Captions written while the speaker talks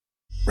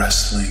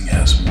Wrestling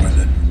has more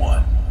than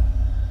one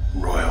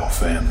royal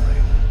family.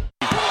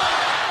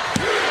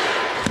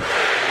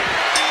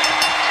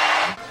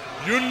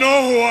 You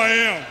know who I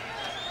am,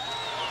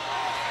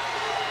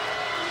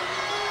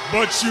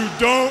 but you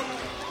don't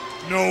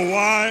know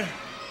why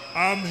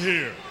I'm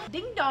here.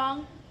 Ding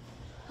dong.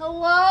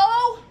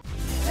 Hello?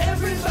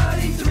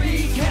 Everybody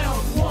three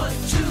count. 1, 2,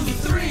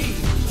 3.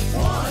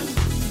 1, 2,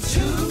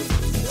 3.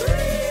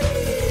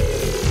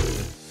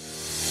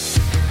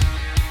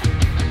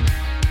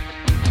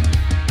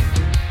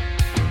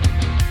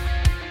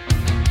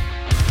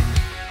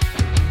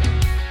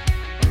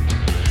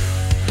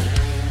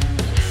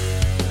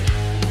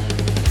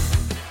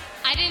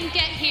 I didn't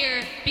get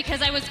here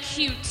because I was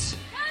cute,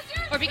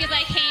 or because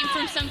I came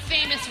from some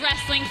famous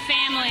wrestling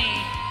family,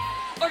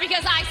 or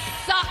because I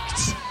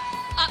sucked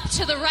up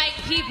to the right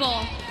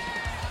people.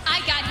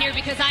 I got here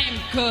because I am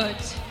good.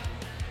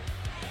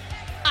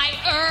 I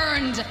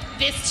earned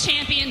this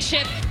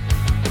championship.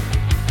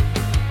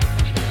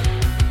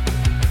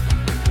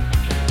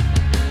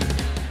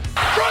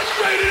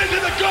 Frustrated into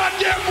the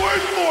goddamn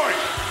word for it.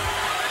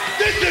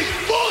 This is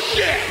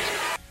bullshit.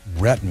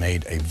 Brett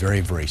made a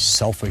very, very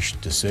selfish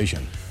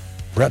decision.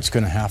 Brett's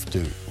going to have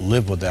to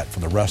live with that for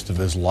the rest of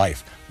his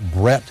life.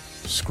 Brett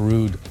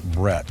screwed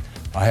Brett.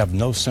 I have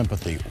no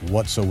sympathy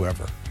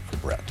whatsoever for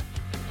Brett.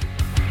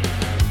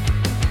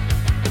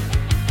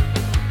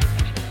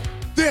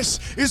 This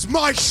is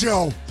my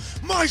show,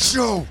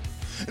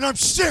 and I'm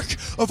sick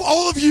of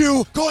all of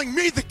you calling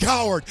me the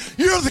coward.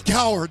 You're the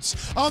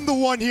cowards. I'm the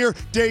one here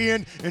day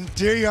in and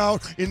day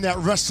out in that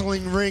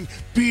wrestling ring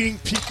beating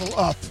people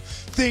up.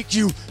 Thank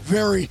you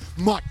very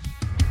much.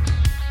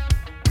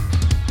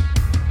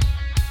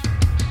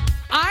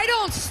 I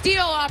don't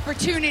steal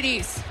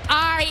opportunities.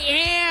 I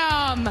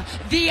am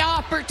the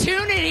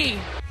opportunity.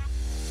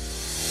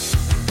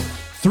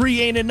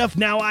 3 ain't enough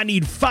now. I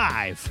need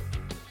 5.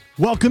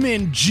 Welcome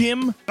in,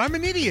 Jim. I'm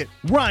an idiot.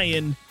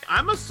 Ryan.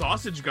 I'm a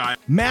sausage guy.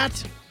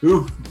 Matt.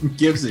 Who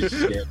gives a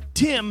shit?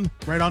 Tim.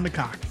 Right on the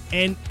cock.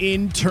 And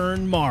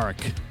intern Mark.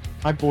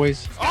 Hi,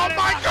 boys. Oh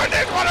my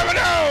goodness, what am I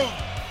doing?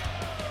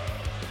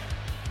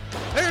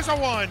 There's a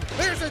 1.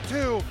 There's a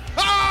 2.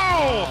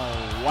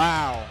 Oh,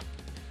 wow.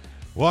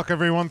 Welcome,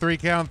 everyone. 3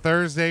 Count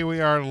Thursday.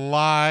 We are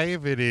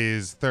live. It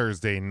is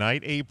Thursday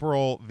night,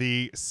 April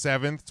the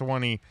 7th,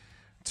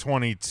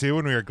 2022,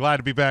 and we are glad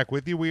to be back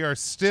with you. We are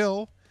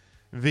still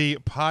the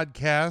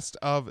podcast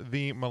of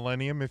the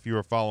millennium, if you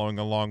are following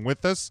along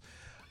with us.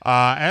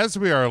 As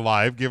we are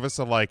live, give us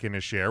a like and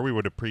a share. We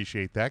would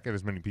appreciate that. Get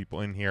as many people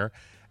in here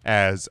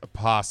as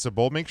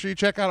possible. Make sure you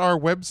check out our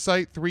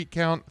website,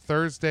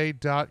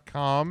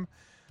 3countthursday.com.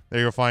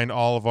 There you'll find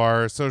all of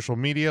our social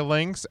media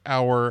links,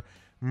 our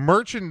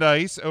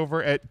merchandise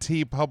over at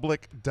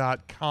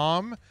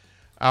tpublic.com.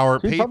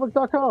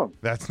 tpublic.com.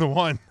 That's the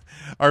one.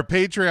 Our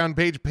Patreon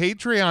page,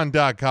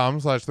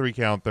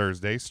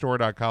 patreon.com/3countthursday,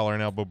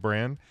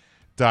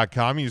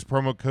 store.collarandelbowbrand.com. Use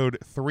promo code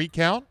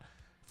 3count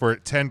for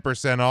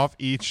 10% off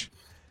each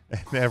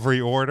and every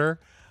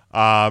order.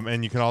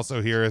 And you can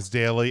also hear us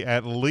daily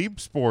at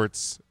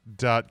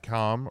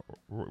leapsports.com.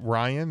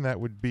 Ryan, that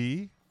would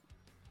be?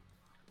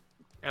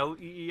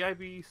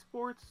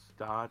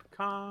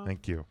 LEEIBsports.com.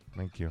 Thank you.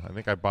 I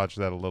think I botched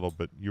that a little,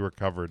 but you were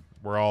covered.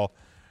 We're all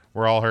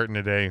hurting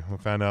today. We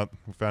found out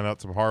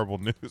some horrible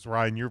news.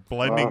 Ryan, you're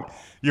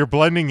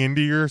blending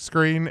into your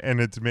screen,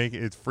 and it's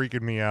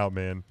freaking me out,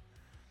 man.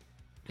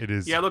 It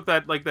is. Yeah, look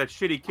like that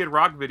shitty Kid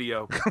Rock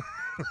video.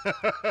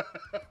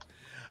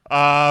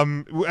 I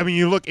mean,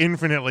 you look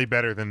infinitely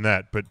better than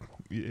that, but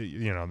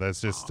you know,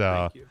 that's just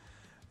it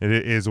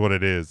is what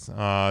it is.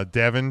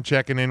 Devin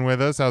checking in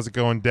with us. How's it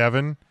going,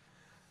 Devin?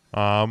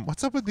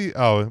 What's up with the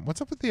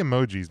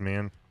emojis,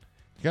 man?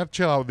 You gotta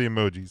chill out with the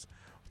emojis.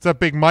 What's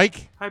up, Big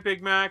Mike? Hi,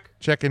 Big Mac.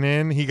 Checking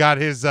in. He got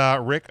his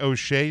Rick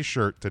O'Shea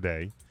shirt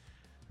today.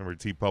 Remember,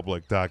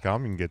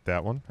 tpublic.com. You can get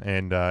that one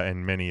and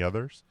many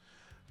others.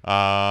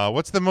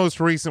 What's the most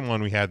recent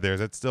one we had there?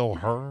 Is that still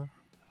her?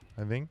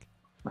 I think.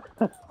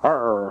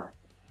 Her.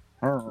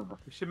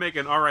 We should make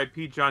an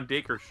R.I.P. John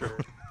Dacre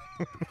shirt.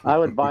 I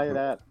would buy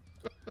that.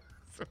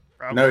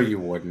 No, you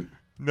wouldn't.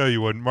 No,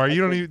 you wouldn't. Mark,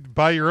 you don't even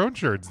buy your own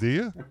shirts, do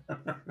you?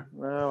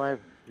 Well, I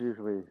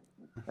usually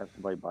have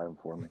somebody buy them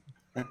for me.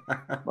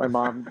 My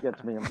mom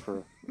gets me them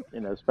for,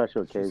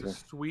 special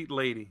occasions. Sweet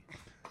lady.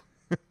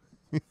 Oh,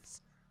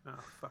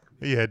 fuck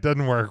me. Yeah, it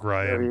doesn't work,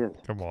 Ryan.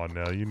 Come on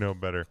now. You know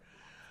better.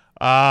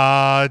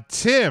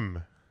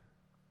 Tim.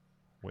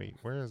 Wait,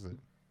 where is it?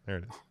 There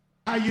it is.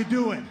 How you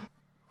doing?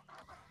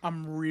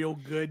 I'm real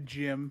good,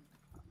 Jim.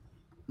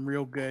 I'm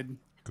real good.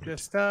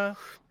 Just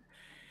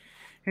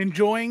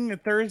enjoying a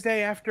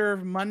Thursday after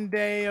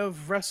Monday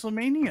of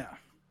WrestleMania.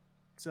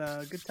 It's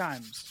good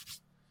times.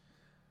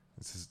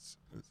 It's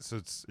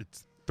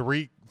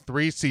 3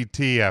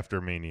 CT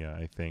after Mania,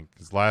 I think.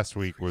 Because last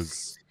week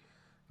was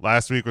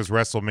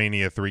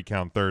WrestleMania 3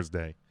 Count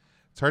Thursday.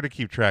 It's hard to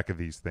keep track of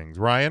these things.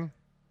 Ryan?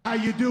 How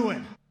you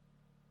doing?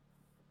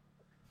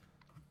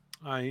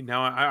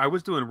 I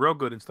was doing real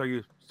good and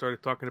started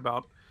talking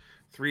about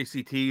 3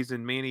 CTs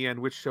and Mania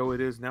and which show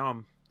it is.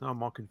 Now Now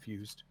I'm all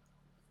confused.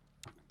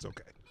 It's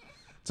okay.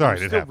 It's all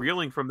right. I'm still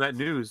reeling from that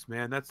news,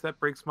 man. That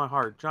breaks my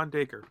heart. John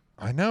Dacre.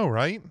 I know,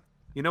 right?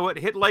 You know what?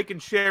 Hit like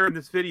and share in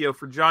this video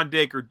for John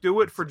Dacre.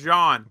 Do it for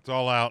John. It's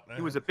all out.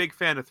 He was a big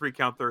fan of 3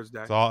 Count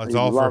Thursday.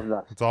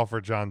 It's all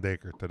for John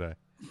Dacre today.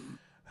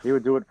 He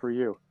would do it for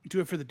you. Do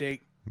it for the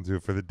date. Do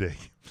it for the day.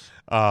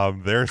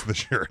 There's the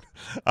shirt.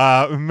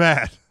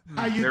 Matt.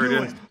 How you There it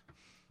doing? is.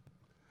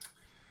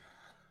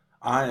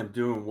 I am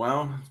doing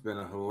well. It's been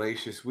a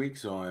hellacious week,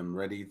 so I'm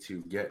ready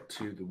to get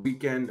to the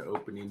weekend.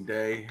 Opening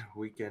day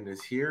weekend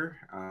is here,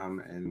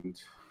 and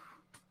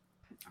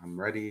I'm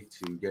ready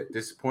to get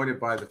disappointed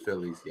by the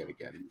Phillies yet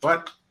again.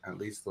 But at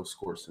least they'll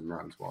score some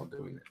runs while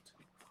doing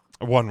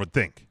it. One would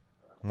think.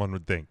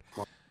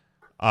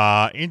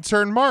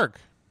 Intern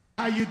Mark.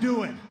 How you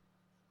doing?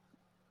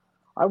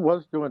 I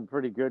was doing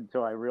pretty good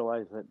until I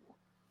realized that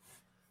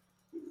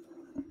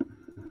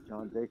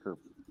John Dacre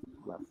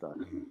left us.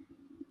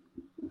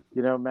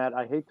 You know, Matt,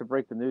 I hate to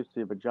break the news to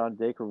you, but John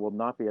Dacre will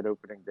not be at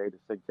opening day to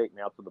say, take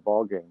me out to the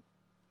ball game.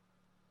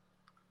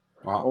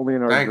 Well, Only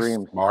in our thanks,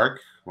 dreams. Mark.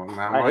 Well,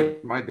 now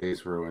my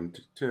day's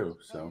ruined too.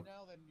 So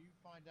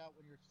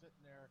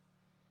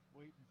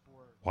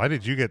Why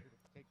did you get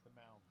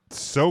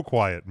so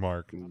quiet,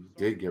 Mark? he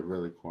did get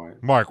really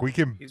quiet. Mark,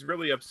 He's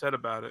really upset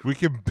about it. we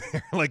can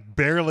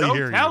barely Don't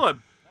hear tell you.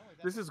 him.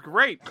 This is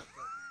great.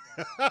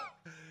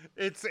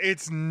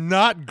 It's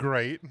not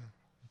great.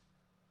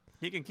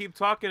 He can keep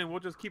talking, and we'll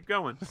just keep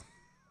going.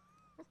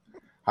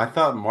 I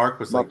thought Mark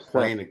was like upset.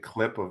 playing a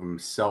clip of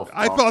himself.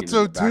 I talking thought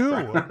so in the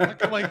too.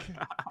 background.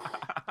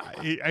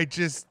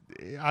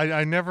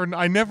 I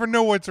never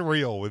know what's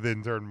real with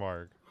intern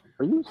Mark.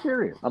 Are you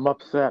serious? I'm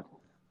upset.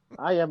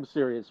 I am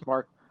serious,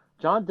 Mark.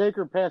 John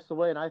Dacre passed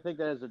away, and I think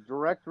that has a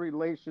direct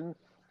relation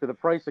to the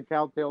price of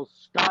cowtails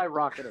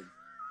skyrocketing.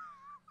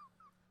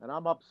 And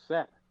I'm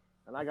upset.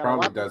 And I got a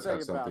Probably lot to does say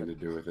have about something it.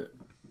 to do with it,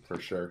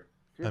 for sure.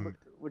 Jim,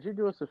 would you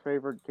do us a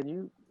favor? Can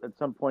you, at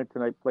some point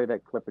tonight, play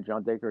that clip of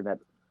John Dacre and that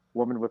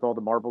woman with all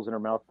the marbles in her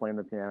mouth playing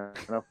the piano?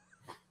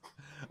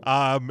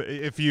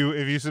 If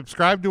you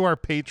subscribe to our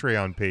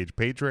Patreon page,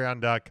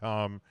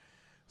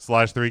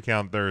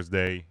 patreon.com/3Count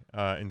Thursday,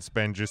 and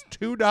spend just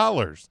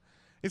 $2.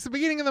 It's the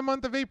beginning of the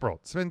month of April.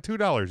 Spend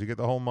 $2. You get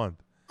the whole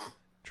month.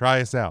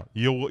 Try us out.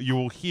 You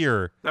will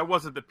hear That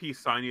wasn't the peace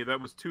sign either.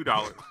 That was $2.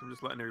 I'm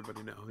just letting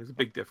everybody know. There's a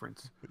big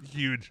difference.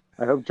 huge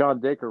I hope John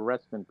Dacre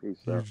rests in peace,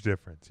 sir.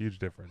 huge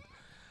difference.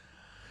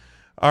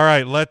 All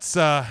right, let's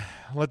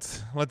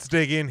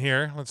dig in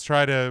here. Let's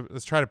try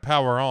to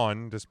power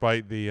on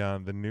despite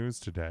the news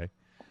today.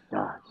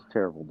 God, it's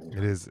terrible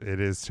news. It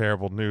is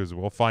terrible news.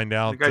 We'll find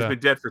out. The guy's been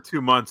dead for 2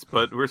 months,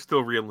 but we're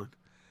still reeling.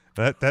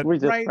 That We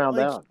just Right? found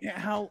Like,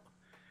 out.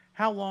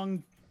 how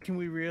long can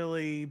we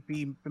really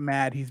be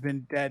mad? He's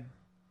been dead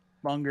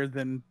longer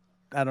than,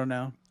 I don't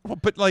know. Well,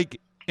 but like,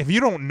 if you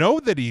don't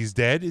know that he's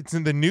dead, it's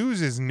in the news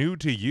is new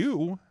to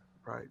you.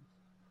 Right.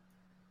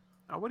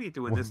 Now, what are you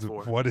doing this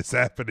for? What is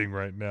happening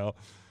right now?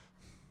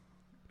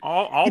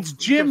 All It's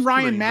Jim, there's too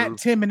Ryan, many Matt,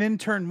 moves. Tim, and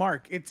intern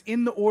Mark. It's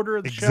in the order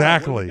of the show.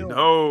 Exactly. What are you doing?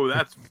 No,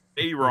 that's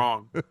way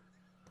wrong.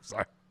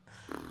 Sorry.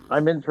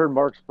 I'm intern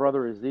Mark's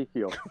brother,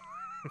 Ezekiel.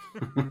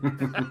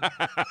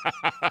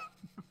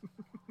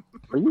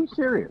 Are you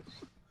serious?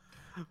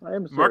 I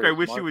am serious. Mark, I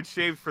wish Mark. you would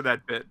shave for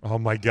that bit. Oh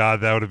my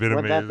God, that would have been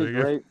Wouldn't that be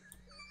amazing. great?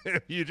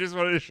 If you just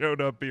would have showed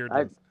up here.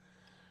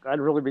 I'd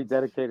really be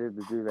dedicated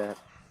to do that.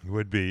 You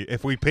would be.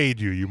 If we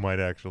paid you, you might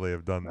actually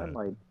have done that.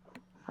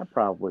 I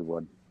probably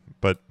would.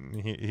 But I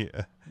here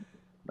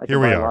could we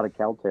buy are. a lot of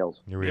cowtails.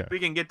 Here we If are. we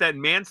can get that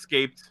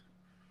Manscaped,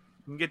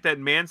 we can get that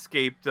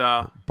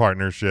Manscaped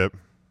Partnership.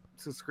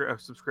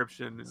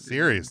 subscription.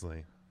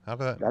 Seriously. How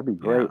about that? That'd be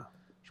great.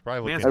 Should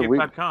probably look into it.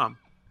 Manscaped.com.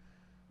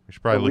 We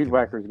should probably The look weed into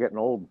whacker's getting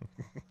old.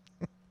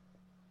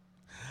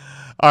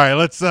 All right,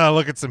 let's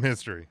look at some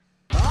history.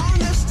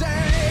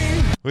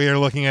 We are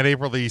looking at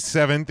April the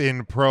 7th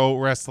in pro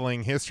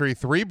wrestling history.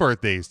 3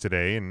 birthdays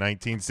today. In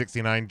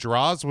 1969,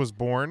 Droz was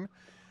born.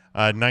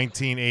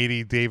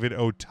 1980, David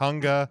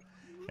Otunga.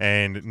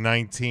 And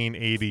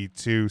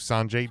 1982,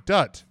 Sanjay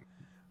Dutt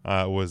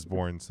was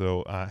born.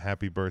 So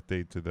happy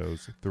birthday to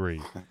those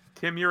 3.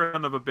 Tim, you're a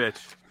son of a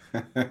bitch.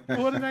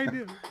 What did I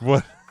do?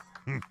 What?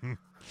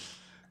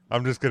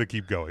 I'm just going to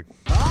keep going.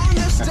 Keep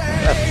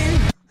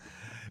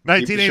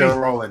the show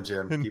rolling,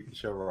 Jim. Keep the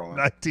show rolling.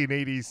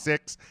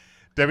 1986,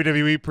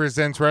 WWE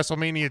presents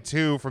WrestleMania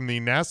 2 from the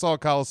Nassau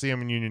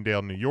Coliseum in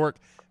Uniondale, New York,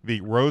 the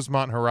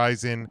Rosemont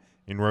Horizon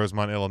in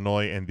Rosemont,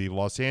 Illinois, and the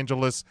Los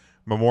Angeles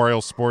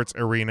Memorial Sports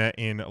Arena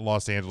in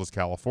Los Angeles,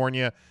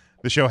 California.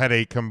 The show had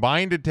a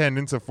combined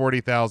attendance of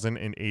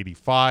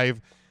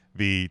 40,085.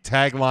 The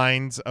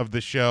taglines of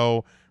the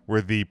show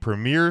were the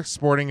premier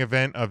sporting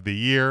event of the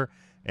year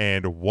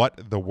and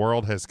what the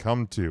world has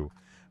come to.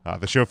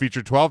 The show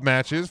featured 12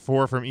 matches,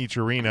 4 from each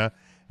arena,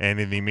 and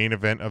in the main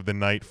event of the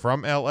night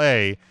from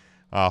L.A.,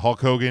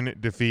 Hulk Hogan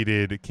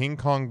defeated King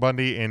Kong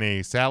Bundy in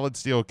a salad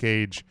steel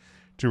cage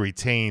to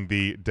retain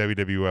the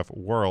WWF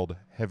World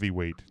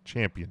Heavyweight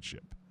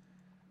Championship.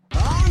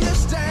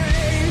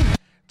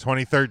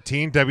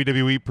 2013,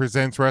 WWE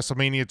presents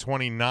WrestleMania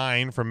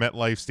 29 from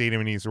MetLife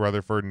Stadium in East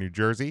Rutherford, New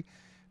Jersey,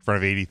 in front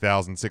of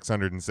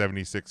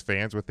 80,676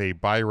 fans with a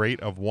buy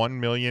rate of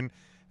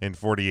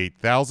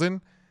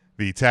 1,048,000.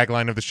 The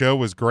tagline of the show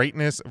was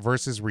Greatness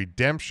versus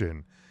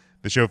Redemption.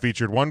 The show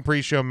featured one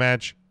pre-show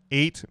match,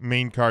 8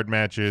 main card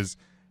matches,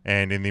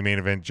 and in the main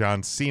event,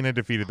 John Cena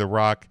defeated The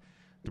Rock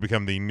to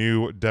become the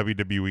new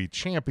WWE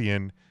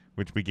champion,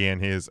 which began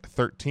his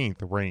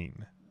 13th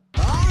reign.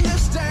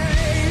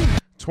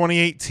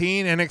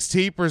 2018,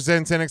 NXT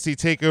presents NXT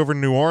TakeOver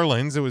New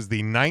Orleans. It was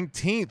the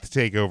 19th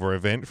TakeOver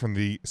event from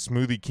the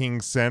Smoothie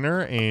King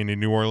Center in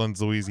New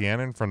Orleans,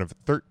 Louisiana, in front of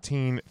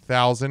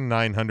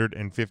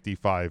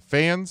 13,955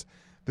 fans.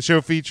 The show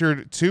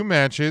featured 2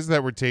 matches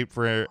that were taped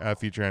for a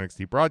future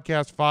NXT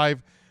broadcast,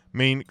 5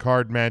 main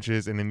card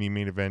matches, and in the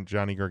main event,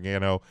 Johnny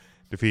Gargano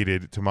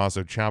defeated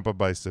Tommaso Ciampa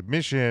by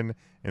submission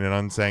in an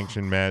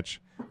unsanctioned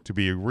match to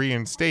be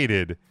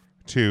reinstated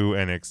to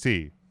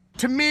NXT.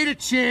 Tomato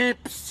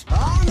chips.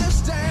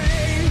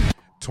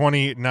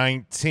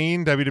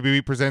 2019,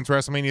 WWE presents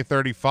WrestleMania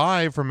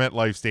 35 from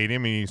MetLife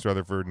Stadium in East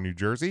Rutherford, New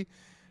Jersey, in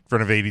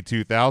front of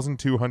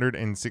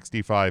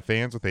 82,265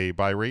 fans with a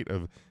buy rate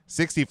of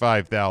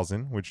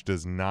 65,000, which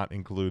does not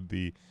include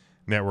the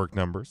network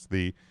numbers.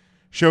 The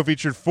show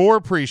featured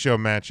 4 pre-show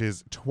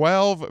matches,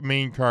 12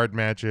 main card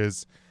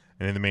matches,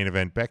 and in the main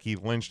event, Becky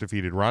Lynch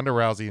defeated Ronda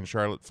Rousey and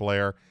Charlotte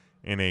Flair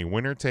in a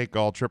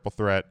winner-take-all triple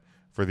threat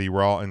for the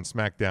Raw and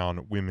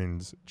SmackDown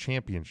Women's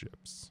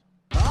Championships.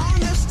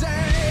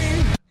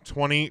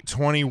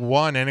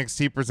 2021,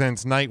 NXT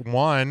presents Night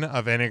 1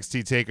 of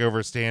NXT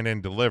TakeOver Stand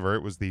and Deliver.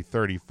 It was the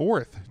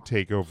 34th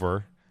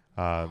TakeOver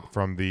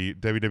from the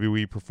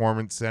WWE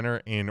Performance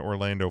Center in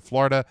Orlando,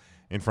 Florida,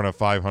 in front of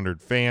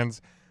 500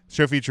 fans. The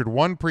show featured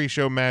 1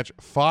 pre-show match,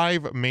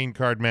 5 main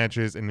card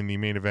matches, and in the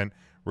main event,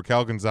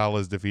 Raquel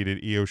Gonzalez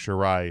defeated Io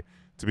Shirai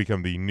to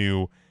become the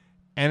new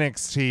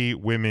NXT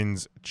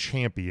Women's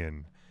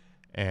Champion.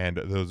 And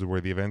those were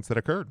the events that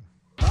occurred.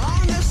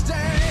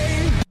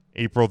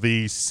 April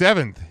the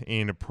 7th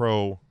in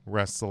pro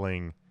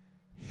wrestling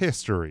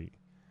history.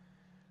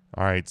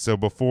 All right, so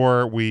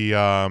before we,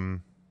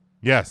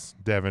 yes,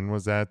 Devin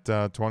was at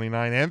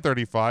 29 and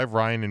 35.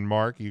 Ryan and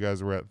Mark, you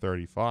guys were at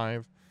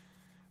 35.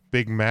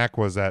 Big Mac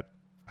was at,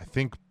 I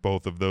think,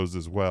 both of those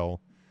as well.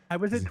 I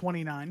was at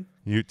 29.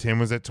 Tim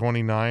was at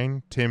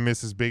 29. Tim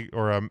misses Big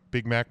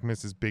Mac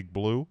misses Big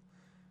Blue,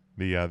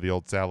 the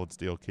old salad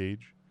steel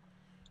cage.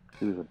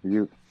 He was a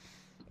beaut.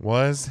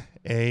 Was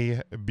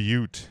a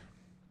beaut.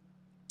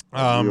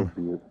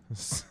 Beaut.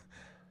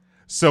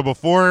 So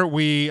before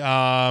we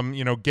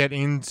get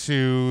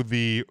into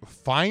the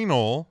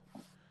final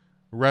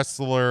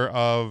wrestler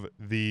of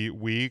the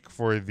week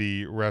for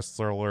the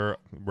wrestler,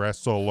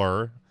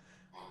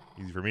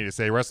 easy for me to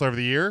say, wrestler of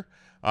the year.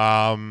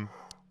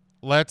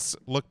 Let's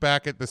look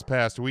back at this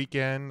past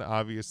weekend.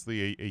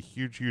 Obviously, a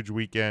huge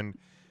weekend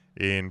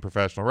in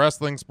professional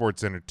wrestling,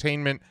 sports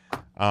entertainment.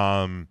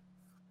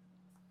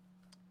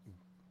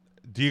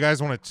 Do you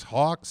guys want to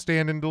talk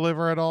Stand and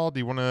Deliver at all? Do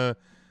you want to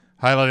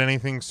highlight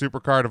anything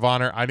Supercard of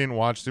Honor? I didn't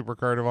watch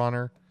Supercard of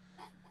Honor,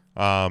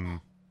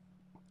 or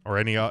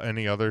any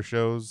other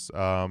shows,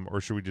 or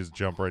should we just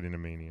jump right into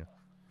Mania?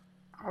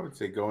 I would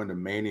say go into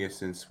Mania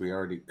since we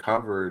already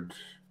covered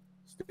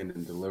Stand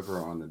and Deliver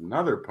on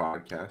another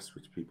podcast,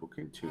 which people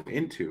can tune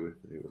into if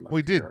they would like.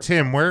 We did.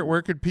 Tim,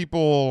 where could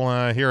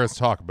people hear us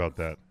talk about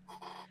that?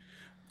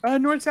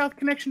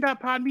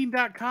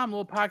 NorthSouthConnection.podbean.com, a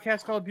little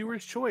podcast called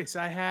Viewer's Choice.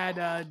 I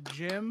had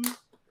Jim,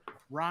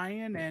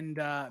 Ryan, and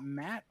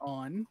Matt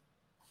on.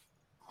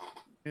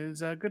 It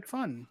was good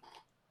fun.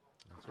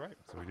 That's right.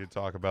 So we did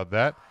talk about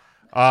that.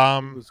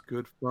 It was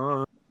good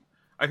fun.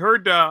 I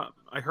heard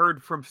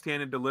from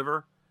Stand and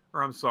Deliver,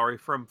 or I'm sorry,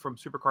 from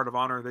Supercard of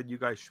Honor that you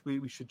guys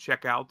we should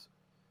check out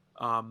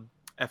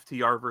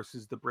FTR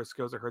versus the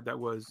Briscoes. I heard that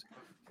was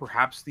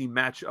perhaps the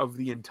match of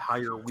the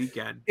entire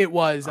weekend. It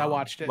was. I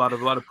watched it. A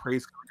lot of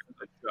praise coming from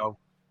that show.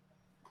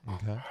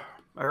 Okay.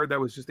 I heard that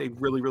was just a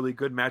really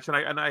good match, and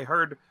I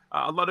heard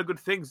a lot of good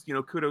things.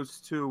 Kudos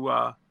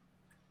to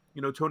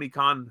Tony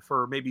Khan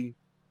for maybe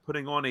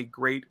putting on a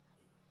great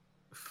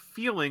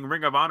feeling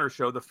Ring of Honor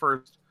show, the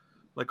first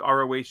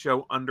ROH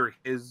show under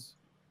his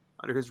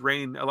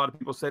reign. A lot of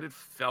people said it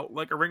felt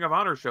like a Ring of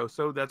Honor show,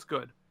 so that's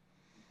good.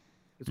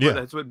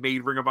 That's what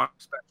made Ring of Honor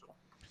special.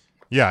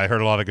 Yeah, I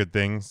heard a lot of good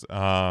things.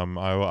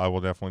 I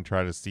will definitely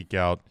try to seek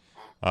out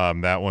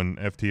that one.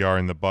 FTR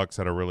and the Bucks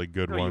had a really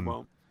good one. You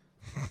won't.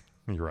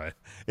 You're right.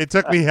 It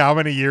took me how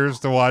many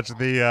years to watch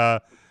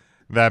that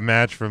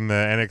match from the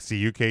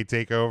NXT UK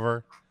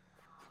takeover?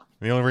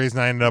 The only reason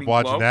I ended up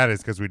watching that is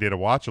because we did a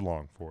watch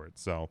along for it.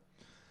 So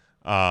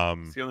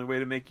it's the only way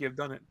to make you have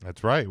done it.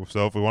 That's right.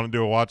 So if we want to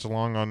do a watch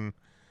along on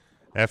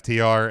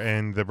FTR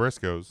and the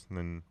Briscoes,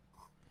 then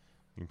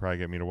you can probably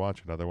get me to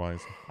watch it.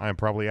 Otherwise, I am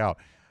probably out.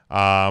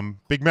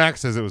 Big Mac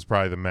says it was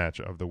probably the match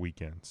of the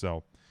weekend.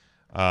 So,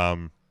 all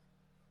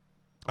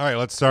right,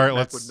 let's start.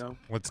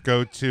 Let's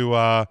go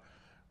to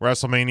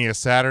WrestleMania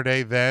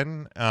Saturday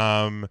then.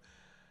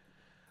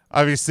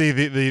 obviously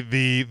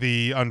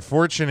the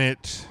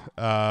unfortunate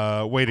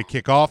way to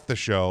kick off the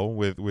show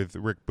with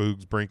Rick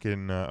Boogs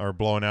breaking or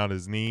blowing out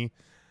his knee.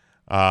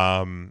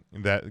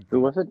 That Who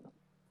was it?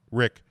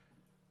 Rick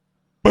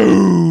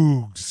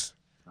Boogs.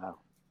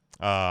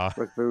 Wow.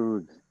 Rick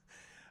Boogs.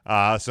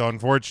 So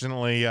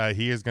unfortunately,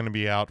 he is going to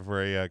be out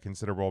for a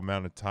considerable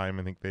amount of time.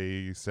 I think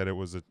they said it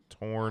was a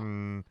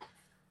torn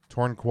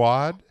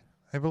quad,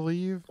 I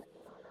believe,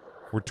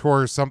 or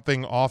tore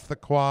something off the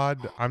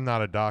quad. I'm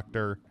not a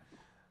doctor.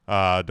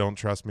 Don't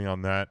trust me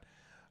on that.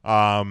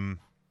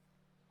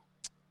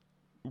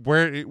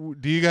 Where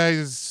do you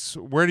guys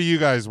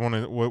want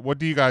to? What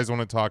do you guys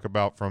want to talk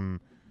about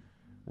from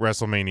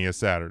WrestleMania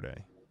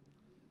Saturday?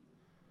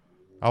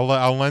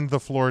 I'll lend the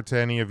floor to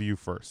any of you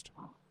first.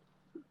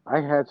 I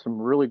had some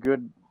really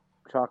good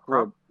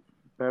chocolate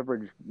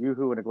beverage,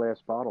 Yoo-hoo in a glass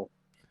bottle.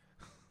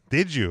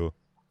 Did you?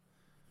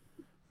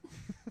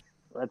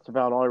 That's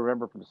about all I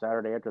remember from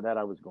Saturday. After that,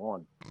 I was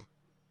gone.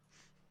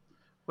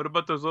 What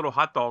about those little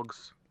hot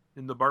dogs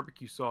in the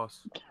barbecue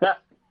sauce?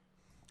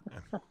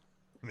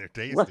 They're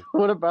tasty.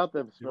 What about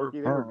them,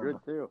 Smokey? They were good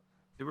too.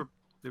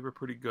 They were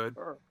pretty good.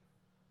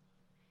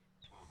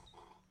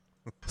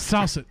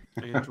 Sauce it.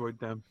 I enjoyed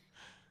them.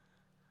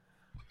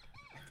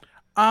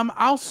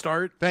 I'll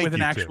start Thank with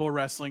an you, actual Tim.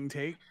 wrestling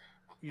take.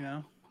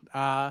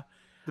 The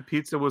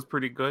pizza was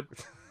pretty good.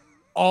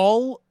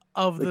 All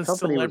of The the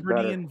company was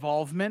celebrity better.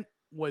 involvement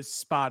was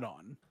spot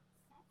on.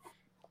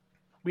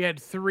 We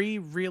had 3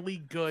 really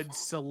good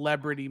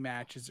celebrity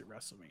matches at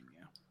WrestleMania.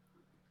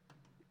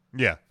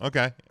 Yeah.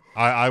 Okay.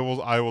 I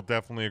will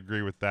definitely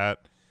agree with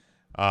that.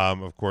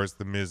 Of course,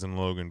 The Miz and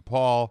Logan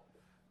Paul,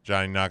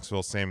 Johnny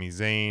Knoxville, Sami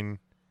Zayn.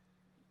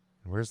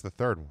 Where's the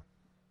third one?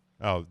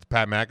 Oh,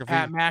 Pat McAfee.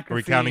 Pat Are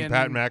we McAfee counting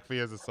Pat and-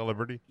 McAfee as a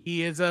celebrity?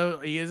 He is a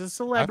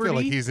celebrity. I feel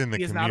like he's in the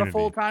He is community. not a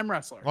full-time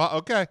wrestler. Well,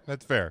 okay,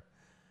 that's fair.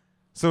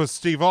 So is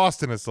Steve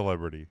Austin a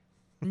celebrity?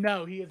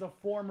 No, he is a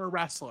former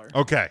wrestler.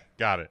 Okay,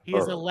 got it. He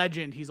is a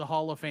legend. He's a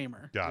Hall of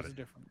Famer. Got There's it. a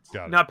difference.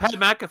 Got it. Now, Pat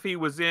McAfee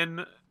was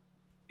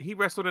he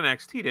wrestled in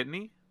NXT, didn't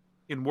he?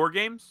 In War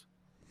Games?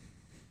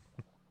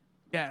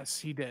 Yes,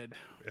 he did.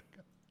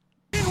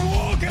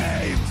 War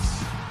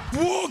Games!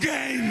 War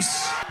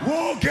Games!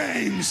 War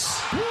Games!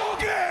 War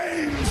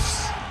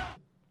Games!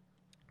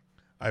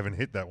 I haven't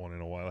hit that one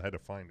in a while. I had to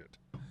find it.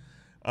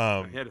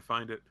 I had to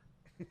find it.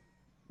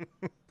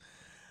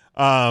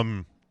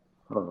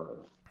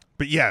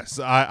 But yes,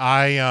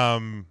 I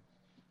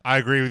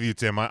agree with you,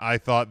 Tim. I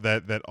thought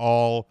that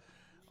all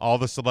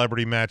the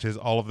celebrity matches,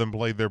 all of them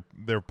played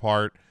their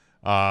part.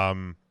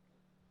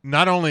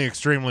 Not only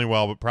extremely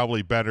well, but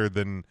probably better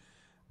than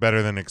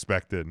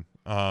expected.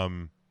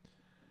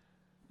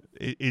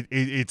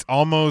 It's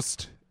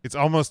almost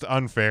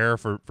unfair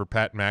for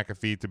Pat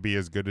McAfee to be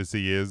as good as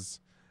he is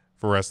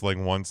for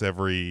wrestling once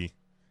every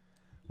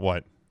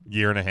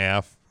year and a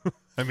half.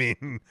 I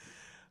mean,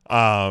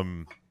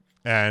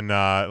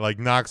 like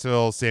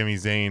Knoxville, Sami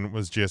Zayn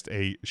was just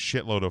a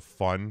shitload of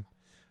fun.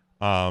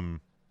 I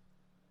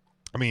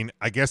mean,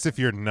 I guess if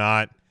you're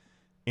not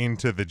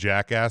into the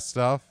Jackass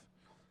stuff,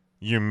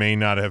 you may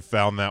not have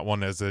found that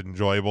one as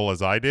enjoyable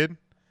as I did,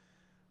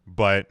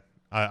 but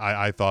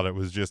I thought it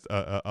was just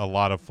a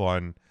lot of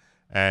fun.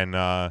 And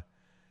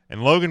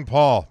Logan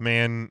Paul,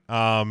 man,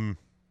 I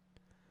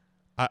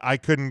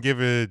couldn't give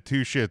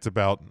two shits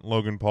about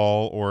Logan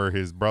Paul or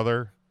his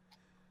brother,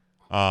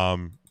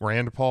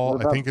 Rand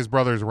Paul. I think his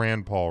brother's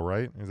Rand Paul,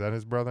 right? Is that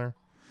his brother?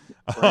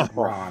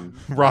 Ron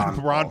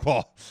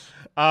Paul.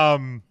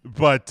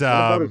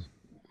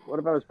 What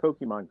about his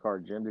Pokemon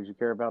card, Jim? Did you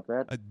care about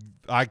that?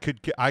 I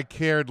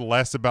cared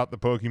less about the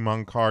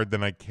Pokemon card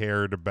than I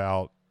cared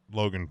about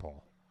Logan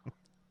Paul.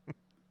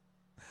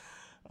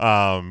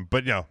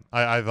 But no,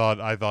 I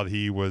thought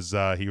he was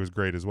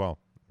great as well.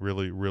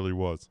 Really, really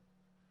was.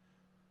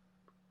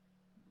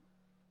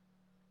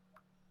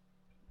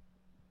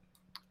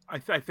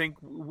 I think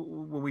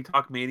when we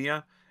talk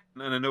Mania,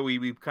 and I know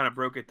we kind of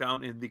broke it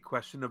down in the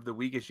question of the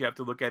week, is you have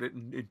to look at it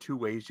in 2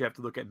 ways. You have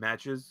to look at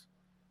matches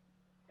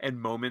and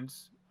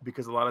moments,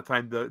 because a lot of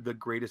time the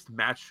greatest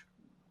match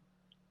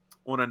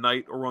on a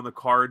night or on the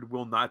card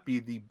will not be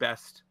the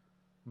best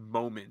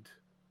moment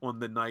on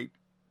the night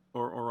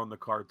or on the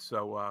card.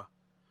 So I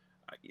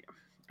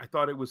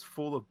thought it was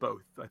full of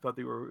both. I thought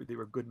they were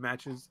good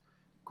matches,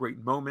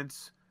 great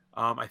moments.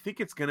 I think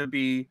it's going to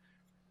be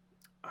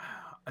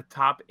a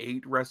top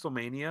 8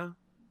 WrestleMania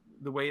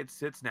the way it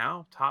sits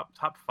now.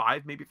 Top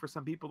 5 maybe for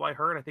some people. I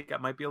think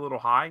that might be a little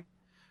high.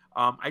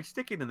 I'd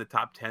stick it in the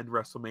top 10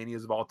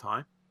 WrestleManias of all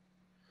time.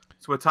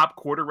 So a top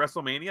quarter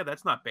WrestleMania,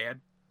 that's not bad.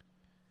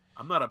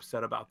 I'm not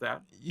upset about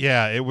that.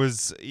 Yeah, it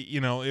was.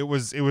 It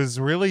was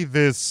really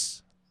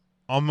this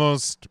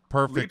almost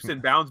perfect. Leaps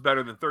and bounds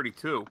better than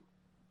 32.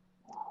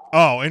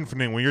 Oh,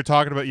 infinite. When you're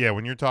talking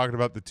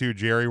about the 2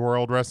 Jerry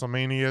World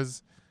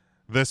WrestleManias,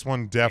 this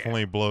one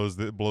definitely blows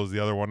the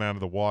other one out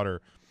of the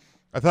water.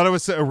 I thought it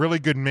was a really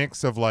good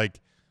mix of like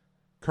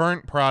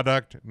current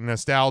product,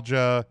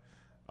 nostalgia,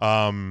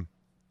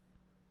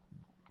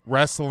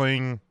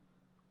 wrestling,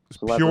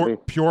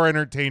 Celebrity. pure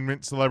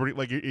entertainment, celebrity.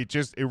 Like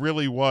it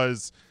really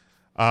was.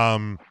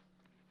 It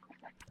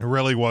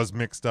really was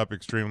mixed up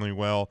extremely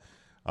well.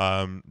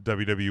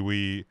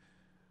 WWE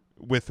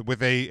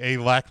with a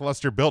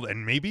lackluster build,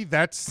 and maybe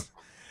that's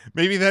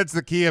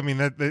the key. I mean,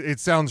 that it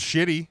sounds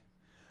shitty.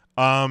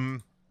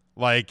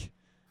 Let's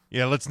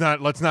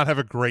not have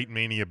a great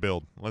Mania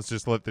build. Let's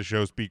just let the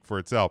show speak for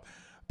itself.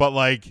 But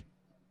like,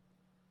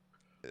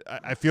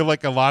 I feel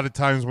like a lot of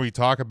times when we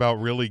talk about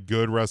really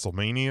good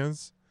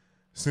WrestleManias,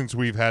 since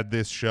we've had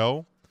this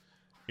show,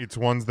 it's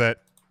ones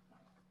that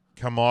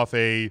come off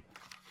a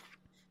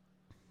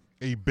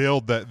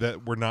build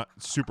that we're not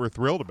super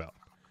thrilled about.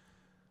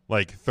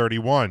 Like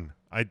 31,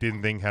 I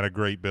didn't think had a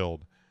great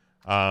build.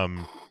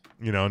 And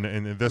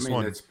this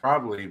one, it's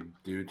probably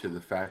due to the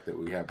fact that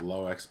we have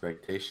low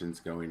expectations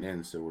going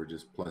in, so we're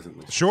just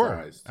pleasantly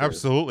surprised.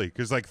 Absolutely.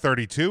 Because like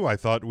 32, I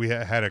thought we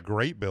had a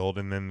great build,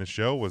 and then the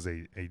show was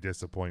a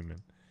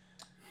disappointment.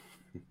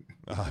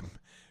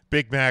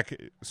 Big Mac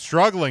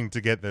struggling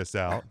to get this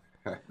out,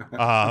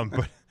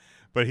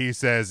 but he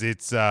says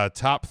it's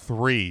top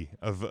 3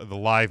 of the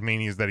live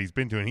manias that he's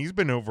been to, and he's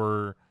been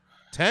over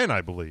 10,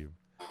 I believe.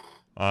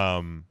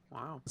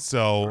 Wow.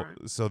 So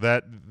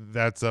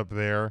that's up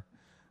there.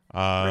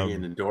 Bring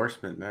an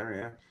endorsement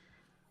there,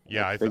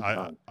 yeah.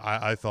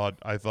 I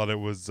thought it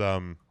was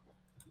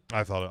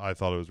I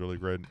thought it was really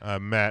good.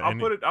 Matt,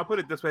 I'll put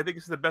it this way. I think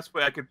this is the best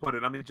way I could put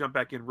it. I'm gonna jump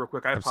back in real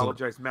quick. I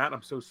apologize, Matt.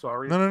 I'm so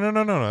sorry. No,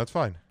 that's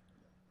fine.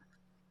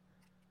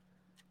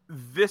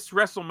 This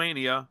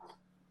WrestleMania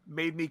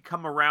made me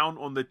come around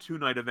on the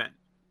 2-night event.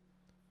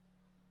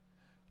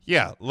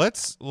 Yeah,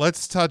 let's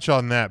touch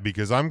on that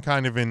because I'm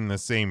kind of in the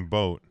same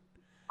boat.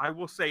 I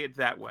will say it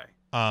that way.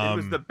 It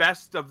was the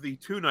best of the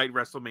 2-night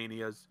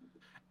WrestleManias,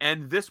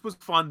 and this was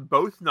fun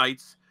both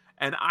nights.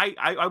 And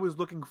I was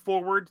looking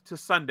forward to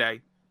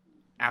Sunday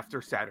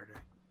after Saturday.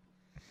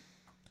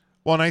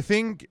 Well, and I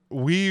think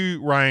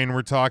Ryan,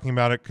 were talking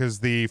about it because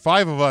the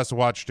 5 of us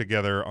watched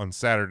together on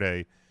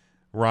Saturday.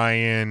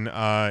 Ryan,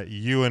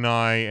 you and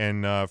I,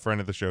 and a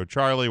friend of the show,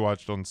 Charlie,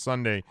 watched on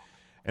Sunday.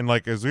 And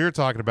like as we were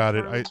talking about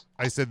it,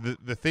 I said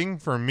the thing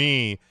for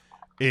me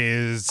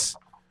is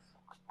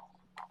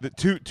the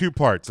two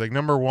parts. Like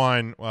number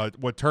one,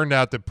 what turned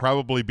out to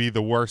probably be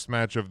the worst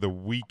match of the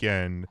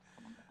weekend.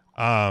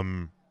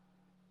 I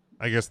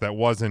guess that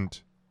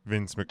wasn't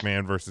Vince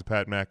McMahon versus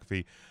Pat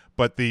McAfee,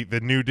 but the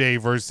New Day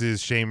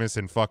versus Sheamus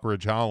and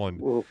Fuckridge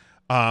Holland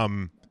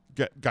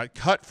got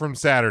cut from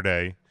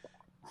Saturday.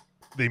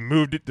 They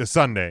moved it to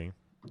Sunday.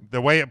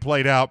 The way it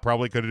played out,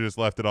 probably could have just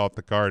left it off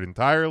the card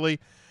entirely.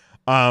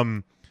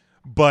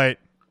 But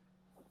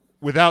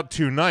without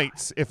 2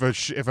 nights, if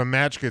a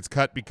match gets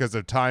cut because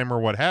of time or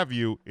what have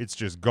you, it's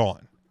just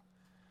gone.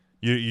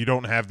 You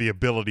don't have the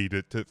ability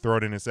to throw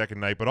it in a second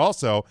night. But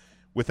also,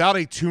 without a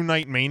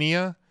 2-night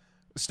Mania,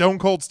 Stone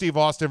Cold Steve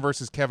Austin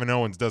versus Kevin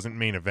Owens doesn't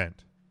main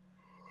event.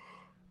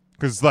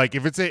 Because like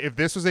if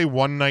this was a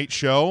 1-night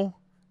show,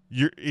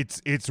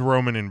 it's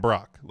Roman and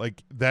Brock.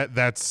 Like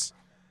that's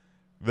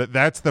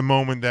the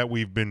moment that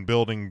we've been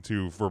building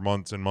to for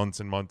months and months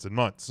and months and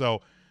months.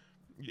 So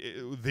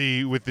with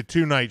the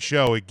 2-night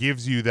show, it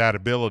gives you that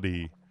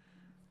ability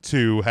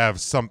to have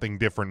something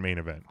different main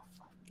event.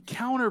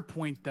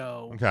 Counterpoint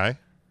though. Okay.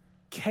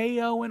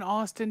 KO and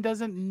Austin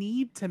doesn't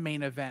need to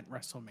main event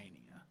WrestleMania.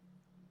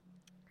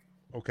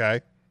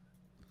 Okay.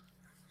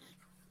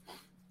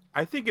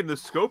 I think in the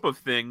scope of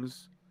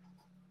things,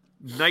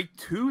 Night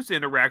 2's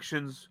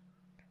interactions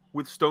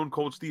with Stone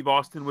Cold Steve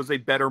Austin was a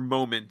better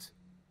moment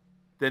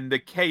than the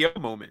KO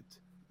moment.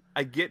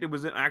 I get it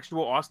was an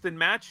actual Austin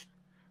match,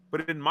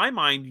 but in my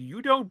mind,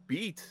 you don't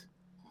beat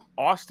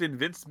Austin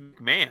Vince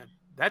McMahon.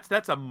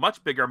 That's a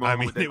much bigger moment.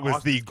 I mean, than it was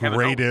Austin's the Kevin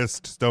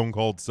greatest Owens. Stone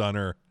Cold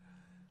Stunner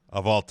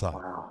of all time.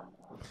 Wow.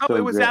 Oh,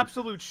 it was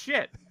absolute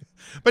shit.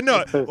 But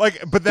no,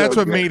 but that's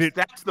what made it.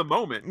 That's the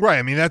moment, right?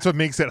 I mean, that's what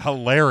makes it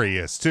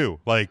hilarious too.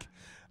 Like,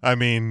 I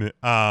mean,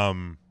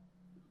 but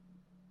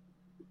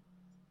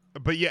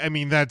yeah, I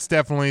mean, that's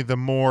definitely the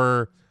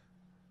more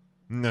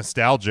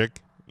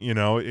nostalgic. You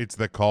know, it's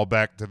the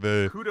callback to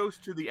the. Kudos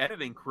to the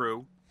editing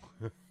crew.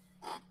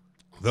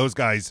 Those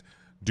guys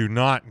do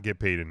not get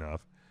paid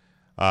enough.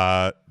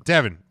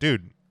 Devin,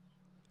 dude,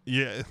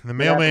 yeah, the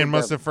mailman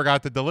must have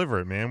forgot to deliver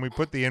it, man. We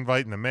put the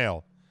invite in the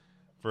mail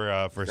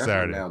for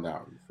Saturday.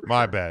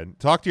 My bad.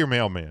 Talk to your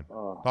mailman.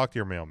 Talk to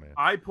your mailman.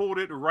 I pulled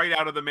it right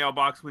out of the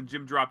mailbox when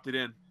Jim dropped it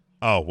in.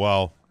 Oh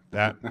well,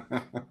 that would.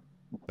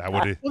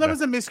 Well, that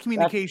was a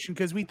miscommunication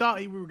because we thought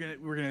we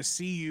were gonna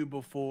see you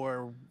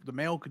before the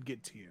mail could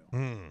get to you.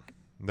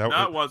 No,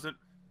 it wasn't.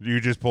 You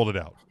just pulled it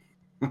out.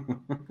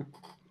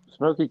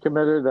 Smokey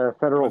committed a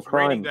federal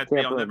crime. That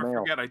day, I'll never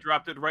forget. I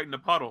dropped it right in the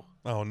puddle.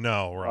 Oh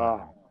no,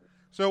 Rob.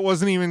 So it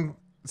wasn't even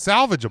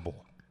salvageable.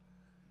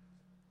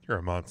 You're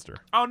a monster.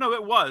 Oh no,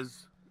 it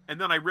was, and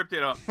then I ripped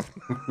it up.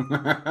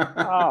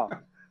 Oh,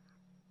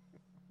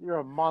 you're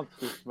a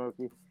monster,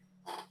 Smokey.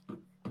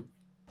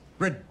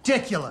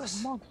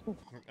 Ridiculous. A monster.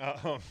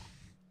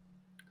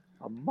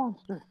 A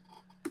monster.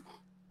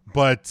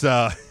 But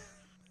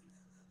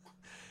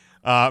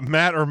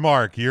Matt or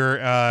Mark, your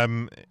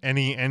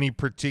any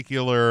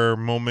particular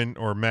moment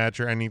or match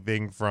or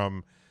anything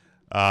from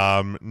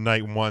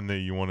night one that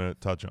you want to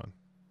touch on?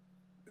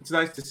 It's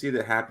nice to see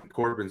that Happy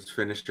Corbin's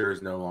finisher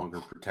is no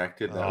longer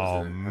protected. That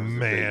was a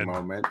big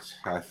moment,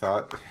 I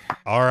thought.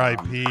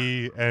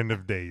 R.I.P. End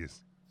of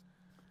days.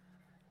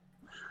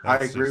 I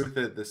agree with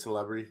the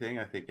celebrity thing.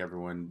 I think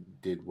everyone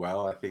did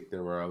well. I think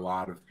there were a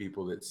lot of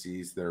people that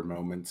seized their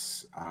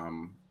moments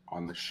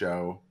on the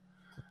show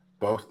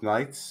both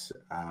nights.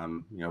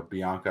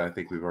 Bianca, I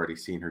think we've already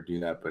seen her do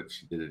that, but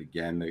she did it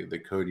again. The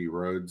Cody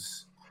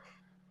Rhodes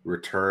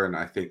return,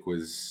 I think,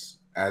 was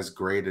as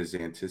great as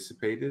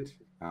anticipated.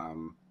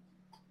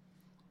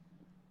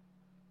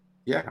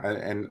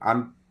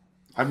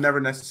 I've never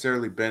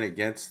necessarily been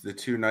against the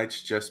two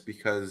nights just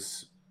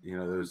because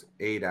those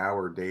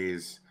 8-hour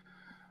days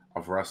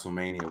of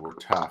WrestleMania were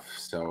tough.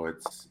 So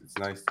it's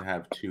nice to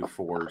have 2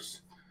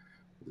 4s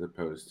as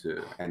opposed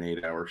to an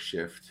 8-hour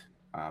shift.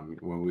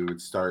 When we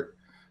would start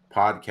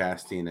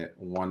podcasting at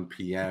 1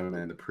 p.m.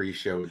 and the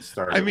pre-show would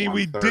start.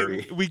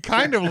 We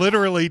kind of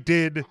literally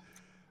did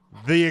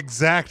the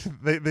exact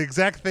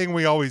thing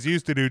we always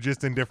used to do,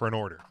 just in different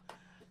order.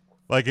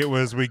 Like it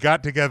was, we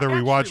got together,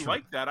 we watched. I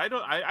like that.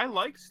 I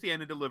like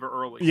Stand and Deliver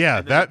early.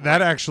 Yeah, that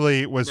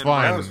actually was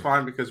fine. That was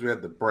fine because we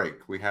had the break.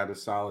 We had a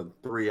solid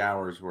 3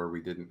 hours where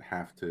we didn't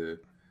have to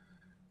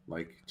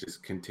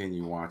just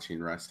continue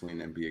watching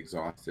wrestling and be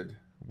exhausted.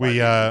 We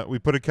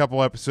put a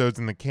couple episodes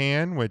in the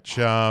can, which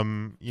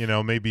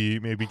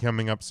maybe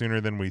coming up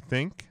sooner than we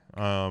think.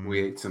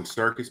 We ate some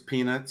circus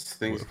peanuts.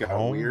 Things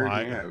got weird.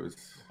 Yeah,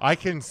 I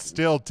can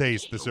still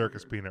taste the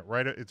circus peanut.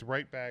 Right, it's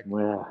right back.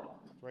 Yeah.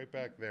 Right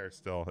back there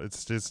still.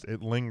 It's just,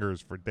 it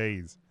lingers for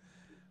days.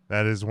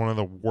 That is one of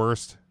the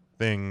worst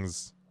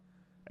things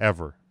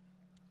ever.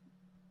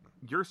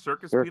 Your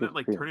circus peanut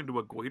turned into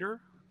a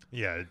goiter?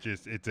 Yeah,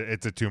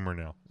 it's a tumor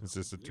now. It's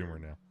just a tumor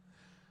now.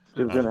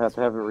 Jim's gonna have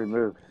to have it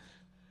removed.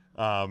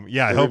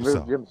 I hope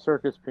so. Jim's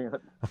circus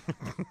peanut.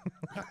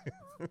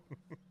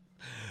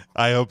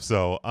 I hope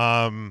so.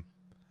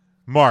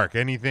 Mark,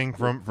 anything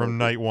from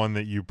night one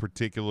that you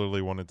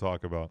particularly want to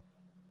talk about?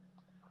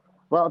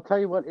 Well, I'll tell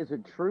you what. Is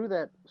it true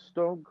that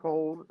Stone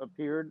Cold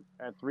appeared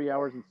at 3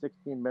 hours and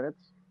 16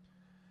 minutes?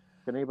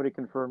 Can anybody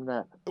confirm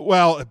that?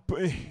 Well,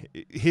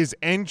 his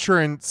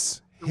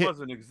entrance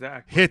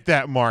hit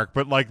that mark,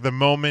 but the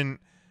moment,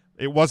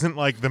 it wasn't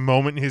the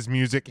moment his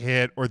music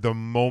hit or the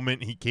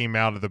moment he came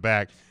out of the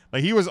back.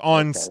 He was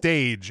on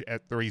stage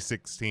at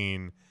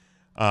 3:16,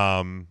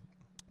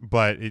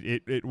 but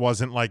it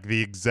wasn't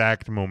the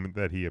exact moment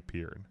that he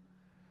appeared.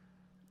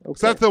 Okay.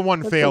 So that's the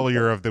one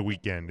failure of the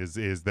weekend is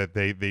that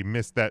they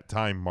missed that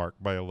time mark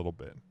by a little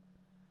bit.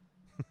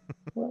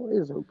 Well, it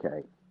is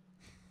okay.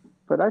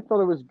 But I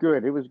thought it was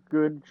good. It was a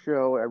good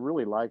show. I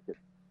really liked it.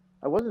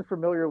 I wasn't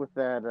familiar with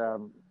that.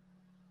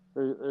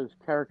 Those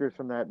characters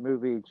from that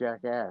movie,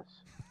 Jackass.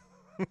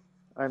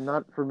 I'm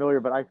not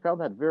familiar, but I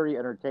found that very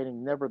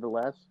entertaining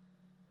nevertheless.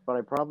 But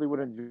I probably would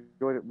have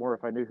enjoyed it more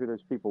if I knew who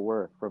those people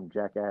were from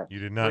Jackass. You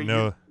did not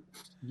know...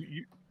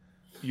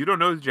 You don't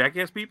know the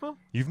Jackass people?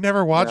 You've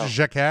never watched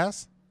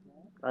Jackass?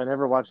 I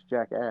never watched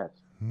Jackass.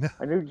 No.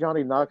 I knew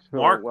Johnny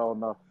Knoxville well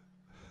enough.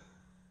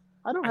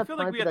 I feel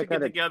like we have to get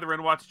together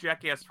and watch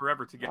Jackass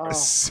Forever together.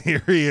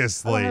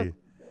 Seriously.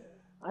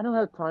 I don't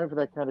have time for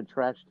that kind of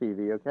trash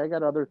TV, okay? I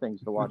got other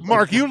things to watch.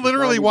 Mark, you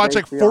literally watch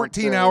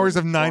 14 hours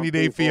of 90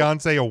 Day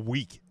Fiancé a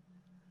week.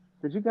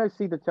 Did you guys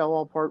see the Tell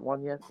All Part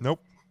 1 yet? Nope.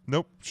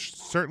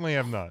 Certainly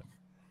have not.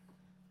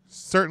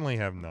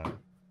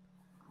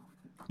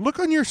 Look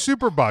on your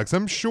Superbox.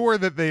 I'm sure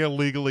that they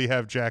illegally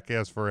have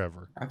Jackass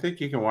Forever. I think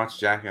you can watch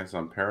Jackass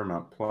on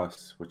Paramount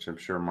Plus, which I'm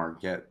sure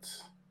Mark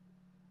gets.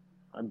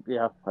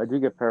 Yeah, I do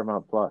get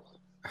Paramount Plus.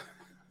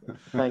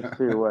 Thanks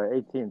to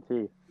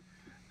AT&T.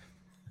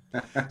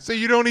 So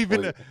you don't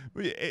even...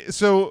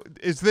 So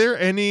is there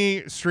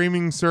any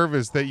streaming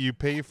service that you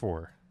pay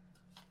for?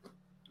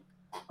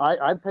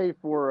 I pay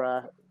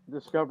for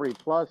Discovery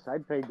Plus.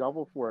 I'd pay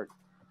double for it.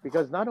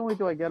 Because not only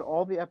do I get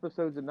all the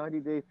episodes of 90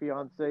 Day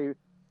Fiancé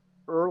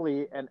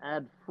early and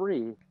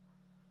ad-free,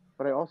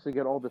 but I also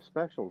get all the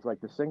specials,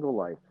 like the Single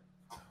Life.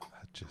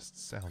 That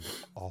just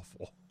sounds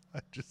awful.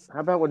 How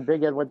about when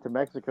Big Ed went to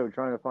Mexico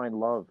trying to find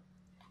love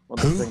on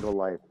the Single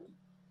Life?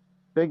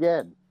 Big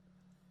Ed.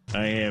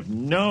 I have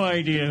no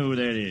idea who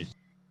that is.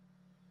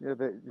 Yeah,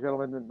 the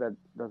gentleman that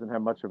doesn't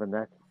have much of a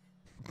neck.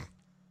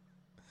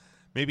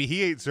 Maybe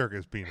he ate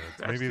circus peanuts.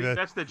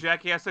 That's the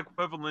Jackass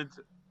equivalent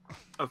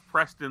of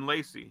Preston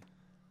Lacey.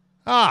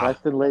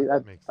 Preston Lacey.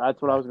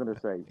 That's what I was going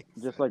to say.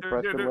 Just like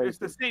Preston Lacey. It's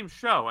the same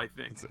show, I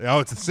think.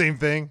 It's the same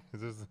thing?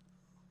 The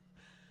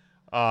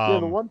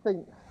one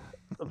thing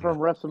from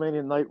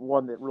WrestleMania Night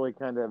 1 that really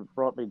kind of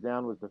brought me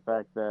down was the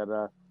fact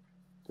that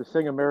to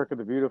sing America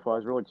the Beautiful, I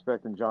was really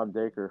expecting John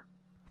Dacre,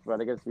 but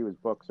I guess he was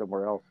booked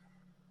somewhere else.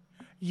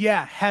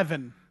 Yeah,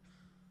 Heaven.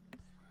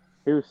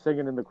 He was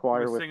singing in the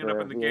choir with singing up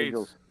in the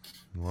Angels.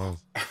 Well,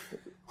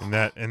 and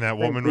that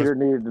woman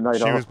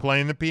was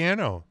playing the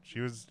piano. She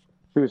was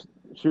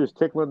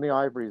tickling the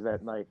ivories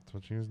that night. That's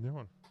what she was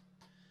doing.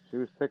 She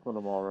was tickling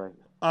them all right.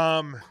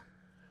 Um,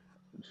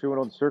 Chewing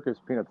on circus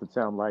peanuts, it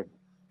sounded like.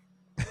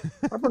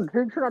 I've been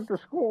teaching at the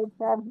school,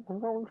 Bob.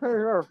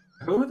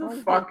 Who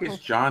the fuck is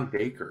John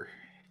Dacre?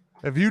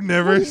 have you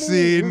never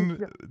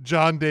seen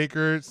John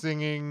Dacre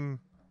singing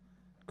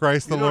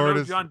 "Christ the You don't Lord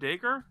know is John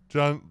Dacre?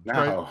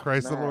 No.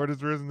 Christ the No. Lord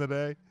is risen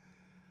today"?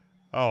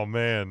 Oh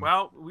man,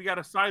 Well, we got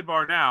a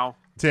sidebar now.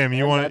 Tim,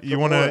 you And want that's you the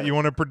want to boy. you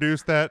want to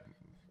produce that?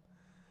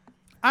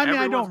 I mean,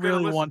 I Everyone's don't gonna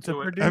really listen want to to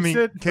it. produce I mean,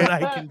 it, can but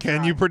I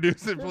can. you try.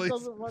 produce it, Tim please?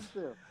 doesn't want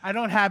to. I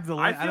don't have the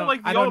link. I feel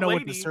like the I don't old know what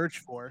lady- to search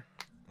for.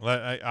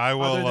 I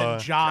will. Other than John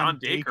John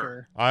Dacre.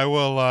 Dacre. I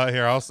will.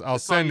 Here, I'll That's all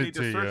send you it need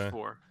to search you.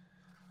 for.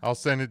 I'll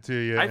send it to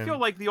you. I and feel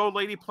like the old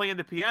lady playing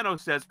the piano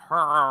says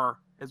 "her"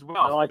 as well.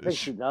 Oh, I think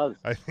she does.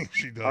 I think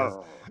she does.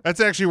 Oh. That's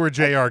actually where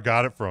Jr.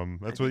 got it from.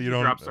 I That's think what you he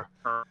don't. drops a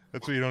 "her."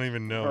 That's what you don't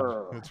even know.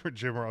 Her. That's where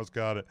Jim Ross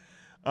got it.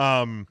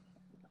 All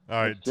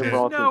right, Jim Tim.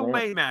 Ross. No man.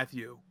 way,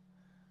 Matthew.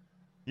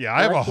 Yeah,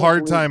 I have I a can't hard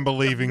believe- time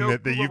believing no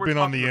that clue what you've we're been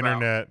on the talking about.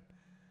 internet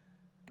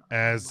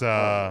as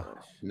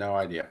No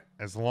idea.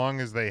 as long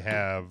as they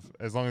have,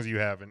 as long as you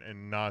have,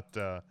 and not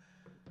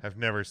have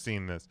never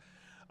seen this.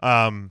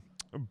 I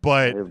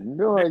But have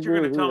no Next, idea you're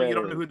gonna who tell me that you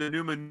don't is. know who the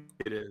Newman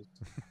Kid is.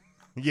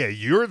 yeah,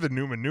 you're the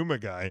Numa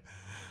guy.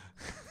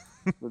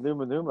 The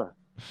Numa.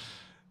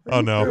 Oh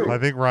no, I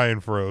think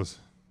Ryan froze.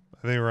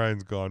 I think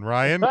Ryan's gone.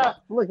 Ryan,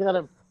 Look at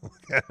him.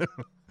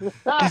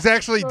 he's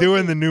actually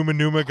doing the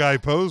Numa guy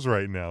pose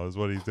right now. Is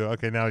what he's doing.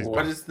 Okay, now he's.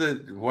 What's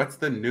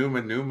the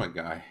Numa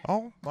guy?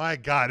 Oh my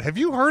God! Have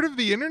you heard of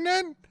the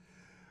internet?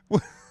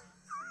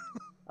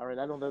 All right,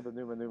 I don't know the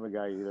Numa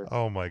guy either.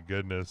 Oh my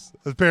goodness!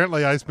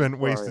 Apparently, I Sorry.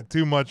 wasted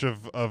too much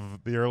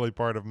of the early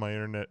part of my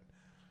internet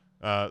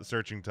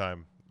searching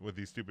time with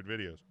these stupid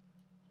videos.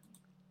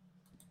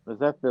 Is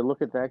that the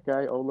look at that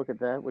guy? Oh, look at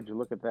that. Would you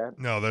look at that?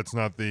 No, that's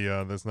not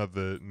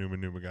the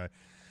Numa guy.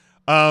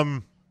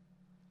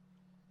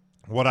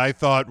 What I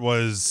thought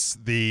was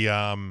the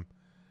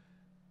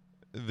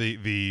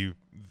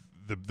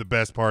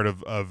best part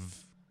of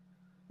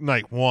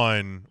night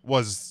one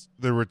was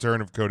the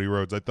return of Cody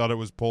Rhodes. I thought it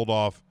was pulled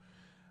off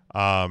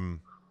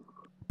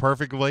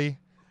perfectly.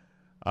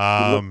 He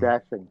looked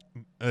dashing.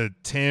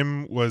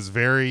 Tim was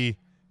very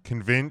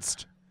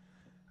convinced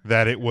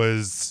that it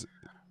was.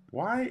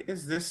 Why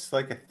is this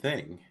like a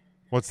thing?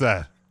 What's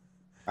that?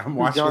 I'm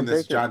watching John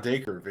this Dacre. John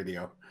Dacre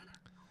video.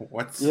 You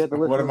had to listen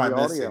What to am I the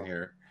missing audio.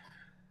 here?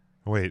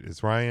 Wait,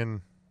 is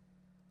Ryan?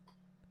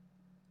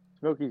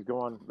 Smokey's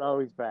gone. Oh,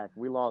 he's back.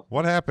 We lost.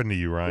 What happened to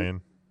you,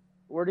 Ryan?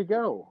 Where'd he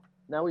go?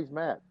 Now he's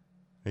mad.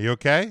 Are you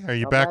okay? Are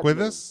you I'm back back with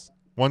with us?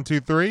 1, 2,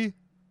 3.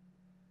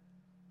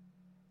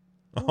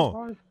 Oh,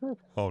 5,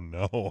 6. oh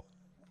no!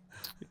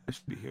 I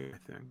should be here,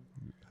 I think.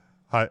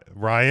 Hi,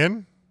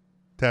 Ryan.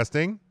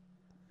 Testing.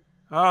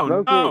 Oh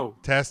Smokey. no!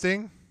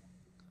 Testing.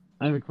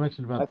 I have a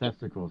question about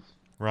testicles.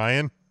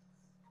 Ryan.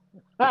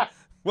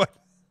 What?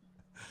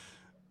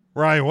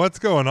 Ryan, what's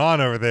going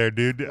on over there,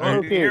 dude? Oh,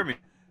 can you hear me?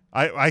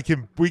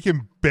 We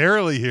can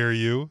barely hear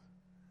you.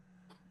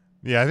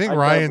 Yeah, I think I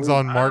Ryan's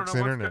can't on I Mark's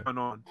don't know internet. What's going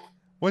on.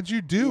 What'd you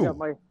You do? got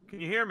my-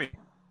 Can you hear me?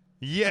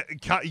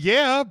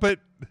 Yeah, but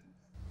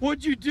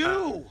What'd you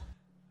do?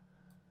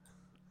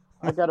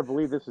 I got to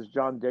believe this is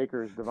John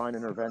Dacre's divine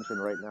intervention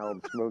right now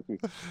with Smokey.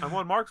 I'm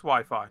on Mark's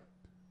Wi-Fi.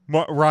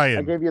 I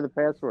Ryan. gave you the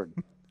password.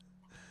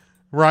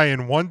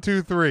 Ryan, 1,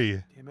 2,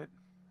 3. Damn it!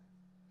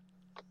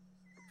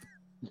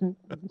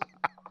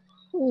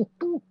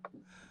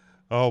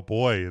 Oh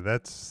boy,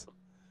 that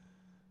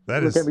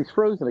Look is at him, he's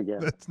frozen again.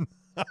 that's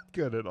not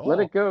good at all. Let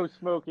it go,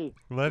 Smokey.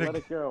 Let it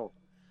it go.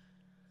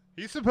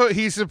 He's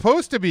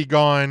supposed to be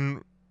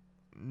gone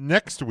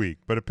next week,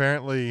 but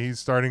apparently he's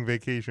starting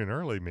vacation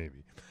early,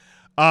 maybe.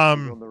 He's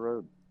on the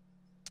road.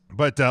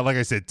 But like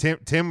I said,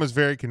 Tim was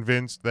very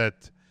convinced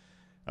that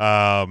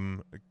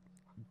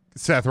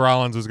Seth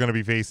Rollins was going to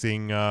be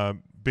facing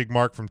Big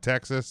Mark from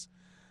Texas,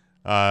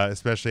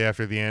 especially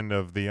after the end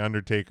of the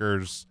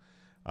Undertaker's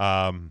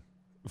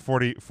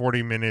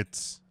 40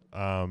 minutes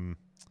come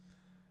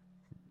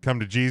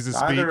to Jesus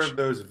Neither speech. of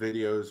those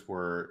videos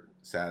were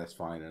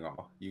satisfying at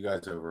all. You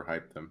guys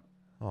overhyped them.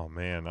 Oh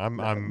man, I'm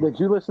Did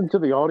you listen to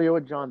the audio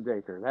of John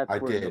Dacre? That's I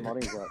where the did.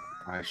 money's at.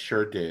 I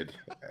sure did.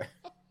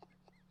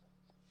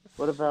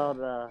 What about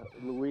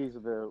Louise,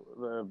 the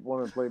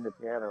woman playing the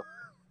piano?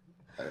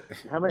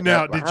 How many, now.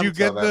 how- Did you saw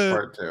get that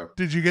part too.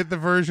 Did you get the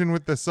version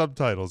with the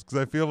subtitles? Because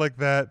I feel like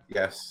that.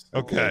 Yes. I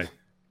Okay. did.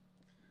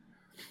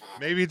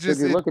 Maybe it Did just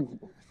you it look at,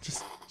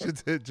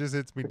 just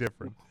hits me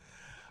different.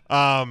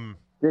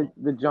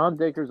 did John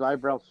Dacre's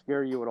eyebrows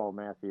scare you at all,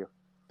 Matthew?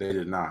 They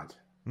did not.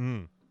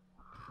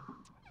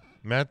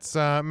 Matt's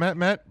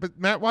but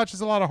Matt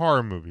watches a lot of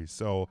horror movies,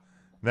 so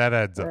that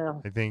adds up. Yeah.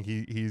 I think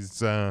he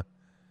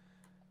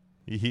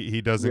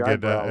doesn't The get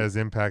eyebrows. as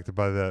impacted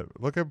by that.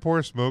 Look at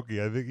poor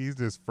Smokey. I think he's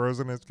just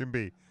frozen as can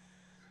be.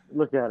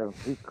 Look at him.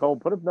 He's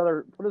cold. Put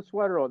a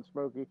sweater on,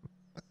 Smokey.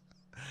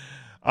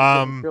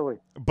 Chilly.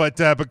 But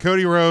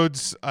Cody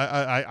Rhodes,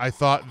 I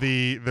thought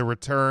the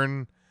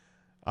return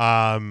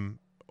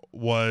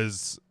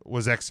was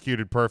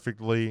executed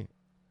perfectly.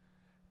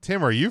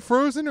 Tim, are you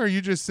frozen or are you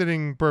just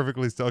sitting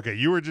perfectly still? Okay,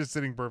 you were just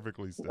sitting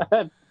perfectly still.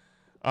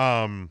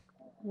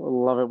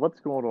 Love it.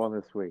 What's going on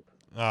this week?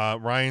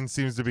 Ryan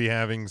seems to be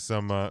having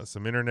some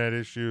internet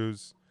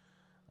issues.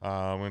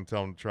 I'm going to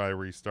tell him to try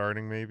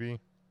restarting maybe.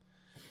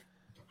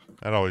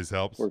 That always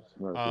helps.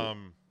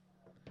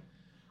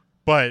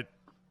 But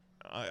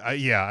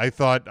I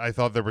thought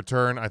the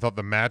return, I thought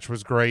the match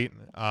was great.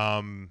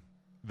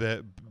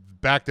 The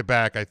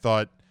back-to-back, I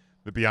thought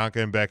the Bianca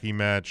and Becky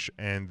match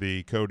and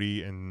the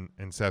Cody and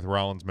Seth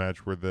Rollins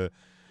match were the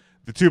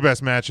two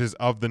best matches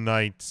of the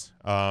night.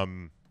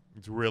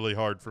 It's really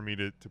hard for me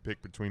to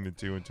pick between the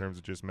two in terms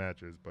of just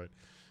matches. But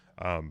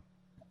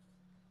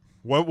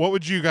what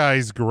would you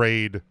guys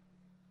grade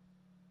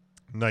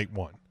night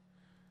one,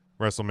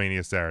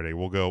 WrestleMania Saturday?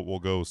 We'll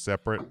go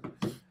separate.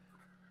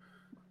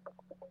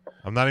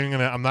 I'm not even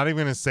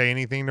gonna say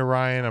anything to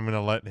Ryan. I'm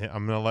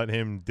gonna let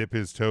him dip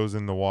his toes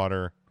in the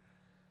water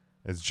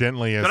as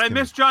gently as. Did I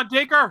miss John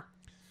Dacre?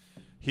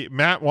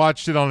 Matt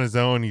watched it on his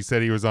own. He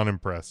said he was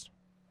unimpressed.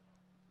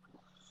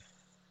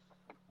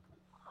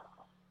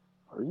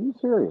 Are you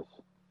serious?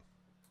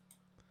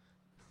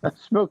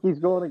 Smokey's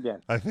going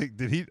again. I think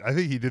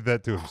he did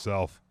that to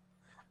himself.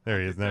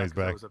 There he is. Now he's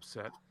back. I was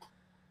upset.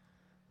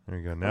 There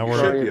you go. Now You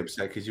should be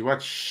upset because you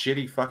watch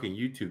shitty fucking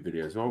YouTube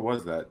videos. What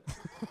was that?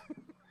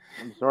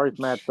 I'm sorry if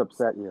Matt's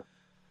upset you.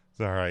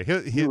 It's all right.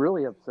 You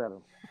really upset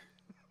him.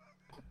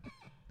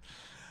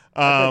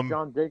 I bet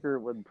John Dacre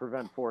would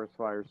prevent forest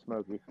fires,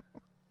 Smokey.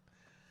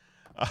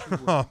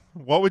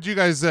 What would you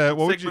guys?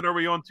 What segment are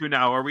we on to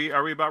now? Are we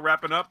about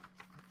wrapping up?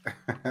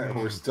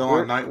 We're still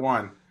on night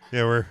one.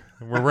 Yeah, we're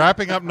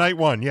wrapping up night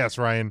one. Yes,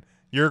 Ryan,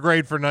 your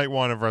grade for night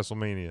one of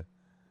WrestleMania.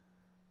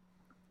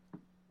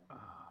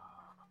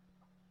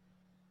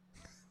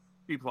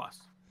 B plus.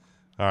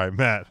 All right,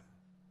 Matt.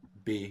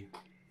 B.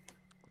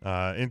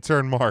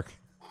 Intern Mark.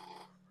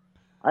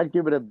 I'd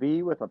give it a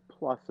B with a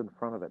plus in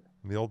front of it.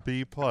 The old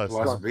B plus.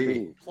 Plus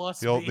B. Plus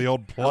the old B.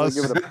 plus.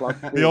 I would give it a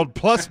plus B. The old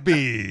plus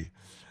B.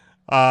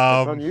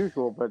 It's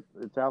unusual, but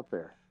it's out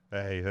there.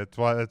 Hey,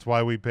 that's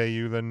why we pay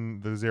you the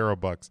 $0.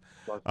 Plus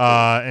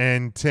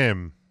And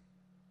Tim.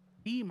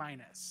 B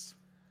minus.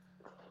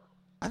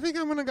 I think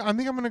I'm gonna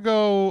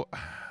go.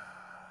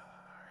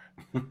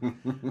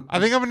 I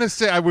think I'm gonna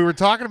say we were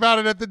talking about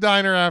it at the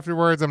diner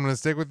afterwards. I'm gonna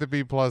stick with the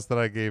B plus that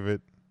I gave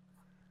it.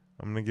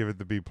 I'm gonna give it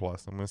the B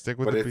plus. I'm gonna stick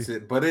with the B.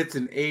 But it's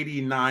an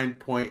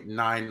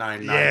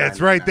 89.999. Yeah, it's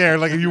right there.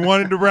 Like if you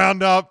wanted to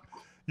round up,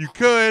 you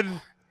could.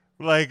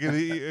 Like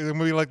it's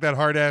gonna be like that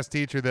hard ass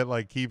teacher that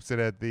like keeps it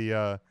at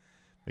the.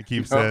 It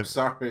keeps it.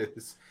 Sorry,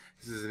 this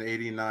is an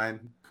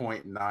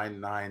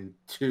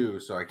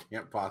 89.992, so I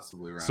can't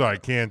possibly round. So I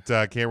can't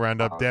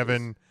round up.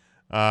 Devin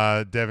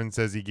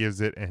says he gives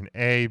it an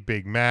A.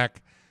 Big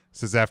Mac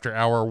says after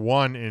hour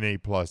one an A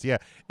plus. Yeah,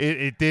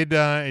 it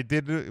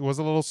was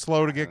a little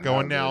slow to get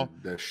going. Now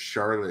the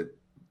Charlotte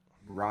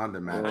Ronda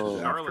match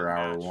after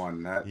hour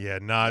one. That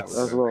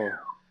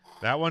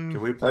one.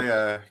 Can we play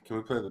the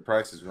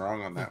Price is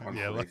Wrong on that one?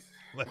 Yeah, please?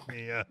 let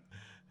me.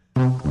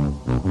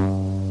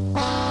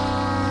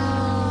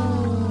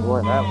 Boy,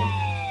 that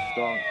was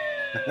strong.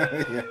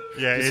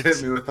 yeah, it's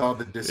hit me with all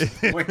the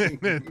disappointing.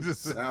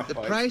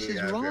 The Price is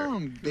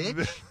Wrong,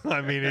 bitch.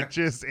 I mean,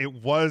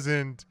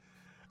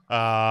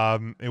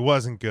 it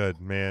wasn't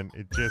good, man.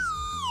 It just.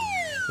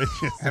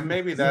 And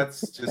maybe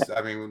that's just.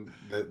 I mean,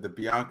 the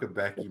Bianca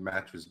Becky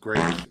match was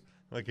great.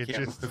 Like it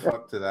Can't just live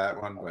up to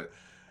that one, but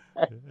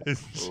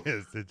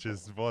it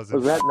just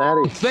wasn't. Was that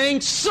natty?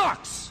 Thing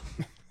sucks.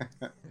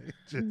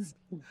 Just.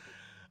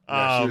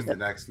 Yeah, she was the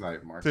next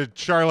night, Mark. To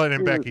Charlotte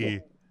and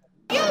Becky.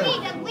 You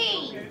need to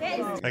leave.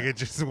 Like it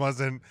just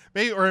wasn't.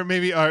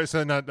 Maybe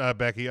so not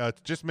Becky.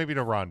 Just maybe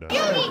to Ronda.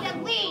 You need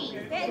to leave.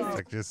 It's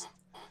like just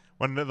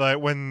when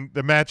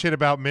the match hit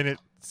about minute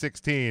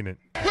 16.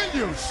 Will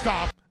you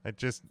stop? I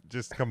just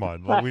come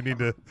on. Like, we need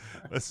to.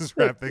 Let's just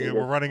wrap things.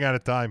 We're running out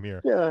of time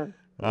here. Yeah.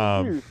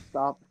 You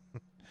stop.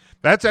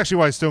 That's actually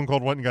why Stone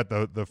Cold went and got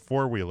the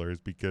four wheelers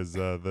because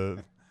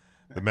the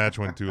match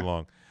went too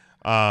long.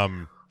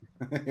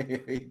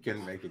 He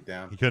couldn't make it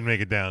down. He couldn't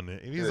make it down.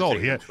 He's old.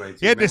 He had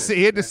to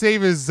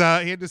save his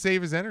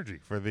energy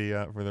for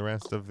the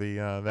rest of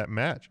that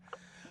match.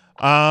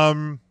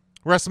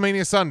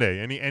 WrestleMania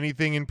Sunday.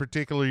 Anything in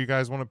particular you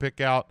guys want to pick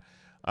out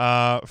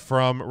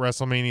from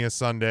WrestleMania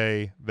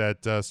Sunday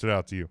that stood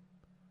out to you?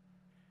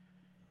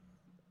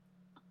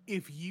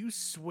 If you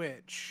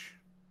switch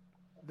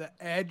the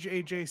Edge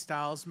AJ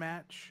Styles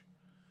match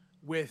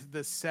with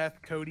the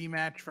Seth Cody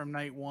match from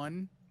night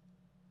one,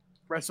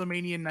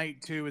 WrestleMania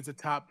Night 2 is a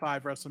top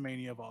 5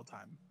 WrestleMania of all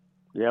time.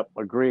 Yep,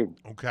 agreed.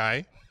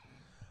 Okay.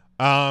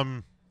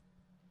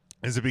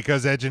 Is it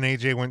because Edge and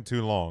AJ went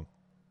too long?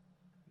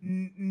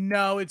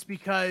 No, it's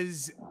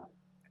because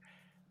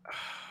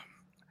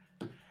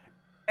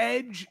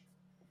Edge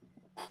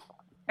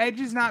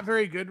is not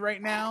very good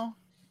right now.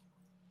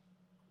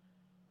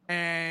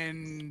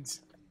 And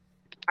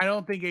I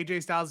don't think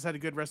AJ Styles has had a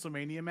good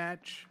WrestleMania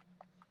match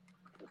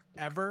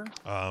ever.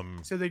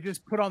 So they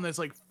just put on this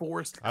like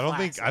forced. I don't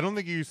think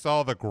you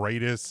saw the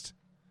greatest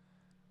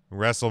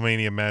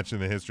WrestleMania match in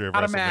the history of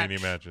Not a WrestleMania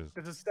match. matches.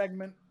 It's a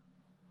segment.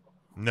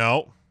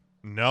 No.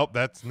 Nope,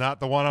 that's not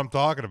the one I'm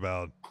talking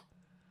about.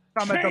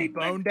 Talking about the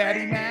Bone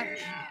Daddy match.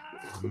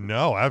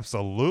 No,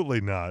 absolutely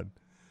not.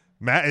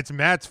 It's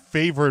Matt's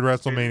favorite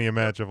WrestleMania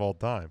match of all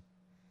time.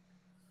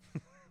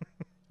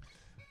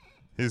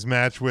 His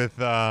match with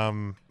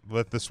the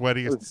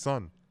sweatiest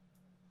son.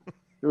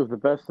 It was the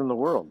best in the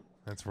world.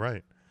 That's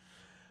right.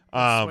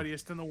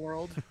 Sweatiest in the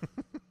world.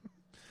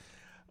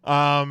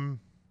 Yeah,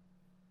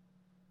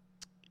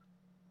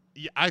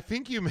 I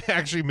think you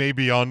actually may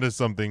be onto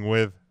something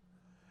with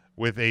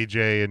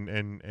AJ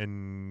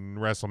and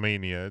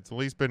WrestleMania. It's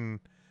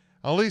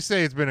I'll at least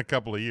say it's been a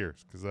couple of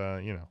years because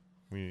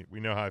we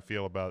know how I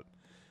feel about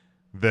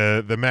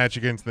the match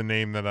against the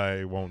name that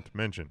I won't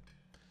mention.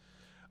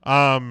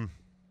 But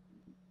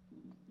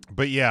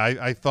yeah,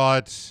 I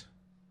thought.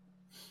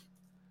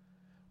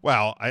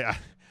 Well, I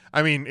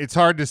mean, it's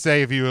hard to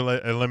say if you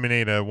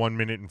eliminate a 1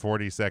 minute and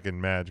 40-second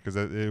match because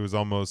it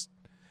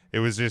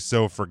was just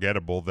so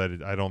forgettable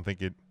that I don't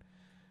think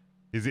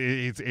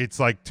it's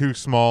like too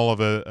small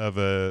of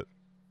a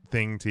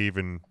thing to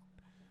even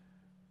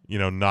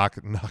knock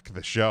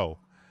the show.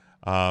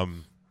 It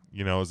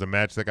was a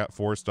match that got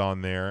forced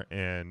on there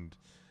and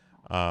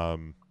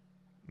shouldn't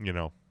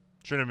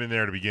have been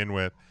there to begin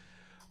with.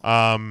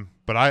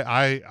 But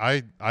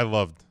I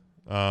loved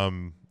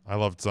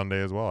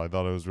Sunday as well. I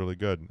thought it was really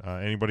good.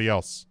 Anybody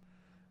else?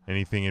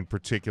 Anything in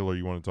particular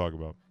you want to talk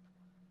about?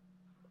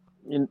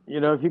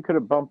 If you could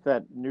have bumped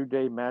that New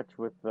Day match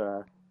with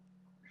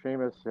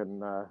Sheamus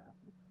and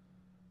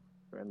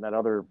that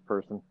other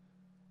person,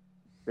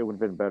 it would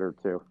have been better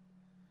too.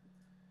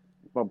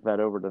 Bump that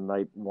over to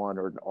night one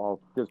or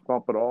just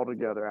bump it all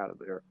together out of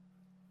there.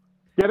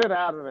 Get it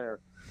out of there.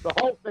 The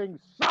whole thing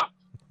sucks.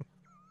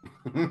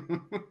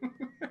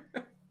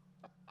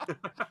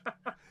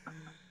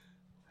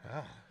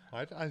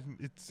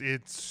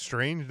 It's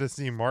strange to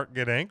see Mark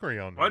get angry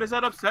on Why does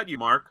that upset you,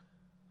 Mark?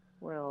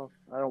 Well,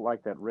 I don't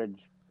like that Ridge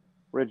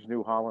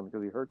New Holland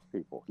because he hurts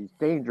people. He's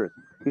dangerous.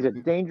 He's a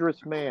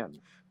dangerous man.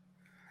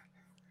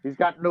 He's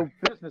got no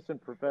business in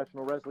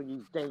professional wrestling.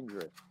 He's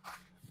dangerous.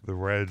 The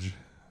Ridge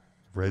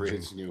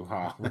New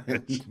Holland.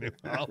 Ridge New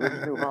Holland.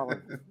 Ridge New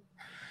Holland.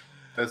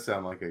 Does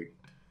sound like a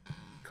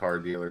car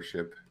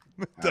dealership.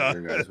 Does.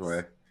 Your guys'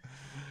 way.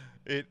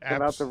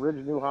 Come out to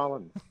Ridge New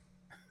Holland.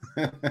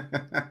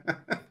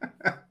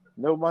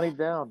 No money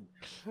down.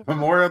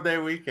 Memorial Day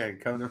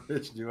weekend. Come to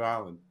Ridge New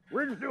Holland.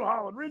 Ridge New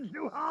Holland. Ridge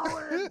New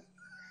Holland.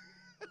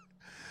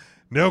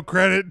 No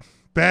credit,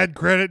 bad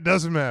credit,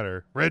 doesn't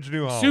matter. Ridge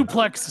New Holland.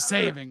 Suplex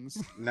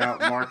savings. Now,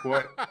 Mark,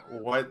 what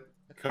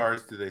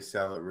cars do they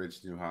sell at Ridge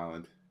New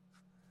Holland?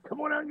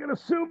 Come on out and get a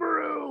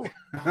Subaru.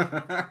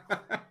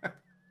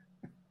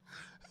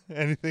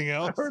 Anything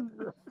else?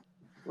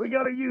 We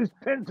got to use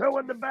Pinto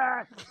in the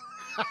back.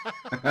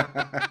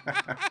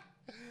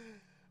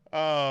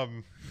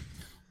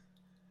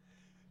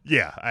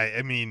 Yeah,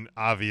 I mean,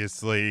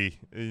 obviously,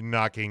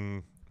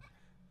 knocking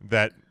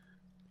that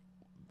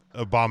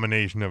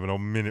abomination of a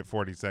minute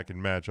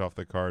 40-second match off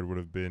the card would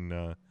have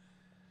been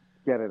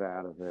get it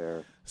out of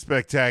there.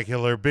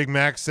 Spectacular. Big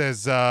Mac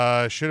says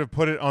should have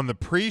put it on the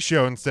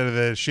pre-show instead of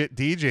the shit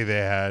DJ they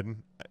had.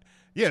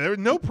 Yeah, there were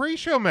no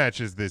pre-show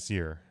matches this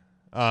year,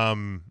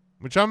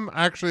 which I'm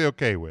actually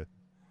okay with.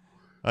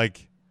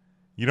 Like,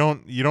 you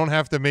don't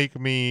have to make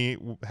me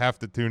have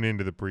to tune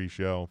into the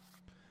pre-show.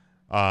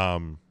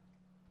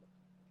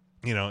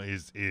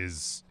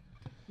 Is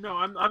No,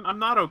 I'm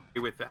not okay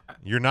with that.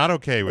 You're not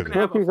okay with it.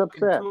 Have a He's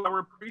upset.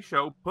 2-hour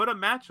pre-show. Put a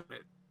match on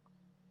it,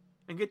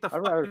 and get the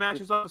fucking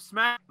matches off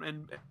Smack,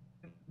 and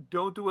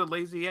don't do a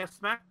lazy ass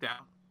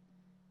SmackDown.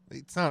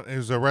 It's not. It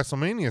was a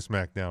WrestleMania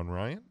SmackDown,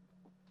 Ryan.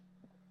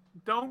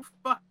 Don't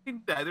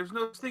fucking that. There's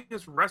no such thing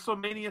as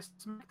WrestleMania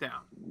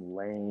SmackDown.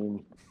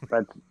 Lame.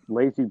 That's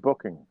lazy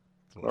booking.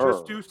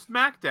 Just do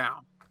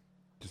SmackDown.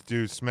 Just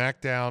do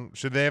SmackDown.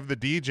 Should they have the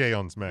DJ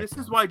on SmackDown? This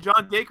is why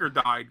John Dacre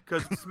died,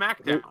 because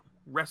SmackDown.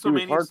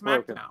 WrestleMania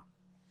heartbroken. SmackDown.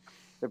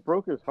 It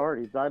broke his heart.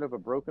 He died of a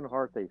broken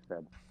heart, they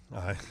said.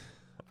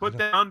 Put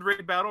the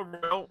Andre Battle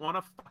Royal on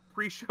a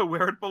pre-show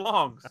where it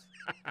belongs.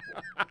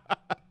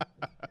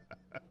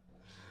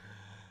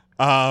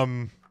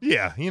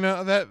 Yeah,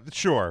 that.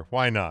 Sure,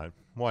 why not?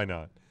 Why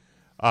not?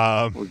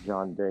 Poor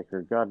John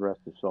Dacre, God rest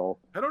his soul.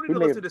 I don't need to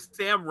listen to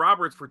Sam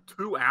Roberts for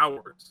 2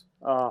 hours.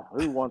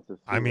 Who wants to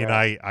see I mean,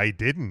 that? I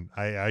didn't.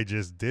 I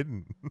just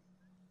didn't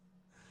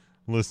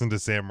listen to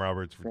Sam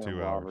Roberts for Sam 2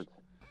 Roberts.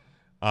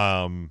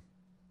 hours.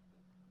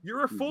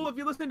 You're a fool if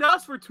you listen to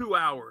us for 2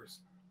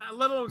 hours.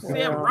 Let alone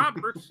Sam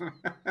Roberts.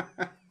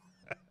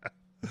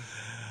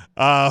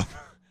 I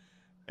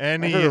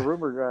heard a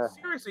rumor.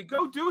 Seriously,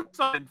 go do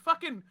something.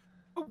 Fucking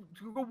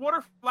go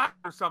water flower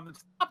or something.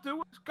 Stop doing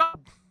it. Go.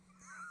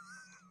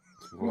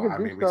 Well, I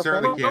mean, we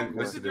certainly can't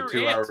listen to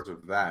 2 hours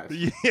of that.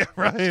 Yeah,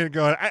 Ryan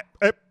going.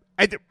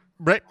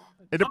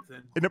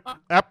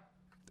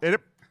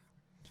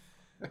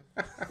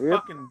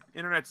 Fucking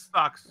internet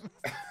sucks.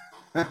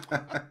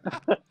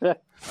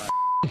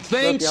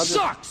 Thing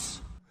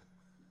sucks.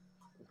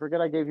 Forget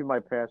I gave you my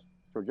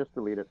So just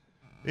delete it.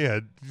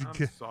 Yeah.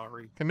 I'm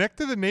sorry. Connect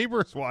to the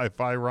neighbor's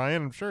Wi-Fi,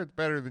 Ryan. I'm sure it's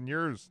better than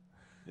yours.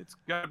 It's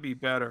got to be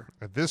better.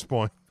 At this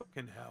point.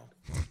 Fucking hell.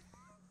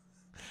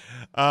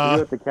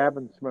 You at the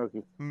cabin,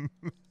 Smokey.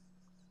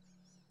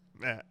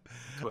 Matt,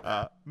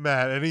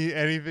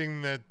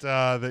 anything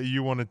that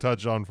you want to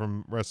touch on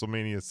from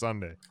WrestleMania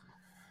Sunday?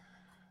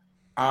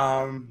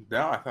 No,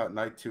 I thought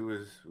night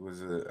 2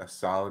 was a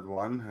solid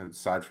one.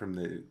 Aside from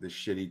the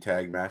shitty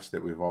tag match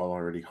that we've all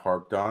already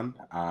harped on,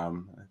 I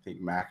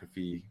think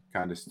McAfee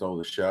kind of stole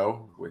the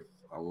show with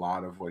a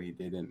lot of what he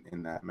did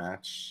in that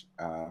match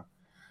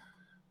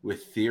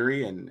with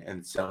Theory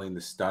and selling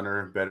the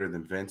stunner better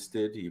than Vince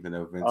did, even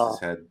though Vince has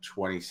had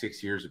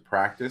 26 years of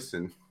practice.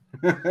 And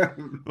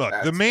look,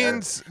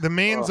 the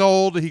man's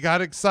old. He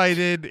got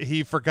excited.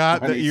 He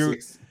forgot that you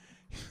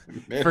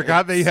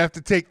have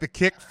to take the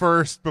kick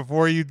first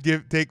before you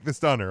take the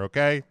stunner.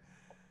 Okay,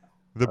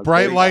 the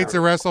bright lights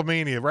of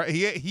WrestleMania. Right?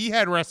 He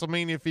had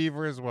WrestleMania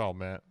fever as well,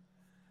 Matt.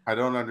 I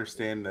don't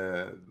understand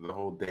the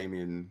whole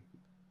Damian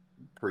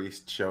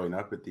Priest showing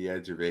up at the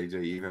edge of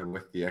AJ, even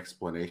with the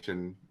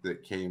explanation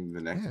that came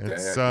the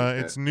next day.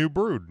 It's new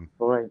brood.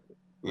 Boy,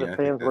 the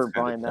fans weren't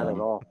buying that at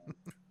all.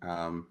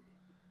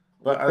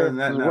 But other than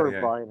that,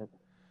 weren't buying it.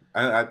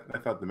 I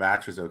thought the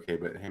match was okay,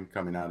 but him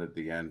coming out at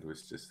the end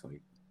was just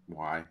like,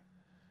 why?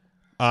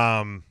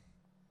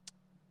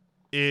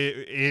 Do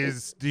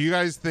you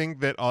guys think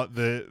that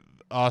the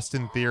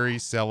Austin Theory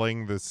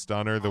selling the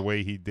stunner the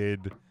way he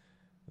did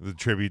the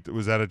tribute,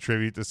 was that a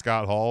tribute to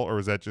Scott Hall, or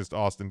was that just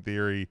Austin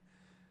Theory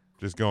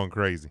just going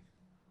crazy?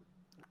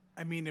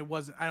 I mean, it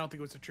wasn't. I don't think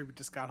it was a tribute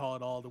to Scott Hall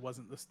at all. It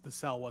wasn't the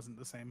sell wasn't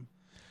the same.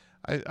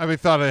 I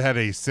thought it had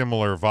a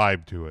similar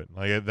vibe to it.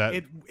 Like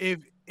that.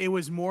 It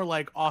was more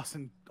like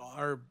Austin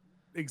or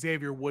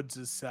Xavier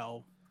Woods'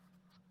 sell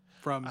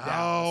from Dallas.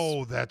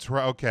 Oh, that's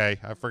right. Okay,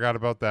 I forgot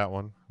about that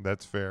one.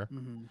 That's fair.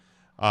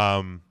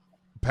 Mm-hmm.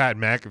 Pat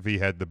McAfee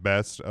had the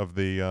best of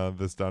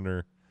the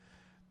stunner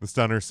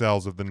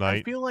sells of the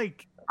night.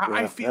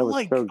 I feel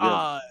like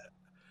so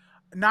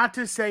not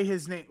to say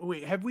his name.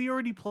 Wait, have we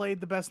already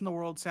played the Best in the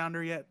World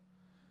sounder yet?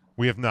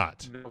 We have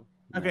not. No.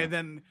 Okay,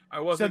 then I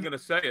wasn't going to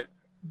say it.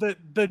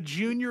 The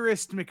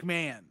juniorist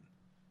McMahon,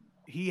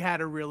 he had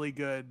a really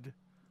good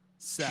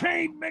sell.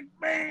 Shane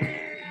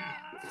McMahon.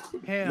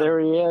 Him. There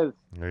he is.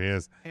 There he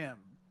is. Him.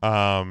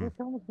 Yeah,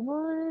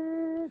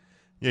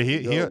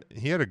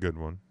 he had a good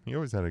one. He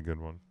always had a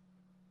good one.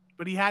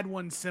 But he had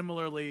one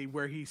similarly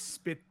where he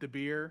spit the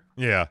beer.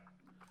 Yeah.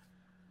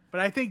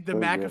 But I think the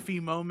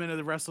McAfee moment of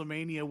the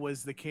WrestleMania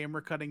was the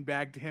camera cutting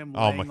back to him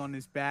laying on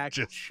his back,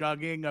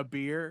 chugging a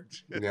beer.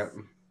 Yep.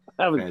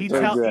 That was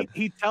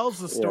he tells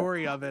the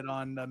story of it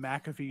on the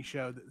McAfee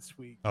show this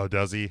week. Oh,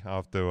 does he? I'll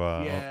have to.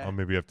 I'll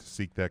maybe have to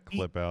seek that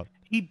clip out.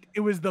 It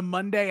was the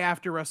Monday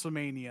after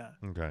WrestleMania.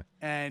 Okay.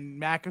 And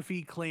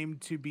McAfee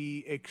claimed to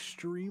be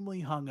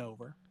extremely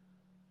hungover.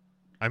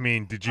 I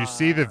mean, did you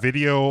see the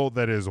video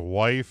that his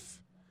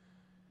wife,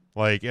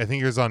 like, I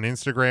think it was on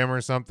Instagram or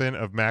something,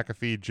 of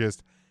McAfee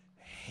just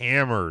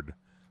hammered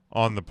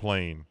on the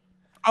plane?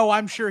 Oh,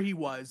 I'm sure he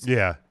was.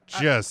 Yeah,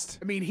 just.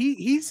 I mean,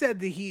 he said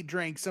that he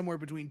drank somewhere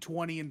between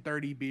 20 and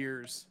 30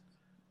 beers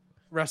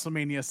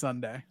WrestleMania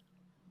Sunday.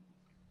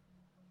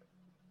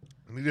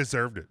 He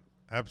deserved it.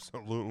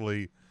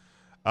 Absolutely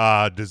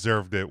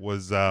deserved it.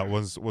 Was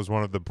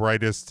one of the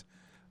brightest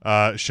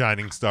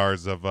shining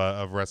stars of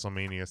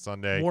WrestleMania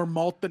Sunday. More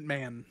malt than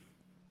man.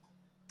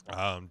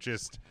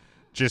 Just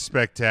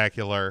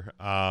spectacular.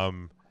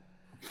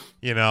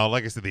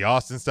 Like I said, the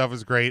Austin stuff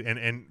is great,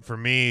 and for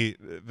me,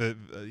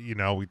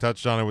 we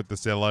touched on it with the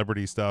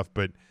celebrity stuff,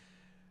 but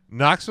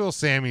Knoxville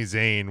Sami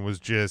Zayn was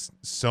just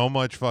so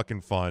much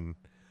fucking fun.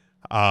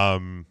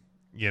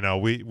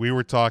 We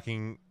were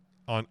talking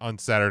on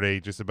Saturday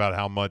just about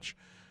how much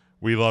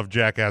we love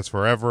Jackass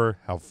Forever,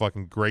 how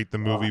fucking great the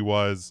movie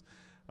was.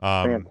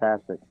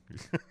 Fantastic.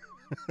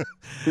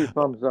 2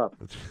 thumbs up.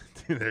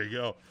 There you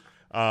go.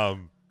 I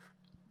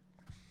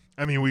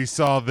mean, we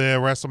saw the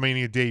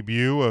WrestleMania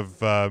debut of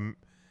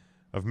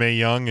Mae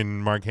Young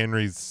and Mark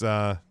Henry's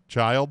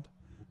child,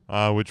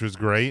 which was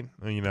great.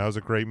 It was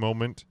a great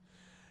moment.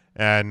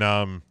 And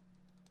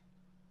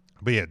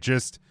but yeah,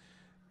 just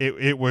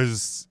it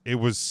was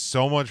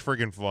so much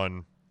freaking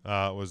fun.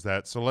 Was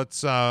that? So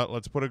let's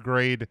put a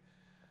grade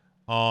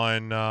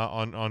on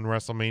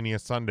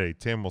WrestleMania Sunday.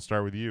 Tim, we'll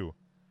start with you.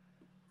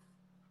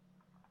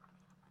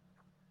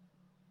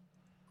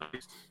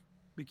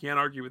 We can't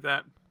argue with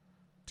that.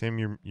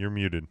 Tim, you're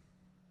muted.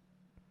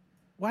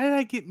 Why did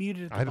I get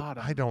muted at the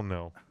bottom? I don't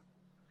know.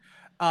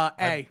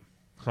 A.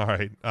 All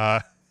right.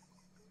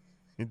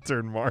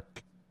 Intern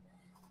Mark.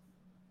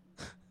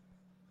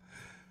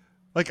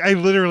 Like, I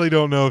literally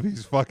don't know if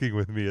he's fucking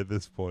with me at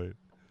this point.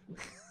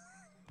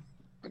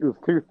 It was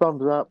 2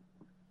 thumbs up.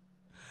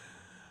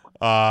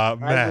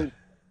 Matt.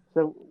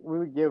 So we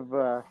would give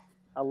a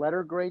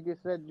letter grade, you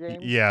said,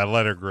 James? Yeah,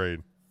 letter grade.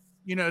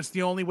 It's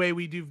the only way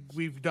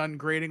we've done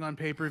grading on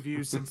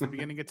pay-per-view since the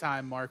beginning of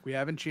time, Mark. We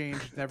haven't changed.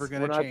 It's never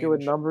going to change. We're not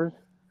doing numbers?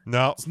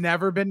 No. It's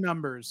never been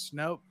numbers.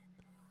 Nope.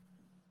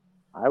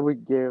 I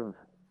would give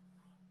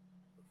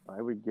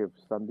I would give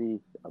Sunday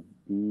a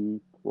B+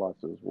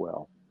 as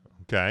well.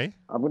 Okay.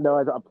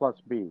 A plus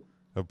B.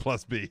 A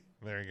plus B.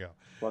 There you go.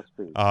 Plus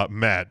B.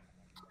 Matt.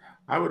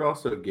 I would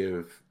also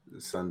give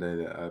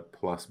Sunday a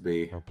plus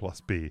B. A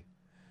plus B.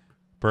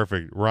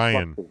 Perfect.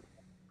 Ryan.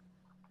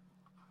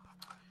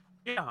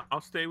 Yeah,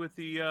 I'll stay with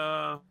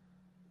the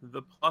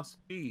plus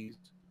Bs.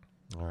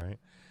 All right.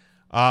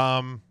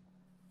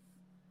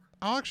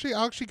 I'll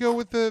actually go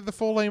with the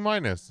full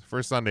A-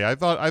 for Sunday. I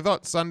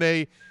thought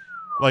Sunday,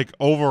 like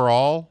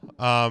overall,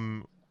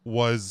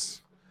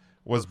 was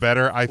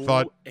better. I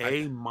thought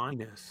A-.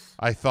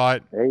 I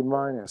thought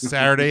A-.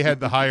 Saturday had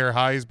the higher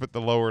highs but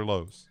the lower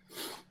lows.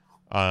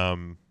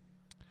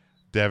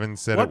 Devin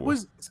said What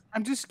was?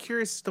 I'm just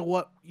curious as to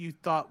what you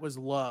thought was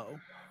low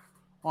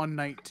on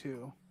night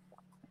 2.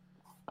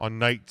 On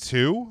night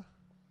 2?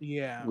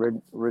 Yeah.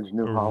 Ridge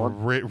New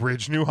Holland.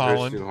 Ridge New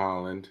Holland. Ridge New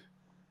Holland.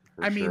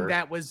 I mean,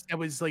 that was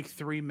like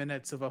 3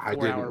 minutes of a 4-hour I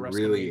didn't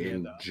really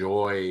WrestleMania,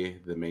 enjoy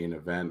the main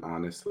event,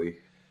 honestly.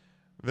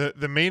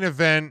 The main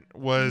event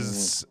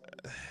was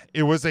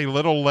it was a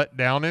little let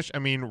downish. I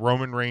mean,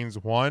 Roman Reigns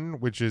won,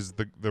 which is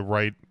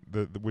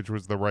which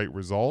was the right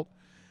result.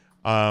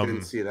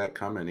 Didn't see that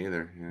coming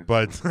either. Yeah.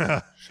 But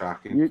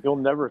shocking. You'll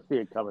never see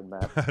it coming,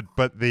 Matt.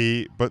 but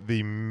the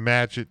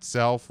match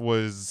itself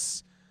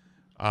was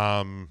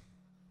I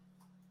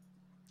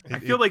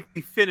feel like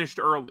he finished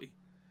early.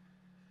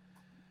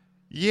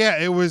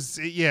 Yeah, it was.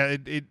 Yeah,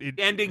 The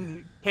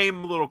ending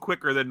came a little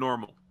quicker than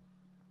normal.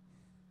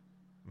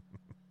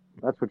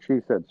 That's what she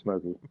said,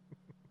 Smokey.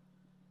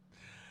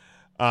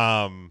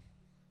 But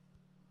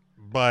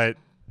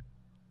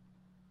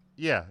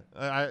yeah,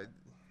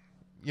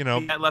 He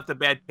had left a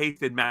bad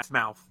taste in Matt's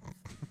mouth.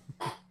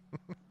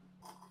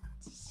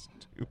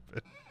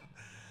 Stupid.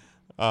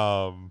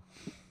 Why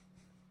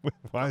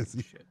is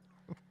he?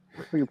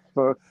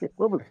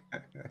 What was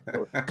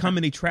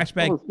Comedy trash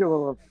bag.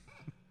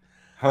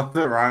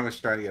 Although Ryan was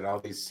trying to get all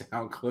these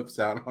sound clips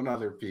out on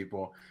other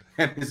people,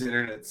 and his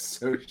internet's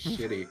so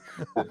shitty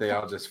that they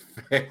all just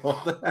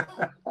failed.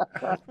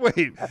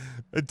 Wait,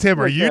 Tim,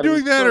 are you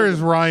doing that or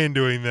is Ryan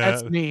doing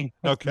that? That's me.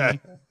 Okay,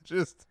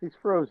 He's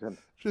frozen.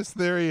 Just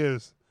there he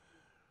is.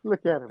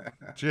 Look at him.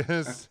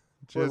 Just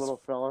Poor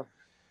little fella.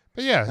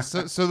 But yeah,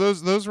 so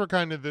those were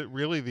kind of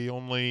really the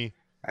only.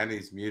 And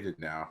he's muted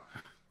now.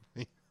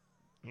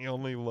 The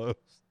only lows.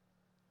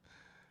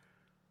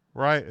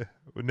 Right.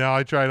 Now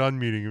I tried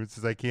unmuting him. It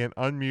says I can't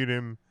unmute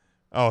him.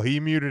 Oh, he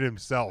muted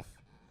himself.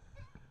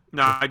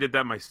 No, I did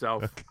that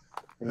myself.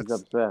 He's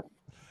upset.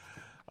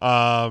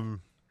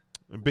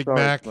 Big Sorry,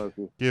 Mac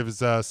Smokey. gives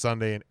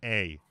Sunday an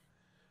A.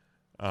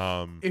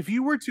 If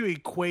you were to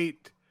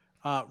equate,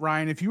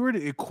 Ryan, if you were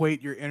to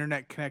equate your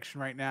internet connection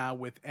right now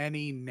with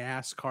any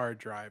NASCAR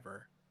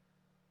driver,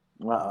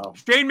 Uh-oh.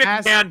 Shane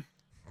McMahon.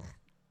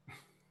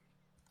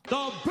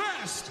 The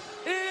best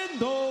in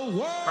the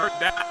world. Heard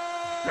that.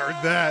 Heard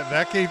that.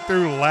 That came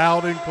through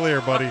loud and clear,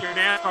 buddy. Fuck your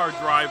NASCAR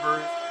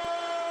drivers.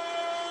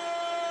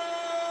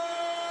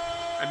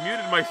 I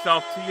muted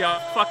myself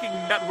to fucking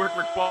network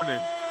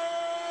requirement.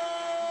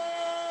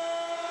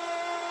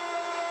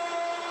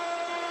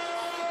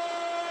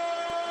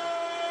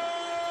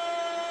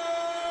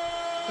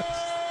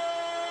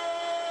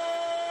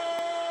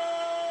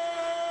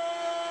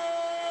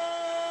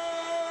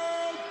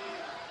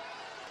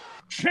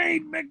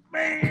 Shane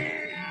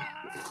McMahon.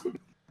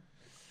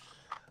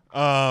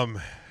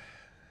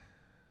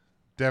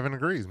 Devin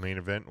agrees. Main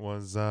event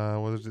was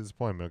a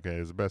disappointment. Okay, it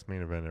was the best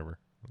main event ever.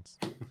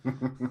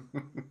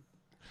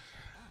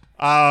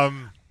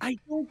 I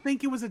don't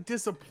think it was a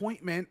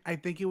disappointment. I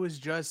think it was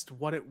just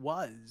what it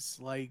was.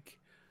 Like,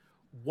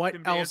 what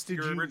Tim, to else answer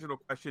did your you? original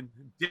question?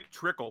 Dick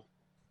Trickle.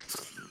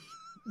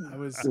 I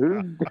was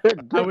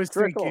Dick Trickle.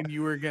 thinking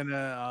you were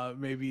gonna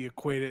maybe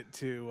equate it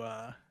to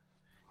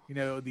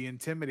the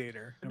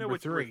Intimidator, I know number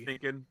what you were 3.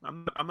 thinking.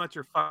 I'm not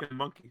your fucking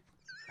monkey.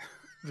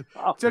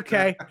 It's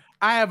okay.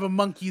 I have a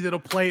monkey that'll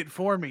play it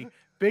for me.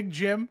 Big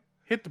Jim,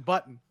 hit the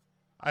button.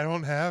 I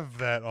don't have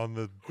that on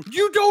the.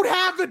 You don't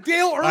have the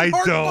Dale I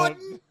Earnhardt don't.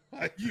 button?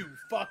 You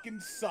fucking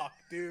suck,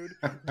 dude.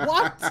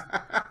 What?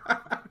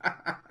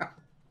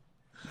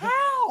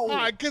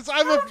 How? Because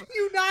How do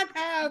you not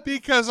have?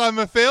 Because I'm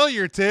a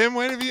failure, Tim.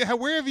 Where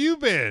have you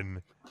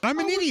been? I'm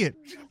an idiot.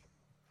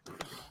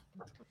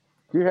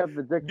 Do you have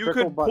the Dick You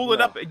Trickle could button? pull it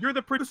now? up. You're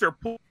the producer.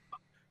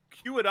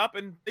 Cue it up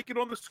and take it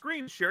on the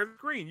screen. Share the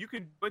screen. You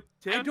can. But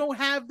Tim, I don't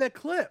have the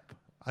clip.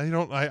 I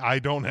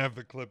don't have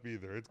the clip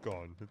either. It's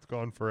gone. It's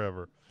gone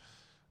forever.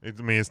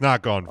 It's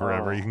not gone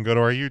forever. Oh. You can go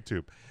to our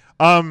YouTube.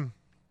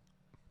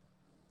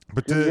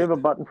 But Do you have a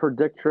button for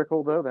Dick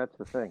Trickle though? That's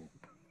the thing.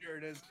 Here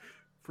it is.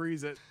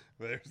 Freeze it.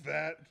 There's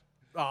that.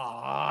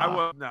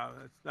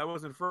 that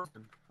wasn't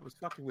frozen. I was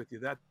fucking with you.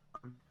 That.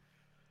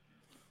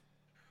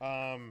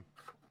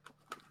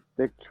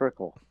 Dick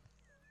Trickle.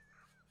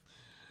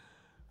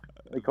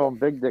 They call him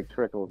Big Dick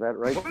Trickle. Is that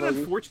right? What an Smokey?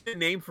 unfortunate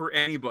name for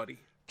anybody.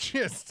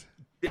 Just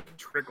Dick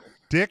Trickle.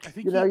 Dick. I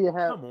think You know you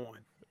have Come on.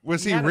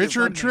 Was He he had a son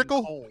Richard named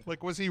Trickle? Cole.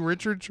 Like, was he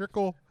Richard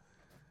Trickle?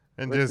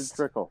 And Richard just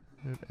Trickle.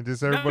 and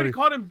just Nobody everybody.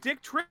 called him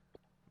Dick Trickle.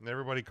 And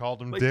everybody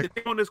called him Like Dick.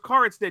 the thing on his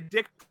car, it said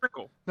Dick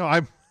Trickle. No,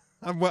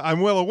 I'm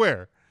well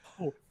aware.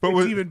 Oh, but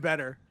it's even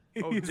better.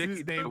 Oh, his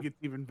Dickie name too. gets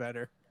even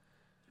better.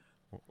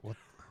 What?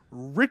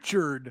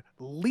 Richard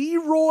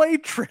Leroy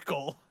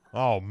Trickle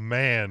Oh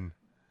man.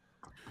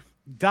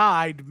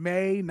 died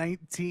May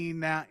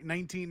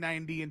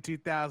 1990 and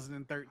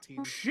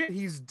 2013. Shit,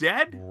 he's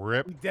dead?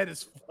 Rip. He's dead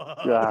as fuck.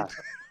 God,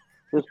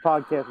 this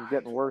podcast is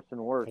getting worse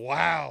and worse.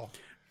 Wow.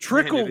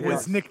 Trickle Man, it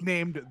was is.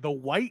 nicknamed the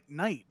White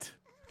Knight,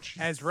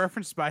 as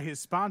referenced by his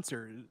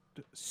sponsor,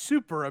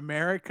 Super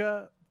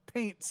America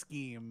Paint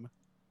Scheme.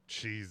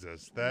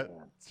 Jesus, that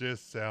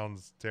just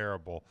sounds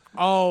terrible.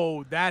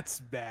 Oh, that's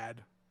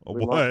bad.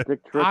 We lost What? Dick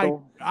I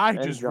Trickle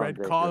and just John read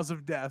Baker. cause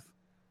of death.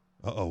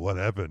 Uh-oh, what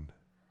happened?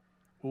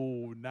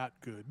 Oh, not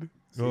good.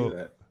 See Oh.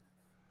 that?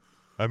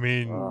 I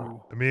mean,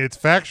 it's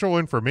factual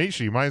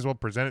information. You might as well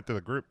present it to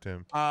the group,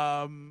 Tim.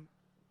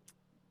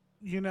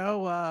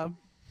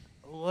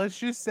 Let's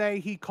just say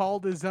he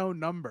called his own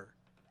number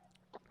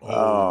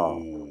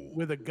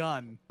with a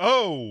gun.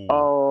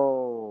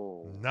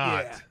 Oh,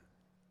 Not Yeah.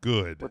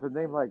 good. with a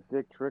name like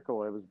Dick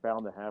Trickle, it was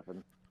bound to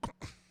happen.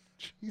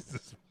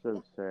 Jesus.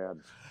 So sad.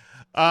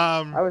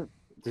 I was.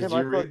 Did Tim, I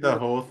you thought read the were-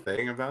 whole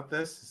thing about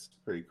this? It's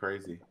pretty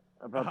crazy.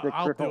 about Dick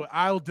I'll Trickle? do it.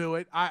 I'll do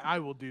it. I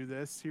will do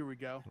this. Here we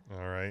go.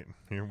 All right.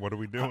 Here, what are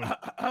we doing?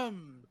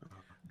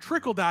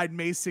 Trickle died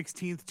May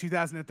 16th,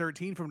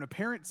 2013 from an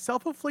apparent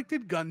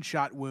self-inflicted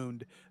gunshot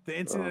wound. The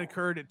incident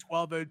occurred at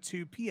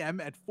 12:02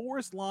 p.m. at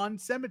Forest Lawn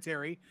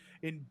Cemetery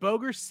in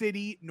Boger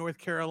City, North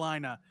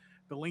Carolina.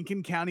 The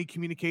Lincoln County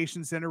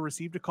Communications Center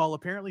received a call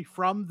apparently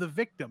from the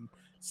victim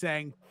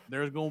saying,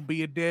 "There's going to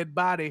be a dead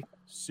body.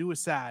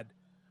 Suicide."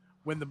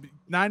 When the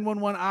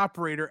 911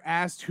 operator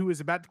asked who was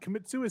about to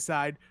commit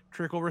suicide,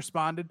 Trickle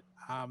responded,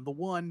 "I'm the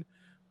one."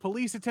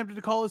 Police attempted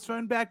to call his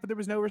phone back, but there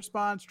was no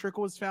response.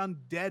 Trickle was found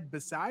dead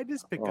beside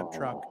his pickup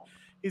truck.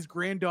 His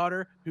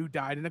granddaughter, who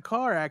died in a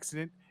car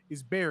accident,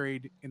 is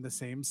buried in the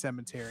same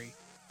cemetery.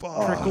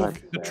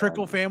 The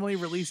Trickle family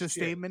released a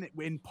statement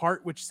in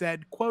part which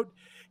said, quote,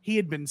 "He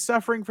had been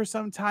suffering for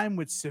some time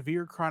with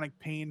severe chronic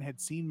pain, had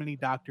seen many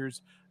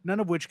doctors, none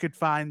of which could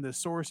find the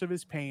source of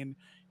his pain.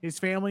 His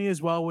family,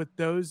 as well with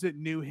those that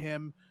knew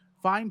him,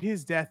 find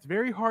his death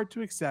very hard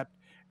to accept,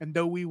 and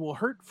though we will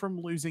hurt from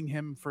losing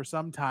him for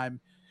some time,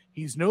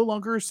 he's no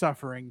longer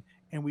suffering,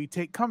 and we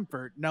take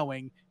comfort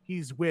knowing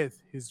he's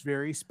with his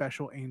very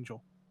special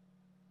angel."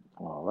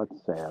 Oh,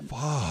 that's sad.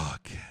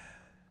 Fuck.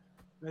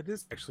 That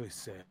is actually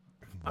sad.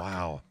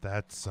 Wow,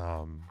 that's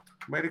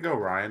Way to go,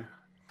 Ryan.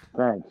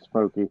 Thanks,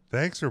 Smokey.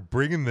 Thanks for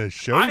bringing the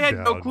show I had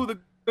down. no clue the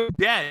guy was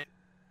dead.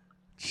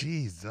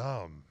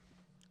 Jeez,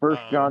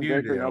 First John you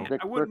Baker, now do.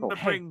 Dick I wouldn't Trickle.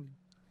 have bring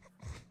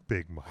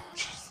Big Mike.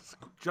 Jesus.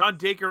 John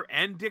Dacre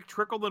and Dick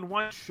Trickle in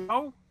one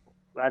show.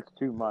 That's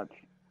too much.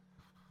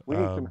 We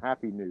need some Um,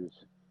 happy news.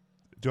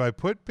 Do I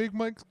put Big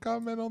Mike's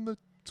comment on the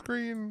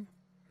screen?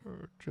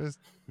 Or just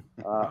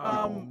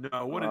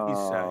No, what did he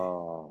say?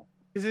 Oh.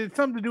 Is it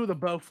something to do with a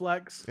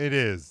Bowflex? it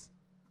is.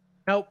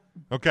 Nope.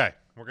 Okay,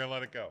 we're gonna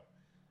let it go.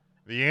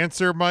 The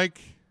answer, Mike,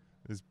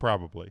 is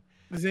probably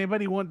Does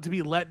anybody want to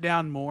be let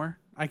down more?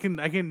 I can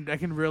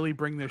really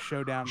bring this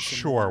show down. some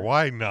sure. more.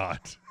 Why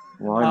not?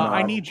 Why not?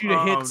 I need you to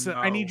hit. Oh,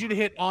 I no. need you to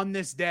hit on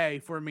this day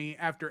for me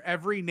after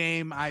every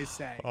name I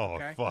say. Oh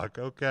okay? fuck.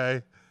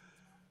 Okay.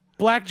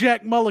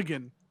 Blackjack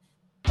Mulligan.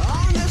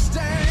 On this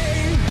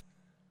day.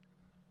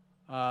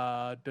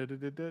 Da, da,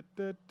 da, da,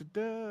 da, da,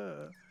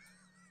 da.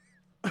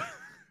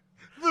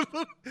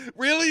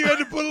 Really, you had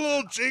to put a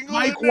little jingle.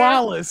 Mike in there?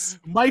 Wallace.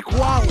 Mike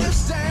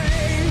Wallace.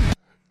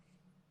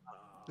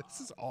 This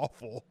is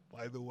awful,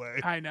 by the way.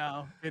 I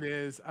know it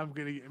is. I'm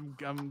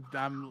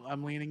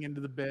leaning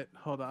into the bit.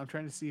 Hold on. I'm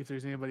trying to see if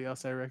there's anybody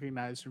else I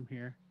recognize from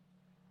here.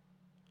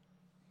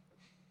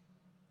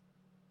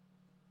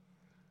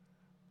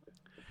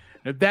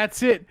 If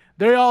that's it.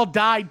 They all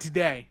died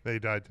today. They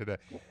died today.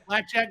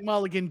 Blackjack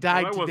Mulligan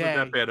died Well, that today.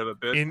 wasn't that bad of a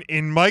bit.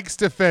 In Mike's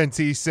defense,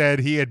 he said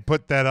he had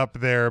put that up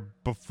there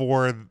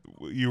before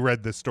you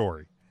read the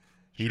story.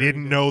 He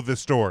didn't know the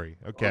story.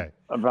 Okay.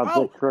 About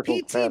Oh, Dick Trickle.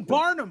 P.T.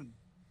 Barnum.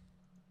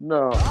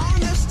 No. On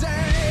this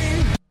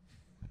day.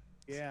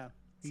 Yeah,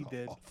 he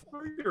did.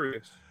 Are you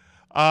serious?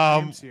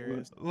 I'm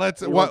serious.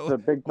 Let's He wants the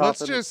what? big top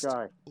Let's in the just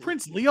sky.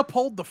 Prince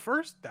Leopold the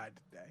First died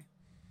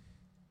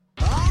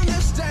today. On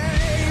this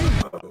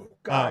day.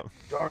 uh,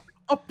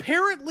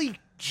 Apparently,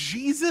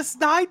 Jesus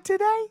died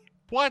today.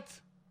 what?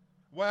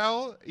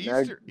 Well,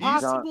 Easter. Now,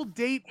 Possible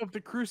date of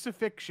the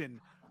crucifixion,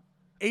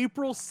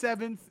 April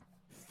 7th,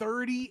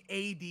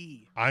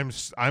 30 AD.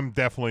 I'm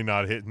definitely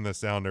not hitting the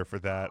sounder for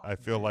that. I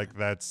feel like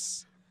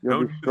that's You'll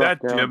Don't be do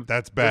struck that, down. Jim.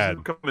 That's bad.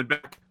 Isn't coming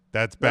back.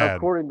 That's Now,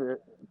 bad.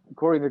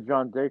 according to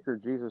John Dacre,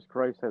 Jesus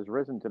Christ has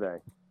risen today.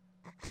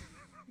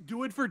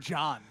 Do it for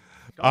John.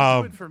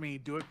 Don't do it for me.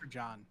 Do it for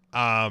John.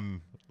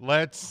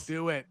 Let's.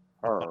 Do it.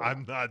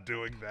 I'm not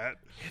doing that.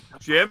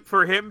 Jim,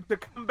 for him to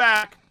come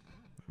back,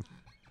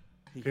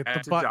 he Hit had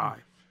the to button. die.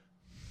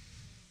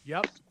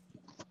 Yep.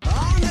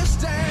 On this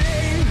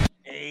day.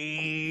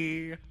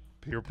 Hey.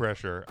 Peer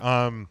pressure.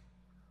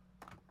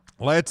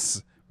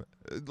 Let's.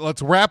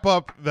 let's wrap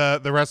up the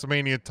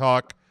WrestleMania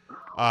talk.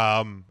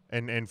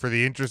 And for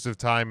the interest of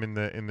time in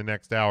the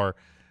next hour,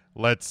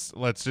 let's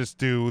just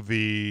do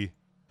the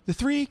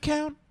 3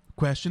 count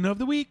question of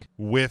the week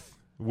with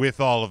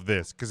all of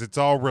this, because it's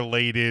all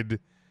related.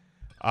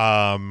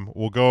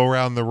 We'll go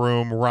around the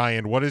room.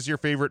 Ryan, what is your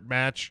favorite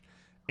match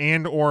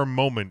and or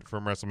moment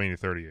from WrestleMania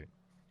 38?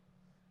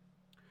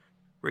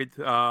 Great.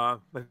 My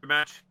favorite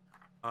match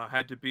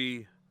had to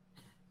be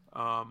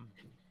on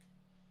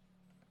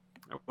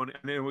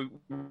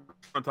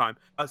time.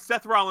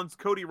 Seth Rollins,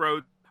 Cody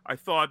Rhodes. I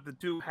thought the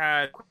two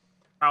had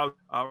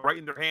right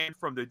in their hand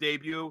from the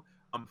debut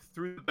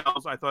through the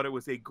bells. I thought it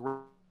was a great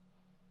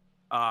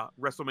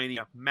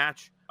WrestleMania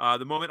match.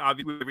 The moment,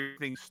 obviously,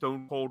 everything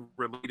Stone Cold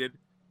related.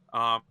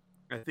 I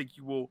think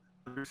you will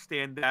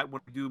understand that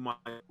when we do my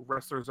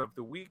wrestlers of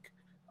the week.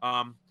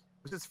 It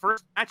was his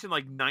first match in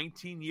like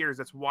 19 years.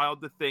 That's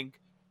wild to think.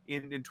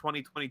 In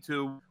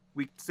 2022,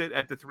 we sit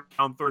at the 3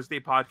 Count Thursday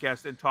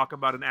podcast and talk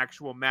about an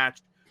actual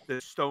match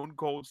that Stone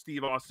Cold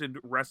Steve Austin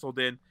wrestled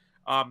in.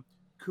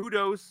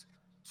 Kudos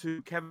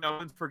to Kevin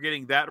Owens for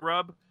getting that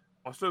rub.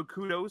 Also,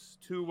 kudos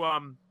to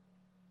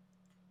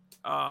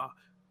Pat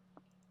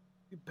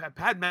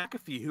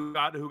McAfee, who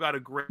got a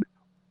great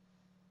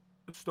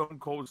Stone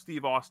Cold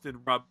Steve Austin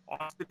rub.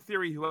 Austin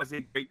Theory, who has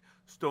a great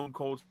Stone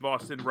Cold Steve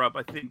Austin rub.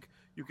 I think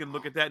you can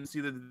look at that and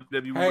see that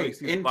the WWE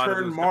Hey,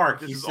 intern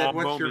Mark, he said,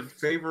 "What's your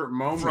favorite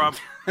moment?"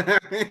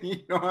 You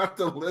don't have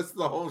to list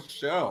the whole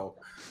show.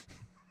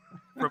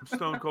 From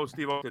Stone Cold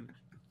Steve Austin.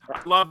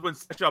 I love when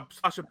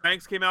Sasha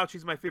Banks came out.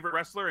 She's my favorite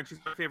wrestler, and she's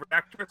my favorite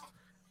actress.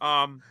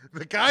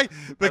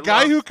 The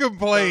guy who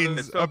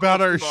complains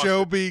about our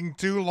show being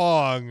too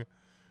long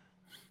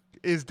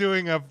is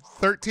doing a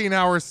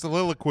 13-hour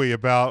soliloquy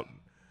about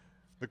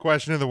the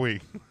question of the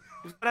week.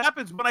 What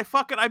happens when I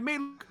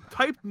made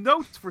typed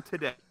notes for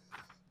today?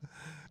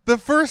 The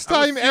first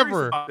time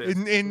ever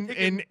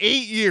in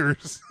 8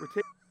 years. We're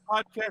taking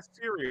the podcast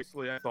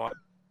seriously, I thought.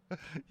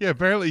 Yeah,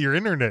 apparently your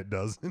internet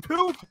doesn't.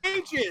 2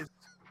 pages.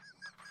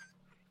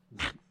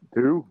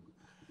 2.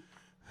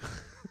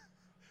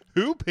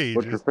 2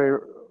 pages.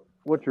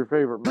 What's your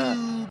favorite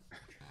match?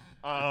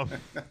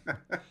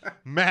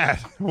 Matt,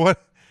 what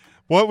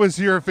was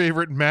your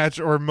favorite match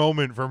or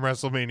moment from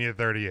WrestleMania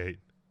 38?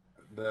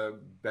 The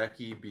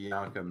Becky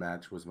Bianca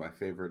match was my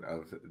favorite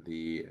of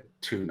the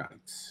 2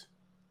 nights.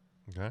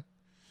 Okay.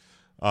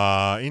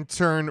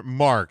 Intern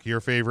Mark, your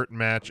favorite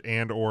match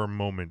and or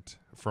moment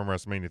from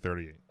WrestleMania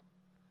 38?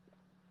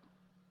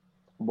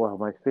 Well,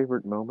 my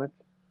favorite moment,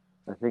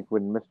 I think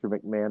when Mr.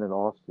 McMahon and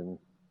Austin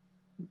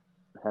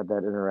had that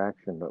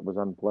interaction that was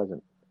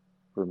unpleasant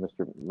for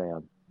Mr.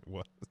 McMahon.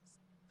 What?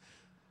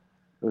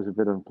 It was a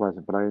bit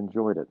unpleasant, but I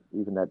enjoyed it,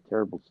 even that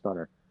terrible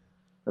stunner.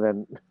 And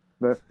then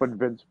when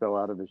Vince fell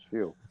out of his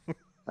shoe,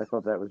 I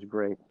thought that was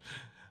great.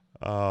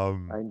 I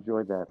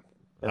enjoyed that.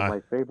 And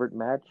my favorite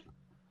match,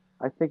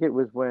 I think it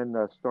was when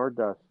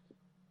Stardust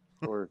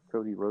or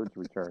Cody Rhodes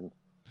returned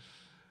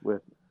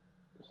with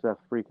Seth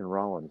freaking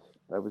Rollins.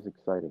 That was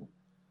exciting.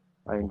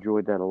 I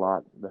enjoyed that a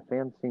lot. The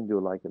fans seemed to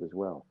like it as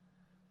well.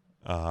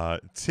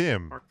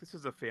 Tim. Mark, this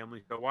is a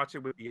family show. Watch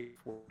it with the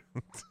 8-4.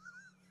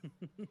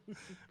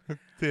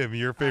 Tim,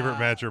 your favorite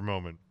match or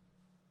moment?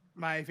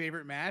 My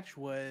favorite match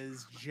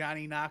was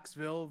Johnny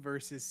Knoxville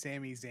versus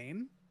Sami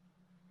Zayn.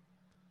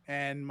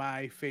 And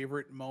my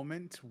favorite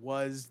moment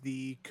was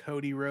the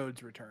Cody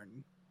Rhodes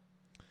return.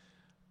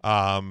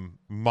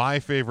 My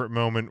favorite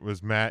moment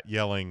was Matt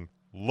yelling,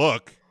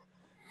 "Look!"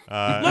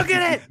 Look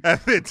at it!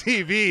 At the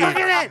TV. Look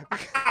at it!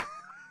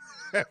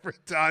 Every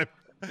time.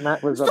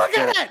 Matt was Look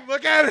at it!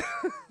 Look at it!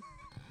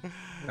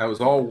 That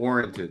was all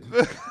warranted.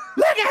 Look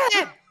at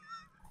it!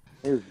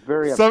 He was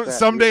very upset.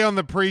 Someday on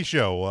the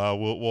pre-show,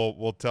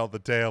 we'll tell the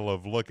tale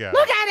of Look at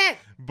it.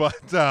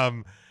 But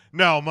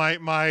no,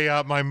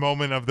 my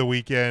moment of the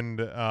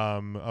weekend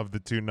of the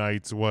 2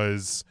 nights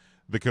was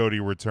the Cody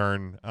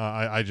return.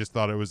 I just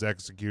thought it was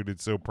executed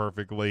so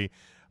perfectly.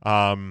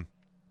 And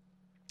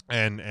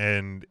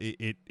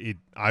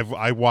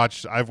I've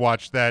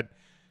watched that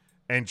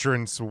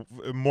entrance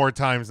more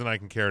times than I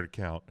can care to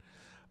count.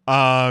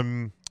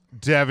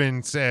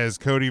 Devin says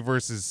Cody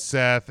versus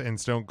Seth and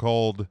Stone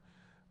Cold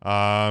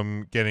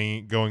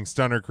going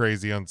stunner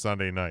crazy on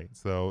Sunday night.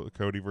 So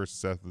Cody versus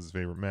Seth is his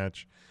favorite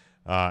match.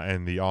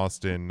 And the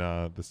Austin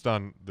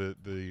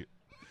the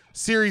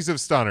series of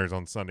stunners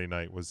on Sunday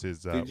night was his.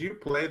 Did you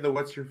play the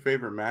 "What's your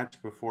favorite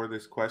match" before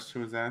this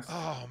question was asked?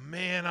 Oh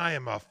man, I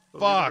am a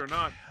Believe it or fuck.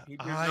 not, he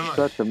did not.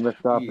 Such a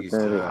missed opportunity.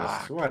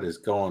 Jesus, what is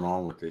going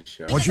on with this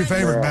show? What's your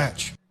favorite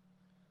match?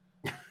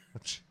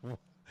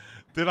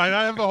 Did I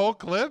not have the whole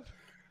clip?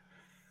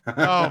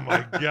 Oh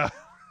my god.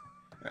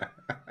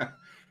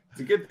 It's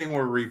a good thing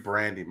we're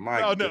rebranding.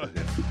 My goodness.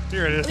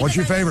 Here it is. What's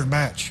your favorite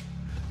match?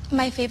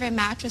 My favorite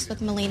match was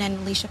with Melina and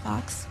Alicia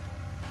Fox.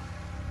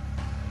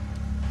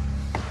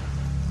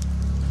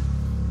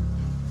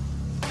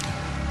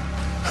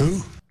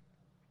 Who?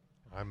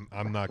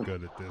 I'm not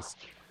good at this.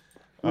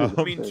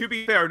 I mean, to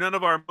be fair, none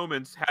of our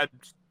moments had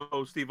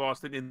Steve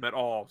Austin in them at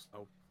all.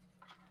 So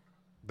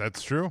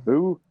that's true.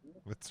 Who?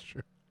 That's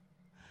true.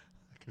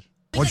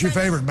 What's your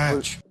favorite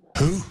match?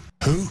 Who?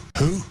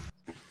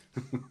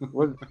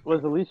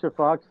 Was Alicia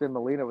Fox and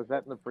Melina? Was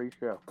that in the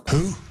pre-show?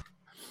 Who?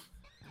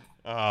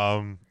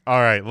 All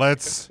right,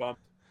 let's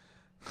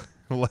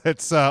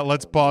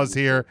pause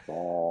here.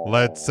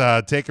 Let's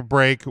take a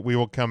break. We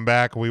will come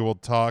back. We will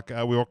talk.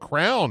 We will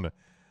crown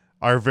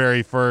our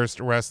very first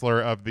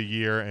wrestler of the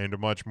year and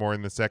much more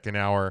in the second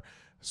hour.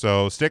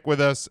 So stick with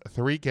us.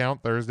 3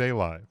 Count Thursday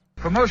Live.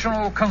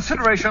 Promotional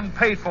consideration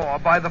paid for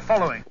by the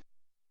following.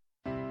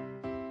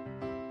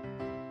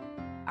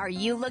 Are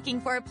you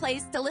looking for a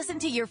place to listen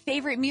to your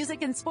favorite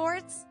music and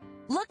sports?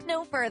 Look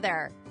no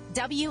further.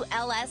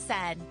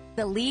 WLSN,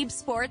 the Lieb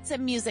Sports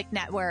and Music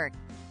Network,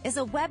 is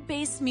a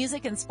web-based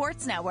music and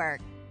sports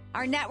network.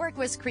 Our network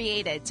was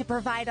created to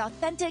provide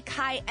authentic,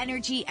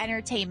 high-energy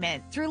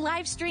entertainment through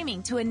live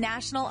streaming to a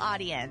national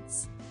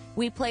audience.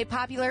 We play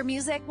popular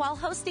music while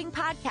hosting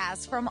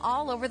podcasts from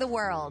all over the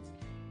world.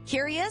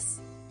 Curious?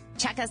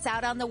 Check us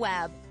out on the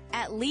web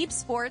at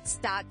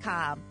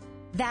liebsports.com.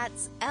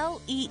 That's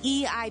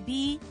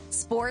LEEIB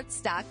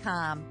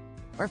sports.com.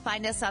 Or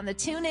find us on the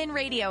TuneIn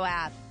Radio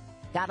app.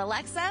 Got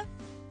Alexa?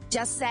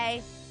 Just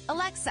say,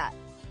 Alexa,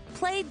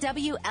 play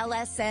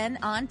WLSN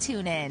on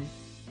TuneIn.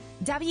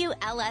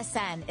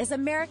 WLSN is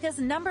America's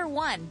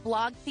 #1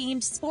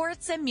 blog-themed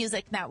sports and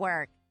music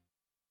network.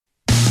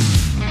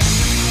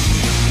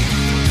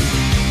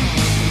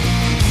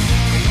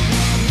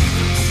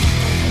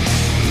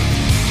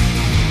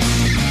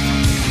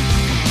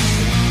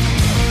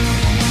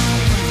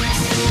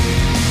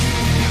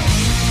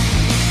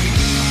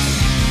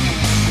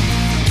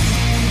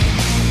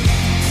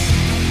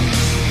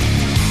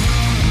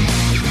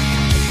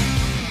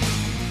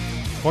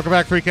 Welcome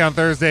back, 3 Count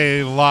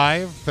Thursday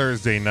Live,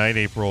 Thursday night,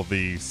 April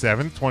the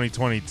 7th,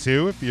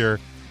 2022. If you're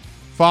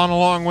following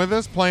along with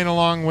us, playing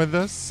along with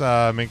us,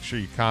 make sure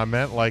you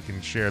comment, like,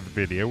 and share the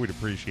video. We'd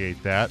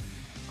appreciate that.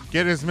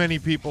 Get as many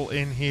people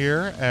in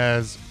here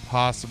as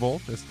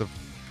possible. Just the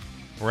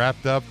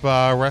wrapped up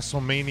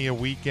WrestleMania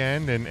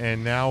weekend,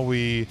 and now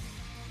we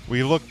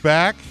look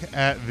back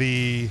at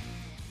the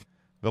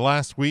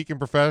last week in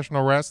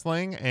professional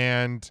wrestling,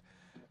 and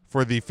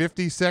for the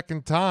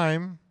 52nd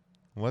time,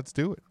 let's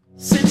do it.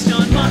 Since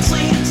John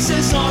Moxley and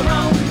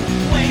Cesaro,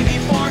 way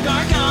before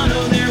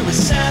Gargano, there was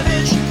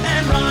Savage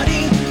and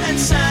Roddy, and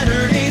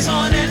Saturdays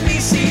on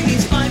NBC.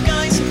 These 5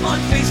 guys on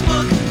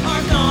Facebook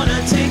are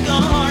gonna take a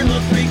hard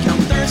look. 3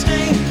 Count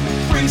Thursday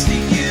brings to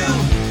you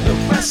the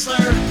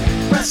wrestler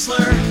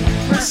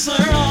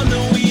on the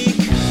week.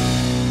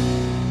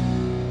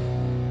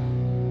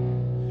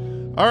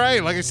 All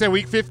right, like I said,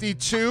 week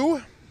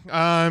 52.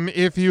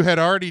 If you had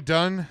already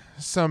done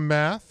some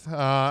math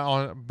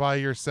by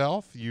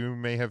yourself, you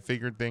may have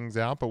figured things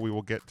out, but we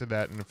will get to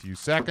that in a few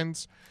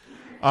seconds.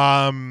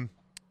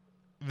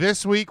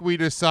 This week we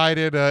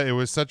decided it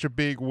was such a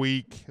big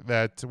week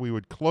that we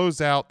would close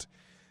out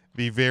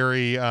the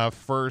very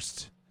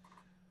first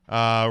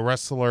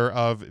wrestler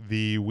of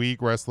the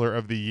week, wrestler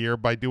of the year,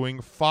 by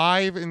doing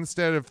 5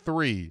 instead of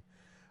 3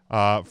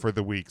 for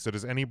the week. So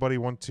does anybody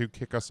want to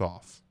kick us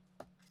off?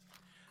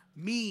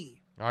 Me.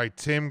 All right,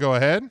 Tim, go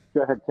ahead.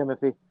 Go ahead,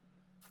 Timothy.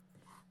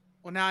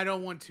 Well, now I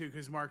don't want to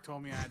because Mark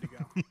told me I had to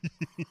go.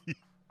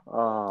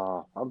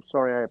 I'm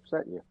sorry I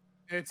upset you.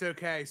 It's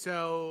okay.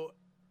 So,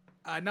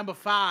 number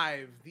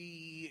 5,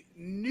 the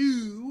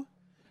new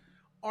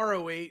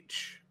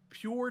ROH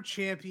Pure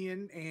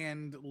Champion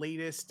and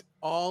latest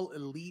All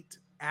Elite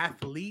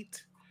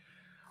Athlete.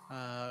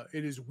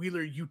 It is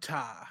Wheeler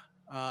Yuta.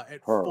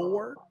 At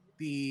 4,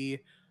 the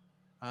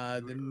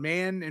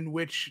man in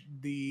which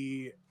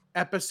the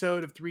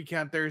episode of 3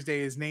 Count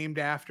Thursday is named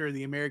after,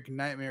 the American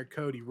Nightmare,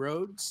 Cody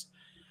Rhodes.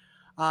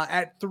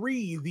 At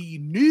 3, the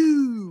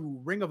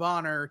new Ring of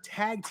Honor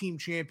Tag Team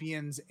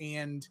Champions,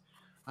 and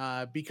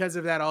because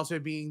of that also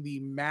being the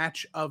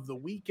match of the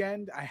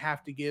weekend, I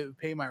have to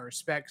pay my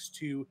respects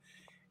to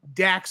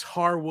Dax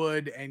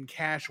Harwood and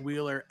Cash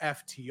Wheeler,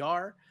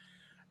 FTR.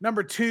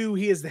 Number 2,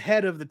 he is the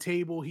head of the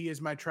table. He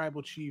is my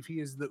tribal chief. He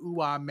is the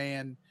Uwa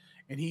man,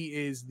 and he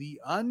is the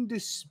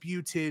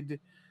undisputed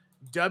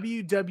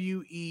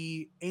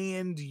WWE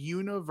and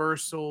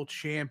Universal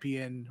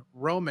Champion,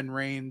 Roman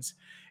Reigns.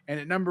 And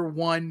at number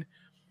 1,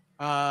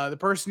 the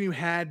person who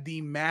had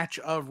the match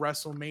of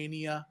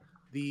WrestleMania,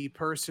 the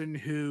person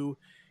who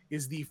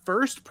is the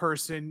first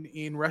person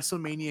in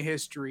WrestleMania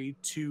history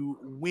to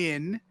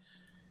win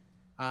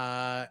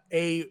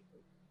a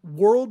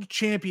world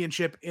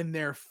championship in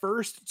their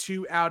first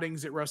 2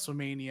 outings at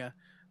WrestleMania,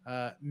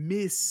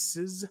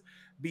 Mrs.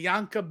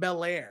 Bianca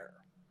Belair.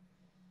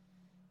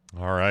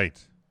 All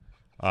right.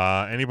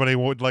 Anybody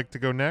would like to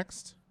go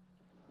next?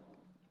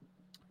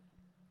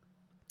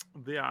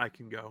 Yeah, I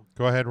can go.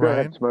 Go ahead, Go Ryan.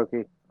 ahead,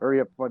 Smokey. Hurry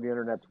up when the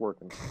internet's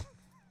working.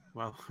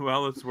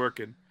 Well, it's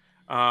working.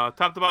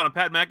 Top to bottom,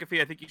 Pat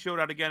McAfee, I think he showed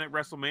out again at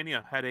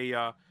WrestleMania. Had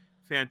a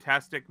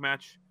fantastic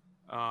match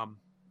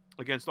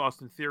against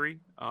Austin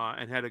Theory,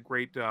 and had a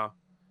great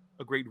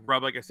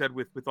rub, like I said,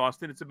 with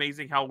Austin. It's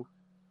amazing how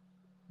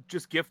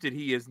just gifted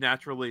he is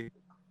naturally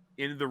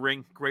in the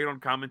ring, great on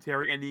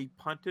commentary, and he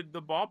punted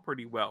the ball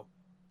pretty well.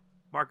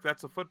 Mark,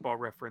 that's a football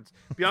reference.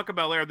 Bianca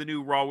Belair, the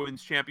new Raw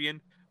Women's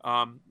Champion,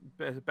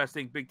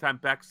 besting Big Time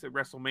Bex at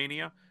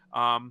WrestleMania.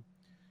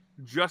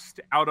 Just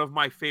out of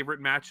my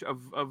favorite match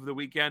of the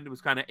weekend. It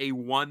was kind of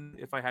A1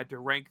 if I had to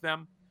rank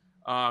them.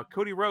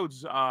 Cody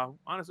Rhodes,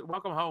 honestly,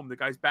 welcome home. The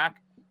guy's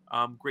back.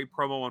 Great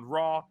promo on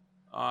Raw.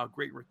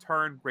 Great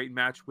return. Great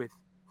match with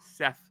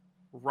Seth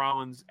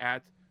Rollins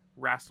at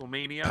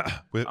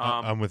WrestleMania.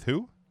 With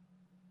who?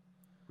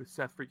 With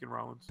Seth freaking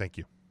Rollins. Thank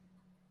you.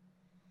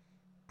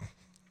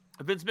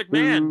 Vince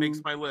McMahon makes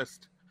my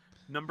list.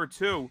 Number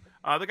 2.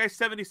 The guy's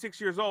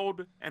 76 years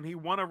old, and he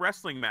won a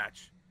wrestling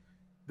match.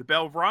 The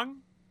bell rung.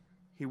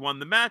 He won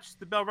the match.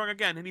 The bell rung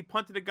again, and he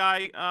punted a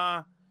guy,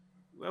 a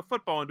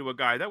football into a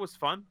guy. That was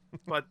fun.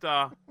 But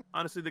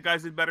honestly, the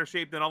guy's in better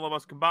shape than all of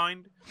us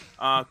combined.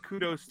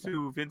 Kudos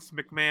to Vince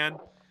McMahon.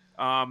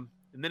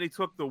 And then he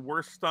took the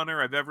worst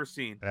stunner I've ever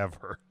seen.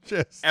 Ever.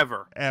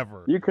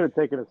 Ever. You could have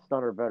taken a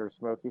stunner better,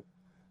 Smokey.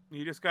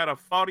 You just got to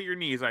fall to your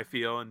knees, I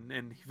feel,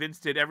 and Vince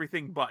did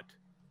everything but.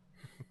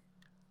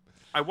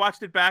 I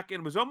watched it back, and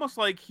it was almost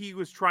like he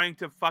was trying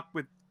to fuck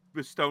with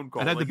Stone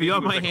Cold. I'd have to be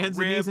on my hands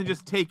and knees and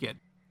just take it.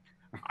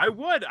 I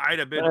would. I'd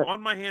have been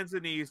on my hands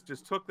and knees,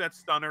 just took that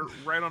stunner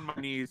right on my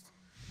knees.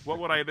 What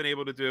would I have been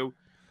able to do?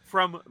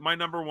 From my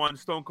number 1,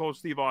 Stone Cold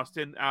Steve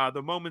Austin,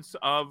 the moments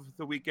of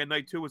the weekend,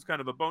 night 2 was kind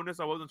of a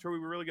bonus. I wasn't sure we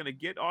were really going to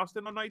get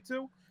Austin on night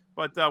 2,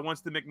 but once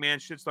the McMahon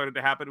shit started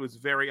to happen, it was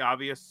very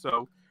obvious.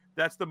 So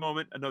that's the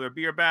moment. Another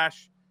beer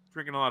bash,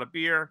 drinking a lot of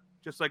beer,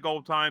 just like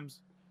old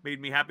times. Made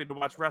me happy to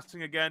watch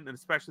wrestling again, and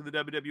especially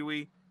the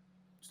WWE.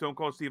 Stone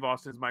Cold Steve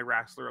Austin is my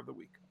wrestler of the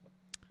week.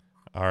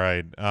 All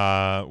right.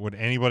 Would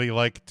anybody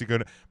like to go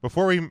to...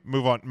 Before we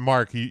move on,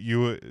 Mark,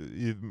 you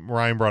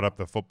Ryan brought up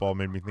the football,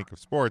 made me think of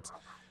sports.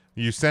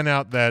 You sent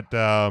out that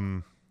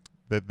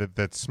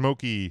that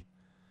Smokey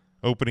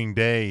opening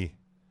day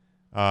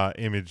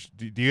image.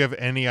 Do you have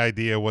any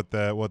idea what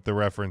the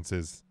reference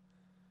is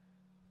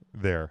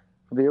there?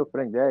 For the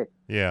opening day?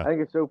 Yeah. I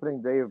think it's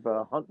opening day of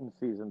hunting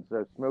season,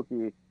 so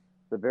Smokey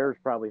the bear's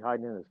probably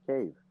hiding in his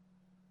cave.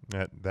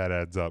 That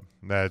adds up.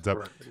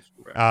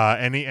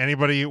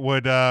 Anybody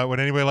would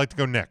anybody like to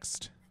go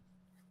next?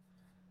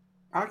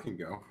 I can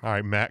go. All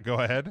right, Matt, go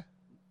ahead.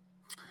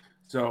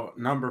 So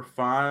number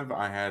 5,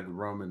 I had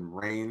Roman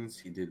Reigns.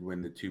 He did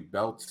win the 2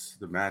 belts.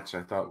 The match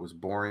I thought was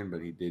boring,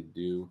 but he did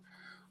do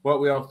what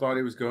we all thought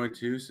he was going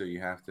to. So you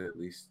have to at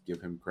least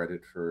give him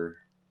credit for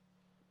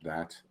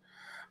that.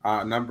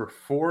 Number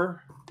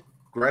 4,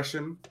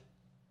 Gresham.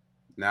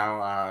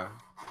 Now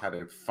had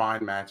a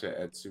fine match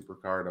at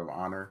Supercard of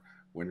Honor.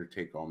 Winner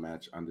take all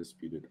match,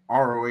 undisputed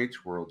ROH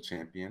world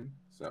champion.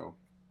 So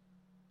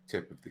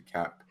tip of the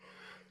cap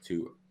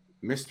to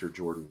Mr.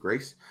 Jordan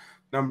Grace.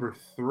 Number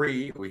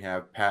 3, we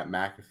have Pat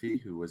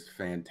McAfee, who was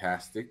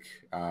fantastic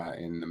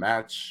in the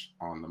match,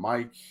 on the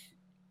mic,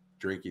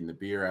 drinking the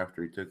beer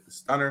after he took the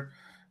stunner.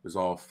 It was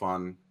all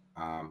fun.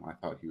 I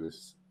thought he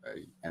was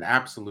an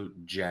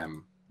absolute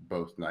gem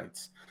both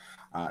nights.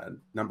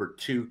 Number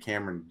 2,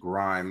 Cameron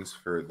Grimes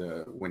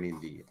for winning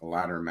the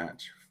ladder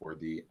match for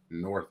the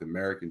North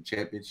American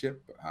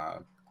Championship.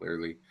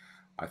 Clearly,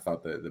 I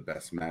thought the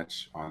best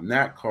match on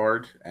that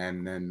card.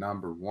 And then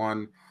number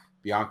 1,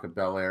 Bianca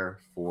Belair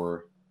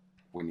for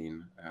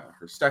winning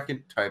her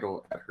second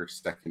title at her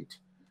second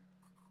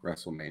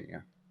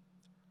WrestleMania.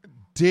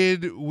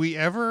 Did we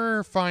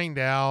ever find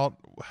out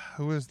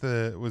was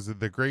it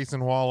the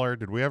Grayson Waller?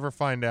 Did we ever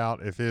find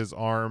out if his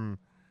arm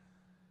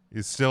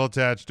is still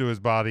attached to his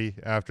body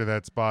after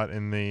that spot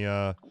in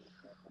the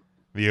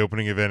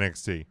opening of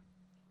NXT?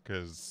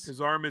 Because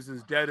his arm is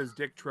as dead as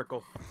Dick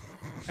Trickle.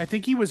 I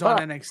think he was on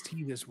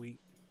NXT this week.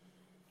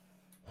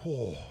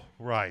 Oh,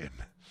 Ryan.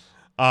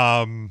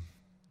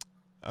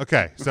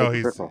 Okay, so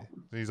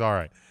he's all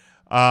right.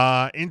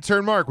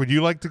 Intern Mark, would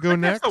you like to go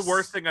next? That's the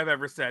worst thing I've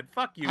ever said.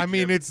 Fuck you. I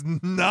mean, it's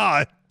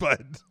not,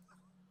 but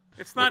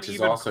it's not which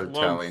even is also close.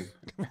 telling.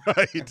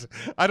 Right.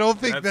 I don't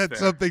think that's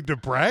fair. something to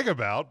brag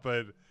about,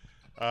 but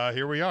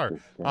here we are.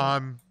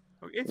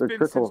 It's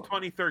been since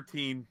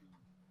 2013.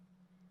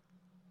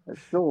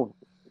 It's still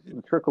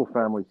the Trickle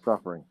family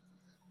suffering.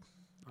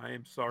 I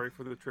am sorry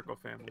for the Trickle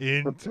family.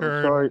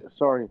 Intern.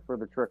 Sorry for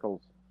the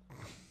Trickles.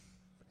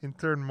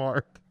 Intern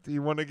Mark, do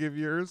you want to give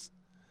yours?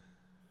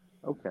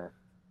 Okay.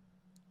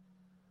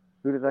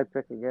 Who did I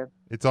pick again?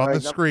 It's on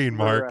the screen,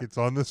 Mark. It's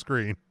on the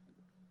screen.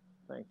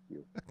 Thank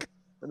you.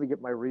 Let me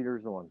get my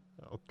readers on.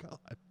 Oh, God.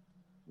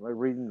 My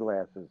reading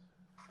glasses.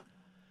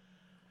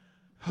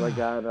 So I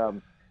got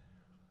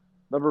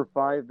number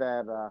 5,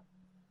 that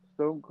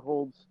Stone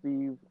Cold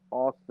Steve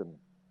Austin.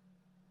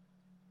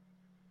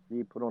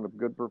 He put on a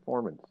good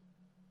performance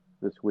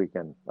this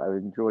weekend. I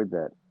enjoyed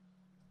that.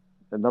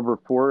 And number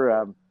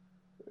 4,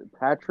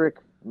 Patrick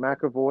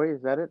McAvoy.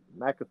 Is that it?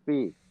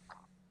 McAfee.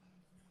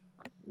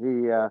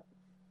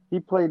 He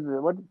played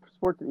what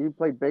sport? He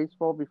played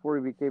baseball before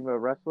he became a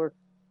wrestler.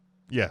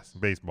 Yes,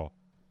 baseball.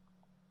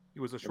 He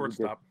was a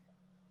shortstop.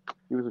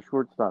 He was a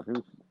shortstop.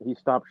 He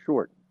stopped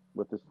short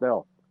with the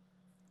spell.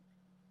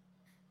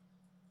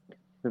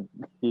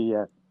 He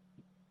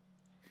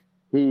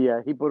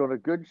put on a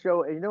good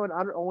show, and you know what?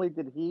 Not only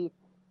did he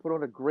put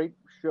on a great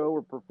show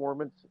or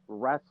performance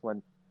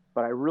wrestling,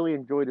 but I really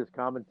enjoyed his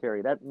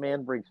commentary. That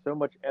man brings so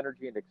much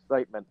energy and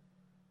excitement,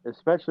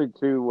 especially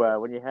to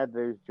when you had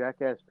those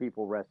jackass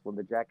people wrestling,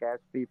 the jackass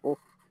people.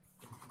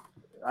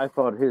 I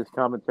thought his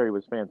commentary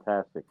was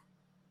fantastic.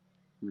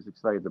 He was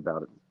excited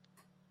about it.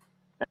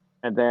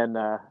 And then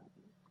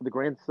the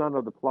grandson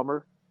of the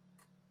plumber,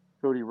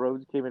 Cody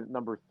Rhodes, came in at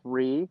number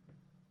 3.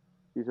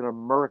 He's an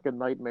American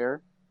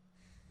Nightmare.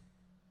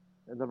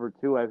 At number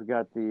 2, I've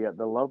got the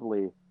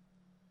lovely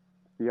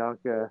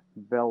Bianca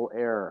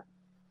Belair,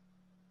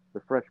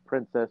 the Fresh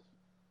Princess,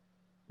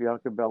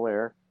 Bianca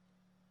Belair.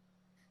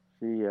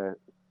 She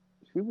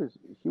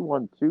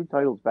won 2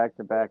 titles back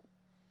to back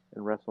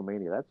in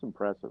WrestleMania. That's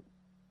impressive.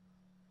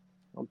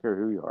 I don't care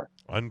who you are.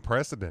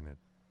 Unprecedented.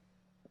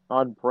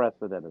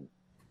 Unprecedented.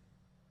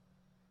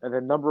 And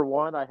then number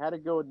 1, I had to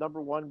go with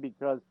number 1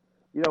 because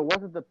it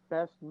wasn't the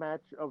best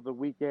match of the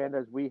weekend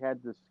as we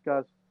had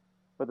discussed.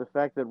 But the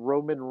fact that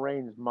Roman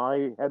Reigns,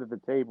 my head of the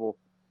table,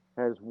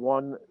 has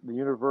won the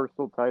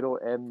Universal title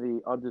and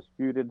the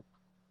undisputed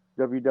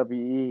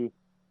WWE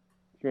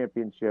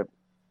Championship,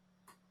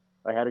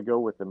 I had to go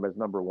with him as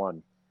number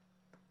 1.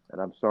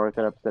 And I'm sorry if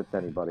that upsets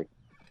anybody.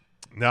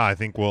 No, I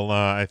think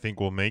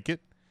we'll make it.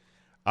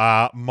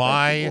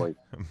 My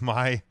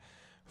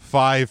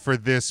 5 for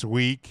this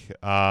week,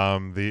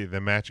 the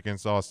match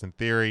against Austin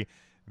Theory,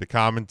 the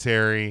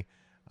commentary,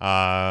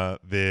 the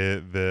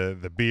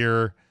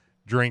beer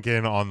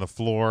drinking on the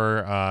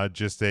floor,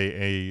 just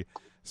a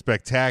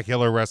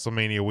spectacular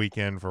WrestleMania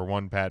weekend for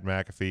one Pat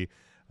McAfee.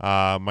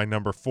 My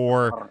number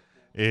 4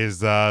 is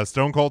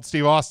Stone Cold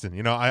Steve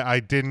Austin. I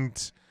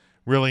didn't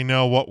really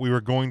know what we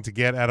were going to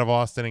get out of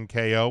Austin and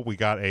KO. We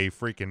got a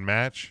freaking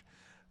match.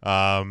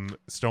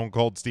 Stone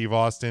Cold Steve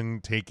Austin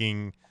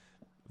taking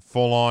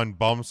full-on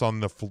bumps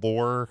on the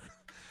floor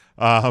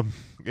at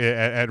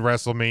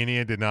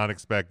WrestleMania. Did not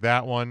expect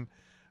that one.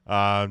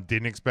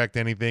 Didn't expect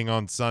anything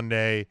on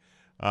Sunday.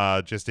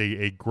 Just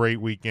a great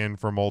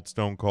weekend from old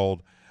Stone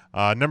Cold.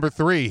 Number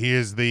 3, he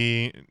is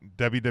the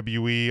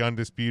WWE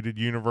Undisputed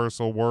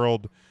Universal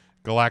World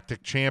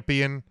Galactic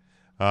Champion.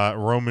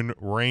 Roman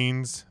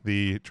Reigns,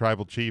 the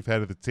Tribal Chief,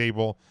 head of the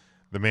table,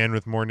 the man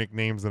with more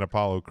nicknames than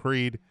Apollo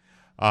Creed.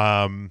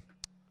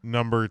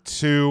 Number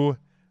 2,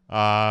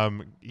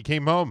 he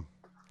came home.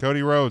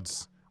 Cody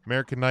Rhodes,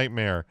 American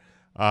Nightmare.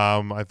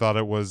 I thought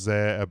it was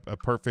a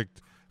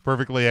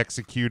perfectly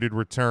executed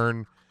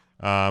return,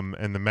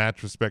 and the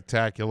match was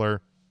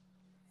spectacular.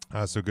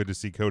 So good to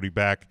see Cody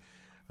back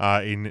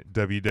in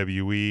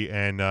WWE.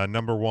 And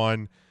number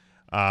 1,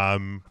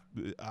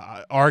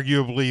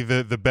 arguably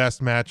the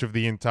best match of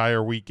the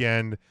entire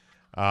weekend,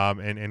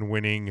 and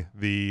winning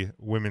the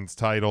women's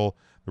title,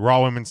 the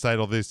Raw women's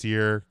title this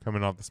year,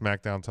 coming off the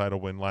SmackDown title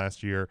win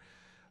last year.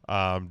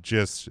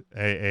 Just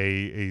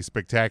a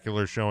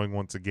spectacular showing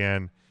once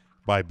again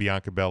by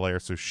Bianca Belair.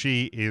 So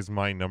she is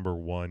my number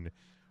 1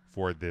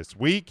 for this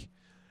week.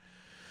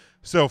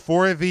 So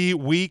for the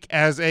week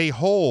as a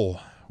whole,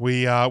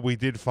 we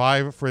did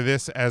 5 for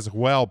this as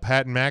well.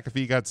 Pat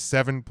McAfee got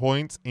 7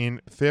 points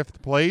in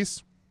 5th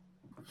place.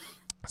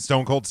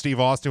 Stone Cold Steve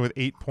Austin with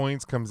 8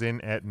 points comes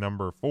in at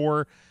number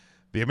 4.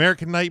 The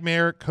American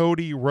Nightmare,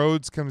 Cody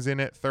Rhodes, comes in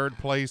at 3rd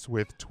place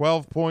with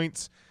 12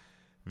 points.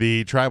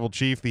 The Tribal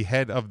Chief, the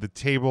head of the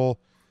table,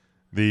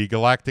 the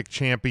Galactic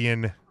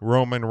Champion,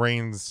 Roman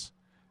Reigns,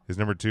 is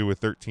number 2 with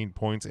 13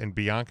 points. And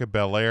Bianca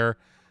Belair,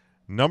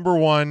 number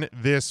 1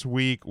 this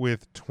week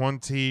with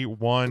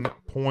 21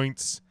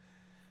 points,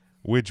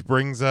 which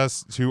brings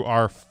us to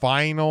our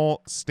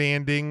final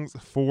standings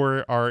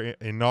for our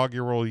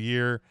inaugural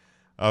year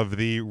of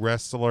the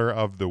Wrestler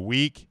of the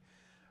Week.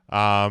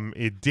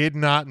 It did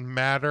not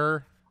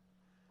matter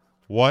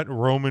what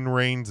Roman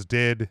Reigns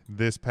did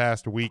this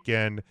past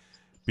weekend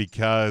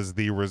because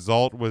the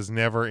result was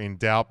never in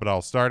doubt, but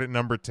I'll start at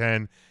number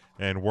 10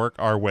 and work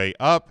our way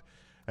up.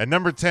 At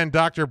number 10,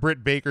 Dr.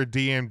 Britt Baker,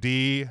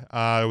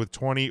 DMD, with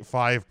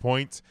 25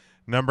 points.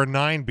 Number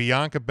 9,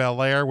 Bianca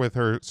Belair, with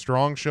her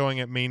strong showing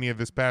at Mania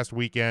this past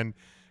weekend,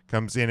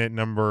 comes in at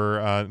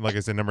number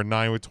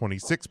 9 with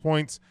 26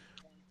 points.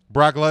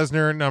 Brock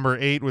Lesnar, number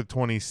 8 with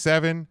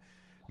 27.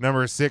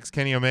 Number 6,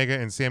 Kenny Omega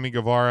and Sammy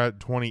Guevara,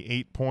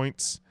 28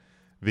 points.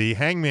 The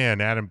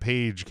Hangman, Adam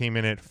Page, came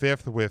in at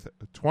 5th with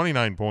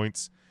 29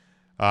 points.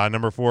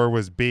 Number 4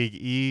 was Big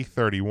E,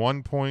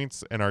 31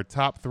 points. And our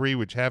top 3,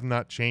 which have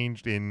not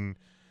changed in,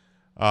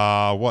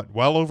 well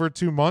over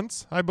 2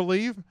 months, I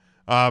believe.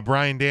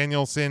 Bryan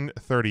Danielson,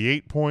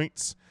 38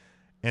 points.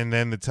 And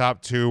then the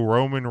top 2,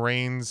 Roman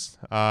Reigns,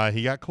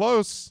 he got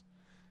close,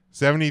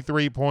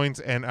 73 points.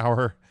 And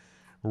our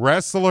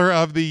Wrestler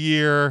of the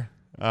Year,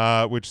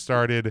 which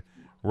started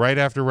right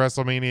after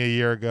WrestleMania a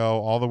year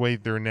ago, all the way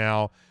through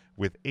now,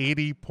 with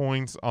 80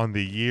 points on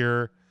the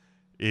year,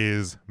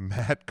 is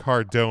Matt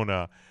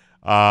Cardona.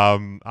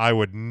 I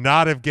would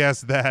not have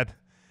guessed that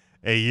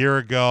a year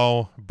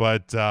ago,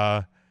 but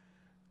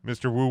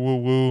Mr. Woo Woo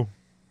Woo,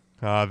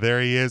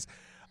 there he is.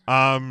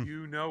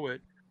 You know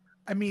it.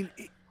 I mean,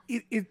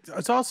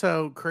 it's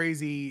also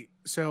crazy.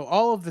 So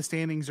all of the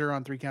standings are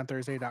on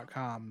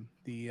 3countthursday.com.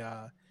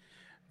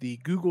 The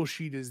Google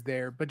sheet is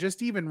there, but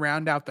just even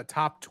round out the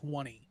top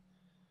 20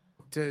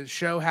 to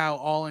show how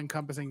all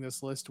encompassing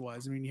this list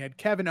was. I mean, you had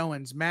Kevin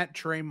Owens, Matt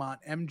Tremont,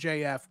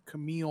 MJF,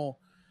 Camille,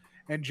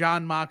 and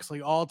John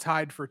Moxley all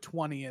tied for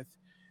 20th.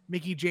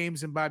 Mickey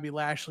James and Bobby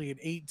Lashley at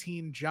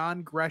 18.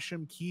 John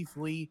Gresham, Keith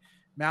Lee,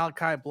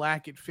 Malachi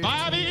Black at 15.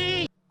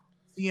 Bobby!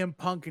 CM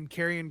Punk and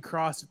Karrion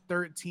Kross at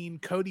 13.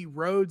 Cody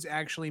Rhodes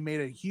actually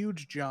made a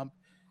huge jump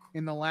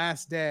in the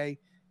last day,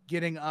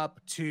 getting up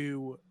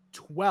to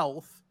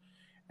 12th.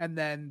 And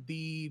then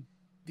the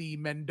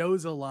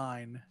Mendoza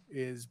line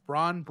is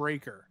Braun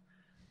Breaker,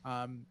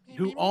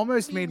 who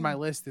almost made my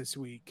list this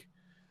week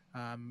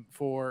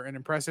for an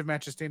impressive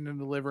match to Stand and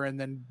Deliver, and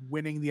then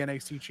winning the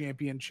NXT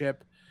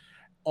Championship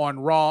on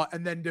Raw,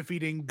 and then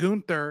defeating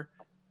Gunther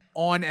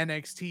on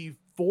NXT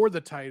for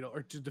the title,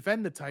 or to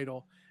defend the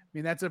title. I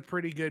mean, that's a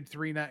pretty good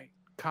 3-night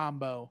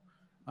combo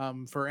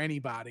for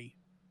anybody.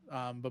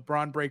 But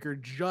Braun Breaker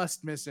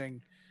just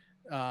missing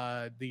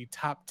the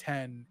top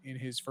 10 in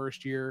his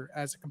first year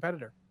as a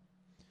competitor.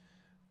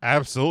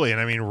 Absolutely.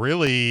 And I mean,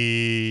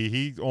 really,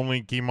 he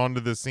only came onto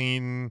the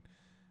scene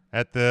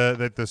at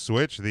the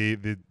switch, the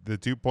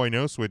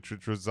 2.0 switch,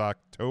 which was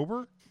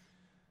October.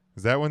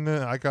 Is that when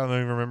I can't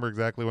even remember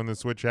exactly when the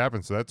switch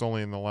happened. So that's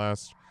only in the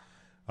last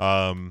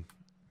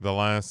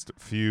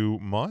few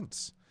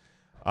months.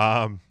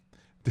 Yeah,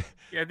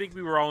 I think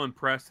we were all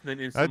impressed. And then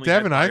instantly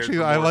Devin,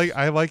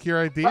 I like your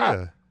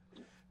idea.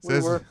 We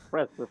were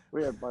impressed.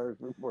 We had buyer's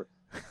remorse.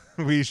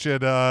 We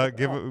should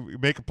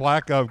make a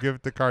plaque give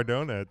it to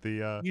Cardona at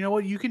the. You know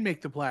what? You can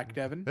make the plaque,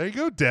 Devin. There you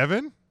go,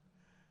 Devin.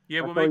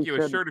 Yeah, we'll make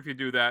you a shirt if you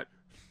do that.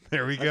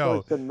 There we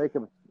go. Said make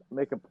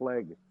a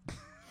plague.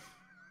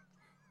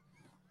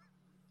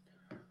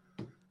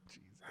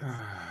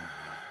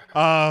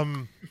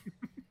 I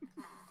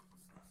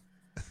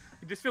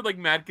just feel like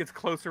Matt gets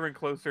closer and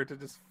closer to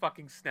just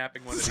fucking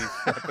snapping one of these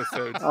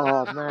episodes.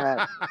 Oh,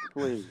 Matt,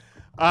 please.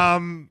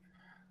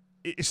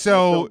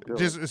 So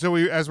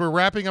as we're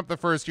wrapping up the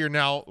first year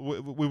now,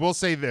 we will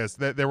say this,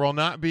 that there will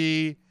not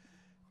be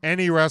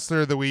any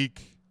Wrestler of the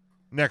Week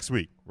next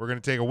week. We're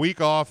going to take a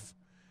week off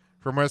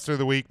from Wrestler of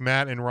the Week.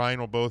 Matt and Ryan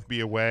will both be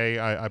away.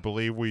 I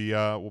believe we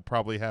will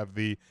probably have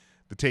the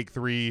Take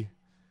 3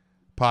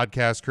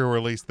 podcast crew, or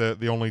at least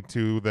the only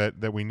two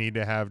that we need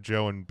to have,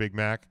 Joe and Big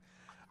Mac,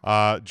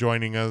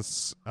 joining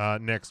us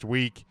next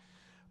week.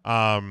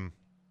 But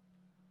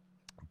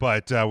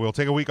we'll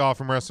take a week off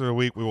from Wrestler of the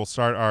Week. We will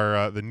start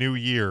our the new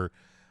year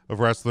of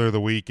Wrestler of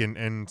the Week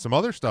and some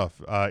other stuff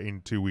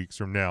in 2 weeks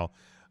from now.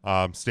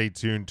 Stay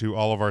tuned to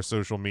all of our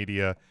social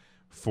media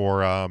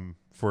for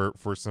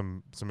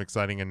some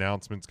exciting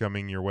announcements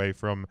coming your way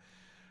from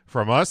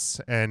us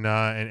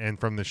and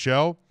from the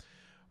show.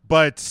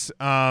 But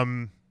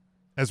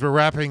as we're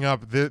wrapping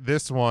up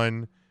this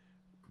one,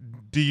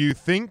 do you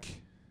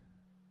think,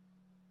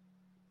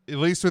 at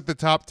least with the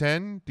top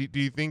 10, do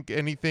you think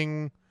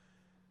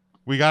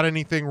we got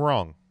anything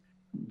wrong?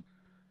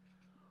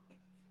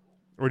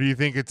 Or do you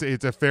think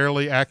it's a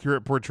fairly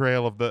accurate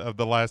portrayal of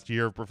the last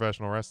year of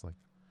professional wrestling?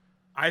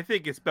 I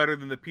think it's better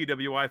than the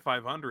PWI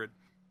 500.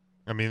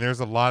 I mean, there's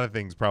a lot of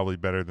things probably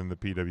better than the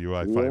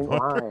PWI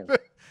 500.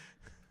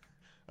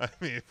 I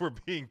mean, if we're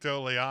being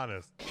totally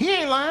honest. He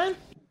ain't lying.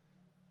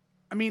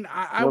 I mean,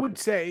 I would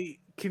say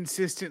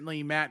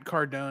consistently Matt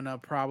Cardona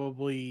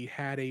probably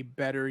had a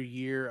better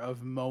year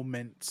of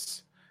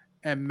moments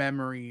and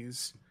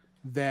memories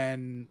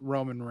than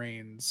Roman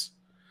Reigns.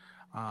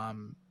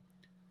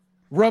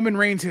 Roman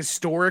Reigns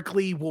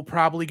historically will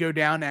probably go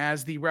down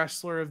as the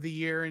Wrestler of the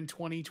Year in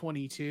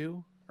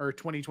 2022 or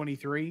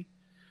 2023.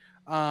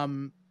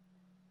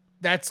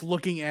 That's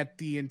looking at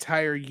the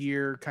entire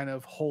year kind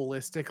of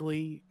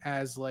holistically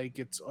as like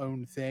its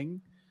own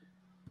thing.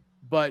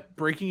 But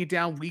breaking it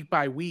down week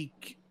by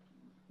week,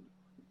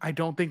 I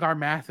don't think our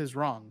math is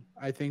wrong.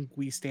 I think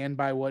we stand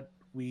by what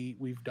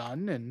we've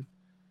done, and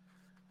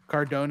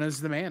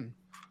Cardona's the man.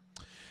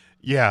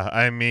 Yeah,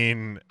 I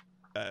mean,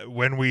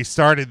 when we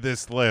started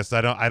this list,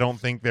 I don't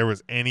think there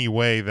was any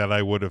way that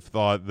I would have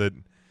thought that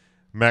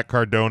Matt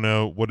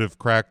Cardona would have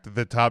cracked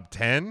the top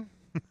 10,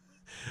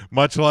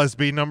 much less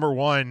be number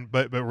one.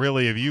 But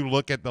really, if you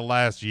look at the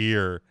last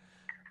year,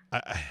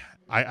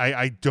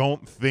 I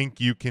don't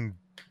think you can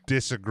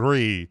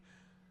disagree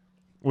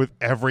with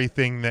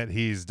everything that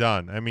he's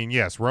done. I mean,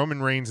 yes,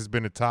 Roman Reigns has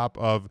been atop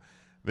of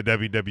the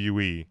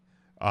WWE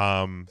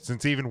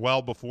since even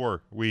well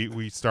before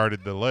we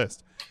started the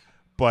list.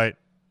 But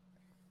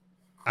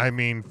I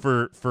mean,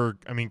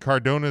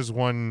 Cardona's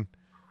won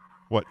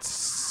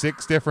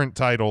 6 different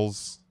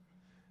titles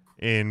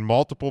in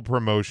multiple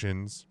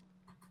promotions.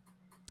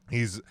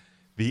 He's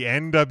the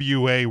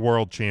NWA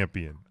World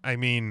Champion. I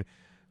mean,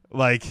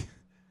 like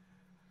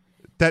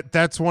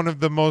that's one of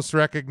the most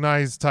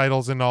recognized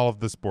titles in all of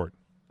the sport.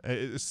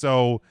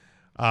 So,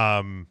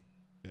 I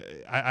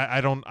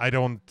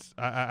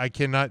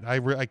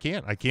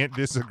can't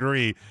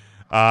disagree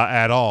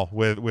at all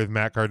with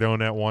Matt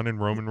Cardona at 1 and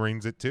Roman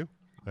Reigns at 2.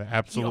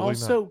 Absolutely he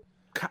also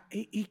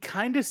he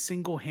kind of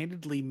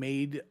single-handedly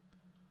made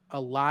a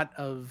lot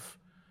of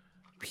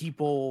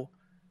people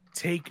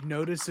take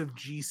notice of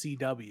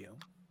GCW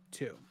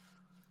too.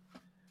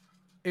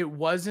 It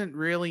wasn't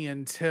really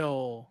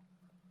until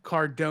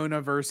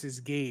Cardona versus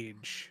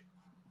Gage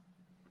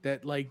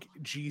that like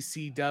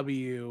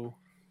GCW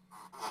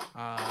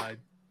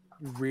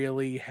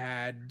really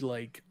had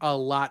like a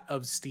lot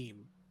of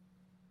steam,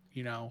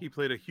 you know. He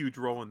played a huge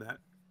role in that.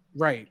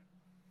 Right.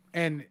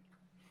 And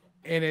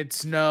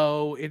it's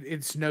no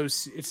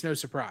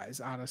surprise,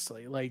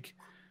 honestly. Like,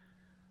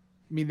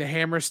 I mean, the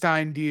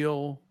Hammerstein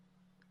deal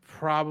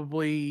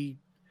probably,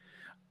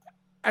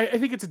 I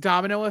think it's a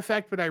domino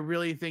effect, but I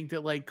really think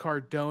that like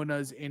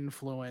Cardona's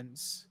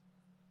influence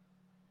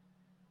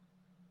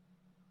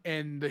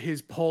and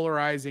his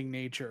polarizing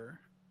nature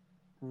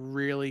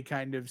really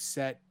kind of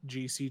set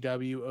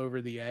GCW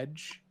over the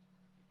edge.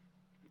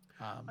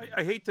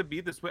 I hate to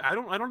be this way. I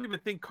don't even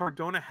think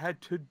Cardona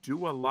had to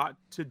do a lot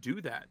to do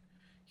that.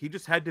 He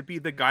just had to be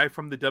the guy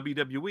from the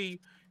WWE,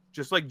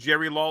 just like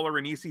Jerry Lawler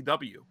in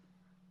ECW.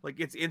 Like,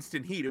 it's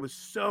instant heat. It was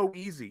so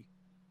easy.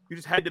 You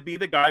just had to be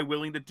the guy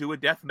willing to do a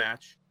death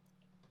match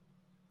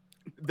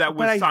that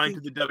was signed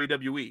to the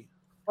WWE.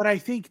 But I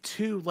think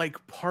too, like,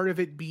 part of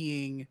it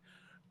being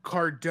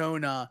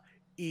Cardona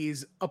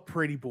is a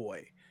pretty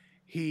boy.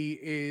 He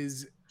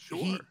is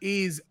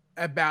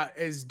about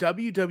as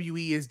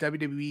WWE as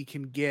WWE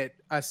can get,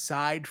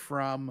 aside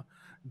from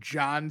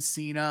John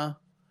Cena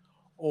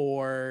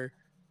or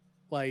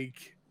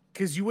like,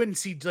 because you wouldn't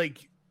see,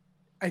 like,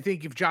 I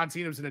think if John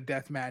Cena was in a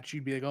death match,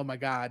 you'd be like, oh my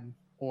God.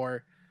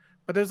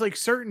 But there's like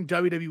certain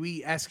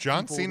WWE-esque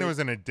John Cena was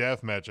in a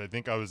death match. I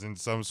think I was in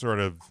some sort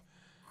of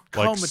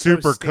like comatose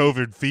super state.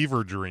 COVID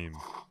fever dream.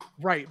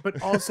 Right.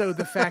 But also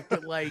the fact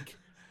that like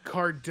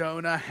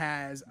Cardona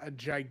has a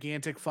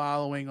gigantic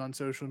following on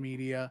social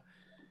media.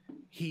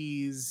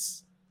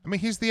 He's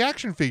the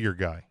action figure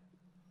guy.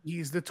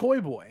 He's the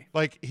toy boy.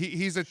 Like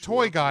he's a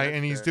toy guy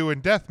and he's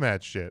doing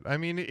deathmatch shit. I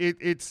mean,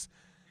 it's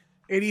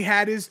and he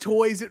had his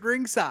toys at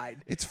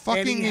ringside. It's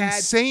fucking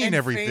insane.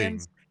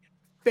 Everything.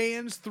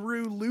 Fans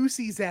threw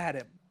Lucy's at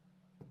him.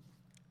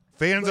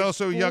 Fans like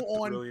also yucked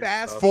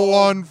full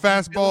on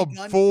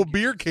fastball, full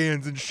beer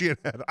cans and shit.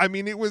 I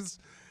mean, it was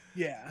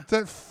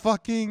that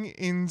fucking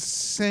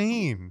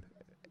insane.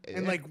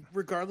 And like,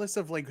 regardless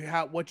of like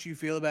what you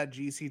feel about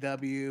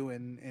GCW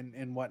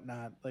and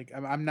whatnot, like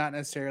I'm not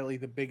necessarily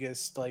the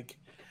biggest, like,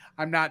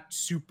 I'm not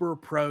super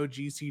pro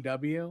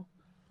GCW,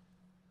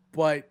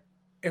 but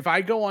if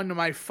I go onto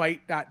my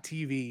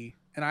fight.tv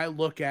and I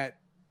look at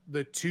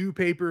the 2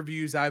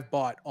 pay-per-views I've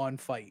bought on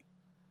Fight,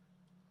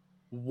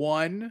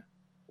 one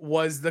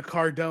was the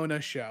Cardona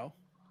show,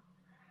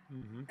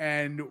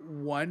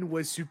 and one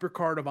was Super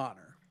Card of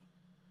Honor.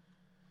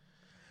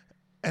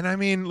 And I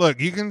mean,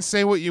 look, you can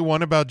say what you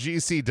want about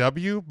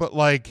GCW, but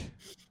like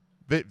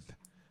the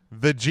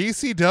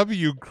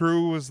GCW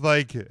crew was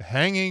like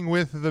hanging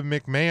with the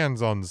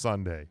McMahons on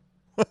Sunday.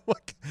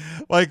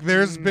 like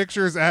there's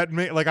pictures at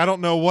me. Like, I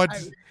don't know what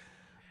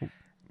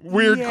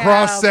weird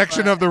cross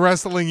section of the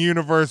wrestling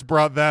universe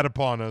brought that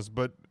upon us,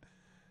 but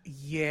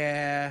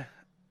yeah,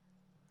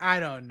 I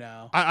don't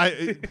know.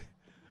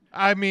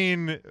 I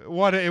mean,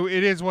 what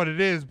it is, what it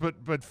is.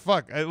 But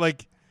fuck,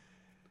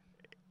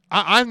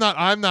 I'm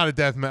not a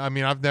death match. I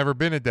mean, I've never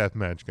been a death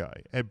match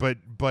guy, but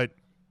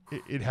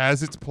it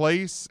has its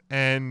place,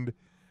 and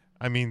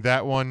I mean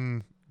that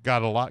one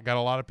got a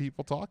lot of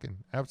people talking.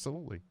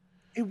 Absolutely.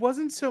 It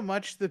wasn't so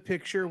much the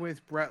picture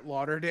with Brett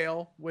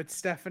Lauderdale with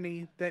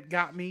Stephanie that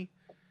got me.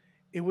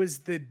 It was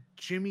the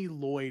Jimmy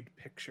Lloyd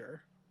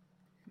picture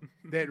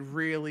that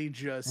really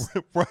just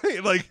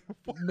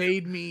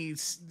made me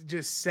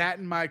just sat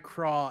in my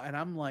craw, and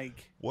I'm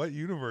like, what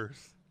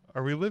universe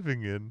are we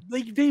living in?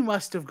 Like, they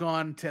must have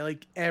gone to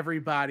like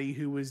everybody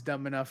who was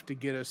dumb enough to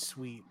get a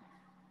suite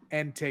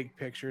and take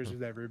pictures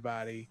with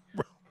everybody,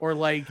 or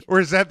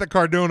is that the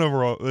Cardona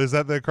rub? Is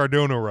that the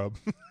Cardona rub?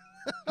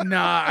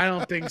 Nah, I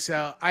don't think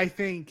so. I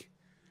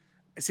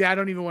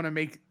don't even want to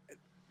make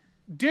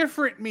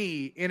different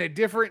me in a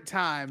different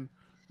time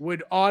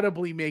would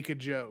audibly make a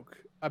joke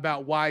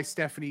about why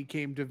Stephanie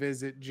came to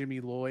visit Jimmy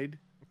Lloyd.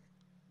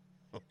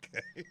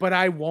 Okay. But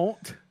I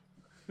won't.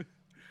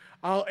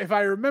 If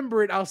I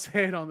remember it, I'll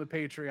say it on the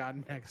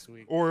Patreon next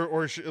week.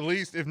 Or at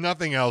least, if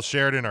nothing else,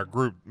 share it in our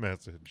group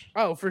message.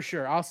 Oh, for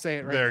sure. I'll say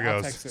it right there.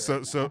 now. There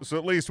goes. So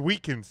at least we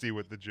can see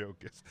what the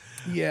joke is.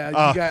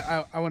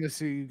 Yeah, I want to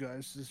see you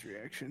guys'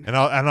 reaction. And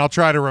I'll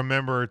try to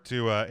remember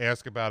to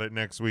ask about it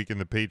next week in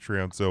the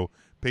Patreon. So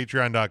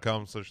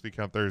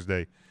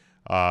patreon.com/TheCountThursday.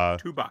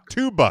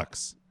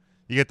 $2.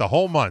 You get the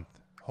whole month.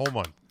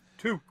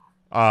 2.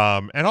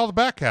 And all the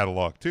back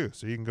catalog too,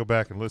 so you can go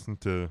back and listen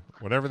to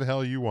whatever the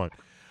hell you want.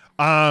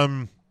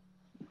 But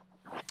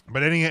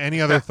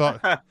any other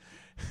thought?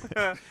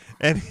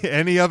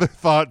 any other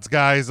thoughts,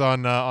 guys,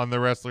 on the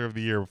Wrestler of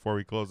the Year before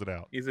we close it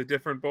out? He's a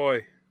different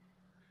boy.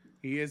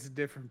 He is a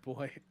different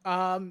boy.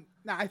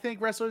 I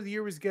think Wrestler of the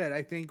Year was good.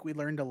 I think we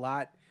learned a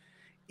lot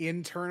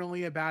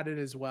internally about it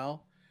as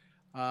well.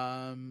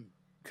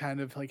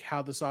 kind of like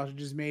how the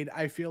sausage is made.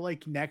 I feel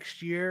like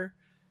next year,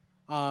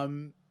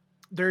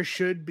 there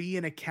should be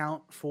an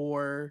account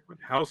for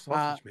how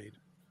sausage made.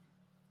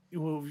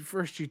 Well,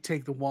 first you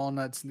take the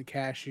walnuts and the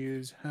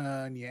cashews,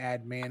 and you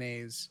add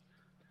mayonnaise.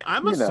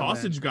 I'm a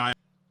sausage guy.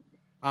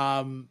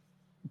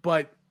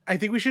 But I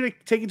think we should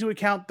take into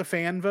account the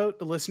fan vote,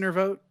 the listener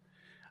vote.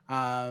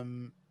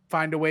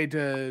 Find a way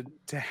to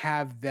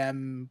have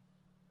them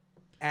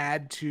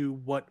add to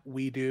what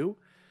we do.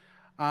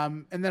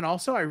 And then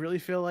also, I really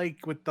feel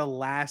like with the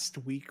last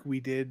week we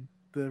did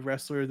the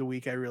Wrestler of the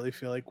Week, I really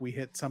feel like we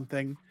hit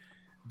something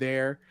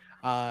there.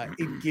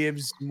 It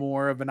gives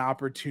more of an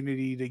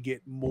opportunity to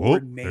get more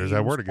names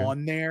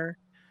on there,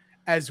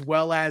 as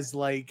well as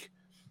like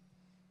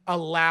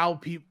allow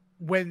people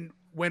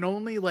when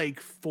only like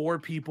 4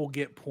 people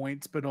get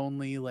points, but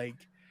only like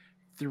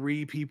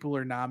 3 people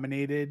are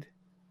nominated.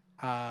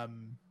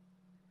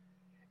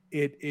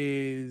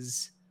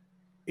 It's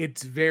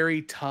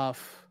very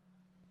tough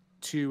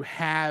to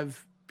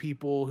have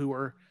people who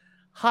are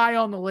high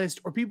on the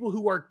list or people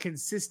who are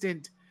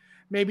consistent,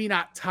 maybe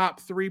not top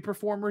 3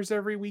 performers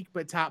every week,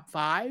 but top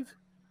 5.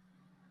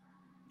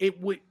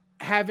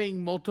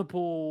 Having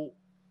multiple,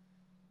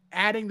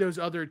 adding those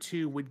other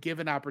 2 would give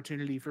an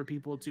opportunity for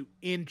people to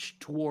inch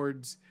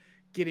towards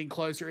getting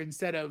closer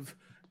instead of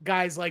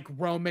guys like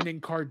Roman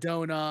and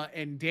Cardona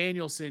and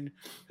Danielson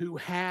who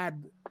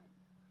had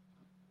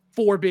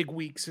 4 big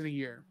weeks in a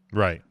year.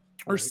 Right.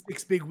 Or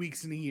 6 big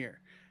weeks in a year.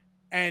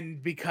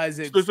 And because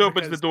So this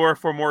opens the door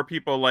for more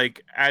people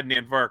like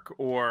Adnan Vark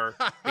or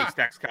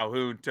Haystacks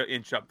Calhoun to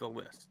inch up the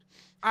list.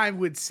 I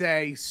would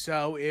say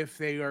so if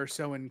they are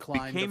so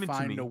inclined to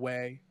find a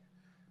way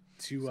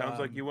to. Sounds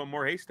like you want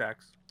more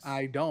Haystacks.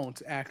 I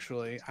don't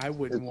actually. I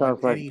wouldn't It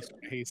want sounds any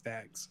like-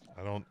 Haystacks.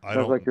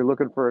 Sounds like you're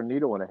looking for a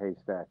needle in a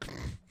haystack.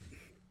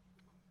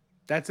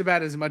 That's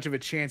about as much of a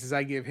chance as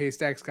I give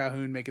Haystacks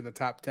Calhoun making the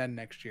top 10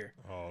 next year.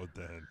 Oh,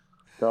 Dan.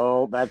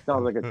 So that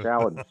sounds like a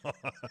challenge.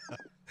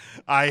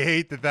 I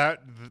hate that,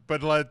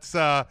 but let's,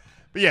 but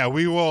yeah,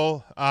 we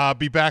will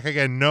be back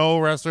again. No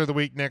Wrestler of the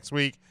Week next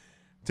week.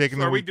 Taking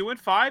So the are we week. doing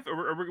 5?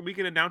 Or we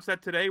can announce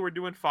that today. We're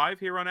doing 5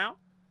 here on out.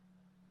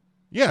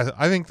 Yeah,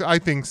 I think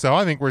so.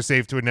 I think we're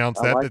safe to announce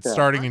I that. like That's that.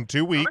 starting in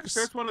 2 Alright, weeks.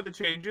 There's one of the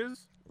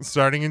changes.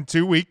 Starting in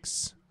 2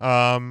 weeks.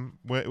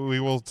 We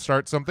will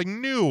start something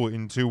new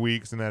in 2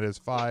 weeks, and that is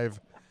 5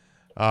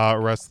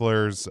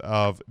 Wrestlers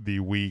of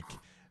the Week.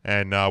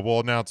 And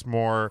we'll announce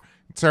more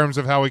in terms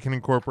of how we can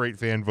incorporate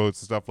fan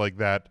votes and stuff like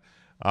that.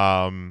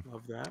 Love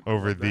that.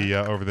 Over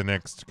the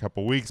next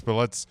couple weeks. But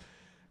let's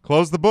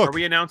close the book. Are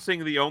we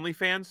announcing the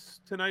OnlyFans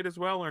tonight as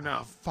well, or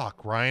no?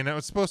 Fuck, Ryan. That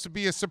was supposed to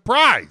be a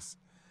surprise.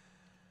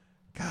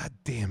 God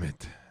damn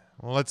it.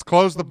 Well, let's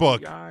close the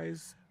book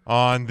guys.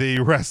 on the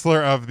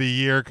Wrestler of the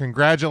Year.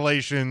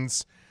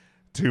 Congratulations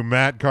to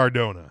Matt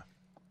Cardona.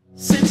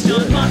 Since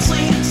John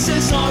Moxley,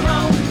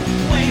 Cesaro,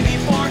 way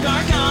before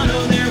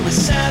Gargano, there was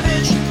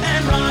Savage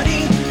and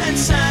Roddy, and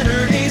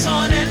Saturdays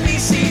on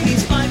NBC.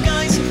 These 5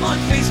 guys on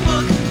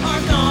Facebook are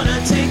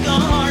gonna take a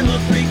hard look.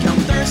 3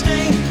 Count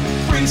Thursday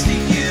brings to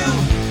you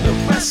the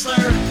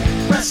Wrestler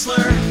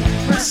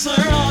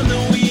on the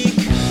Week.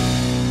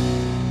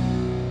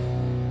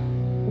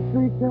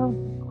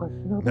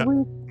 Question of the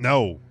week.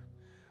 No.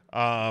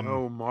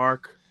 Oh,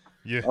 Mark.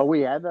 Yeah. Oh,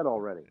 we had that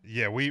already.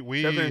 Yeah, we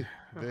Devin.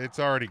 it's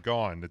already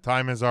gone. The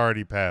time has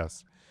already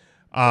passed.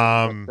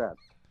 What's that?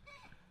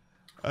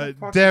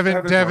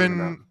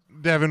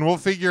 Devin, we'll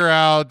figure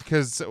out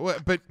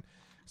but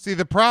see,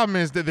 the problem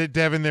is that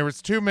Devin, there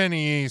was too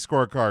many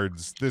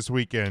scorecards this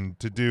weekend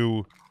to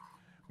do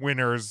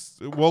winners.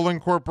 We'll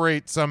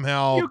incorporate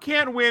somehow. You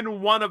can't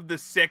win one of the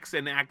 6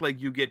 and act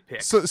like you get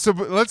picked. So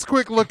let's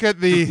quick look at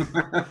the.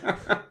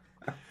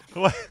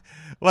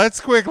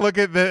 Let's quick look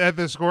at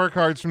the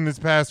scorecards from this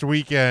past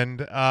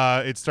weekend.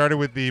 It started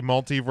with the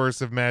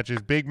multiverse of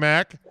matches. Big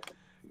Mac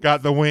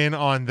got the win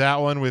on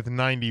that one with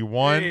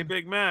 91. Hey,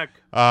 Big Mac.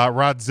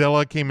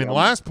 Rodzilla came in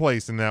last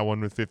place in that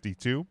one with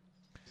 52.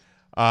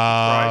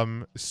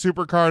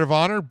 Super Card of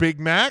Honor, Big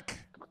Mac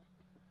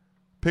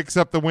picks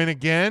up the win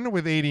again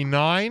with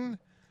 89.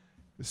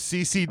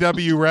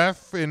 CCW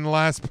Ref in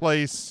last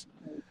place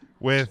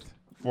with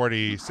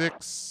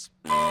 46.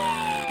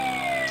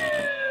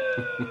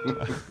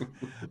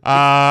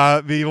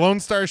 The Lone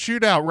Star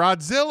Shootout,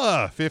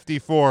 Rodzilla,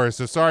 54.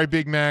 So sorry,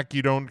 Big Mac,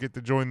 you don't get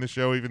to join the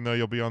show, even though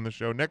you'll be on the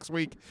show next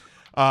week.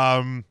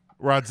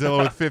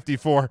 Rodzilla with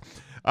 54.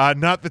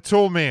 Not the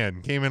Tool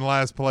Man came in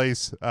last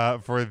place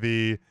for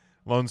the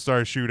Lone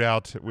Star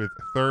Shootout with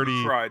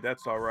 30. Tried.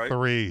 That's all right.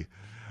 3.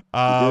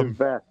 I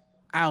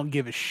don't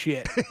give a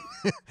shit.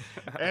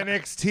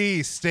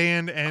 NXT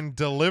Stand and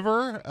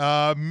Deliver.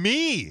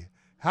 Me.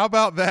 How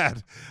about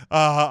that?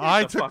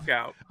 I fuck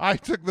out. I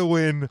took the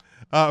win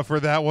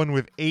for that one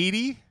with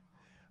 80.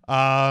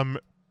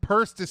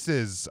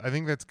 Perstices, I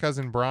think that's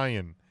cousin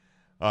Brian,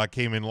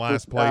 came in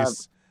last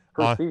place.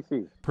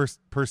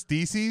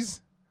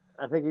 Perstices?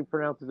 I think he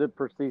pronounces it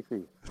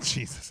Perstices.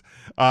 Jesus.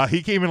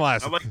 He came in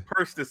last. I like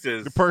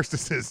Perstices.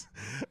 Perstices.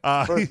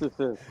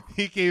 Perstices.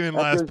 He came in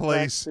That last goes back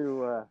place.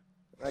 to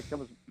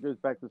goes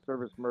back to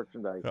service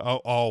merchandise.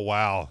 Oh,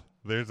 wow.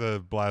 There's a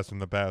blast from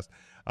the past.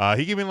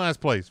 He came in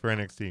last place for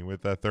NXT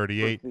with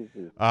 38.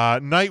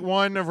 Night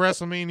one of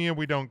WrestleMania,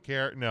 we don't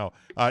care. No,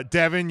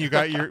 Devin, you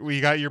got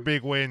your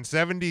big win,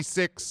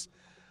 76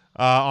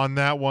 on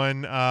that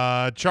one.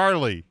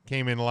 Charlie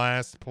came in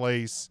last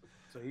place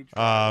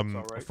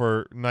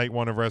for night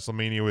one of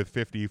WrestleMania with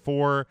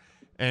 54,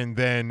 and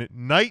then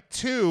night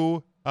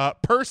two,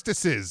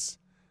 prostheses,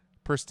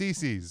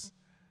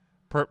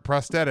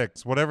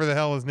 whatever the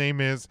hell his name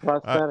is,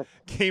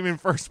 came in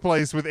first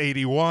place with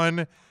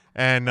 81.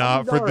 And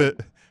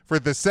for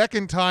the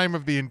second time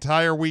of the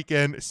entire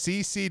weekend,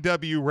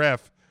 CCW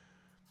ref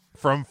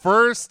from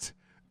first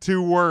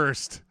to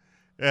worst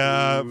for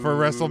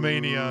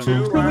WrestleMania.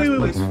 Two last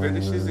place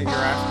finishes, and you're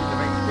asking to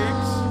make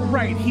picks?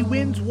 Right, he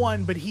wins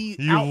one, but he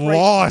outright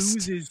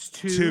lost loses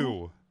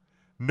two.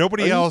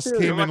 Nobody else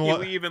came in.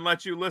 We even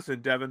let you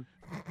listen, Devin.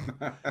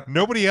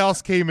 Nobody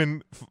else came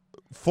in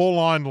full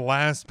on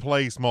last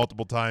place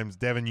multiple times.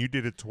 Devin, you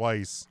did it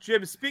twice.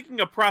 Jim, speaking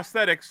of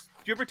prosthetics,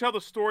 did you ever tell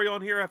the story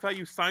on here of how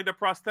you signed a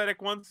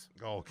prosthetic once?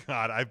 Oh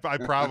God, I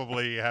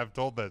probably have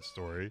told that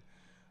story.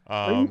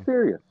 Are you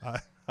serious?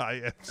 I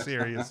am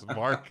serious,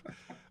 Mark.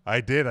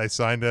 I did. I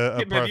signed a.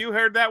 Jim, have you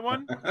heard that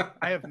one?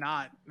 I have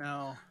not.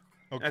 No.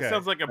 Okay. That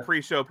sounds like a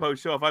pre-show,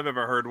 post-show if I've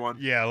ever heard one.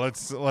 Yeah,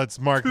 let's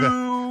mark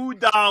 $2.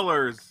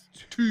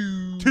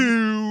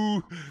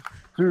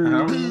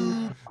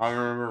 $2. I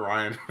remember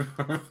Ryan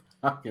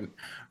fucking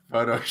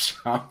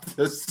photoshopped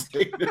the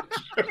signature.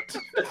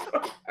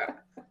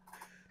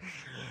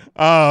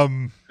 I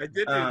did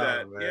do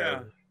that. Man. Yeah.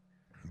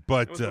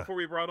 But that was before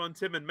we brought on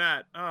Tim and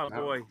Matt. Oh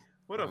boy,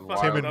 what a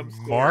fucking Tim and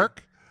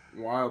Mark.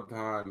 Wild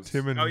times.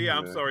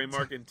 I'm sorry,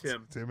 Mark and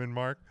Tim. Tim and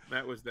Mark.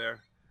 Matt was there.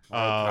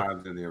 Wild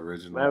times in the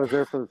original. Matt was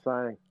there for the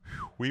signing.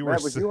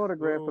 Matt, would you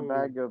autograph a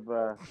bag of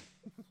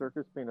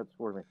circus peanuts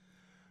for me?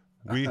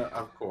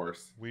 Of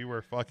course. We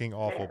were fucking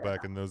awful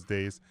back in those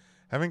days.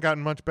 Haven't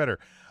gotten much better.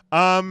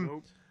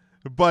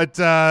 But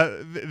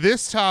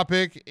this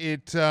topic,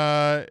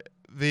 there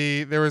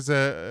was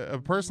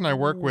a person I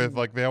work with,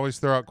 like they always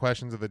throw out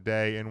questions of the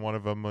day, and one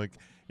of them, like,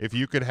 if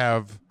you could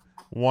have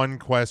one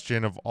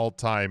question of all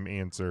time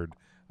answered,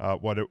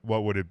 what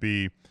would it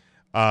be?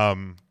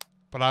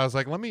 But I was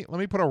like, let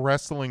me put a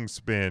wrestling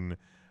spin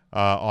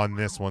on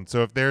this one.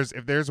 So if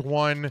there's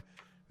one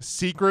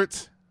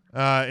secret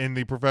in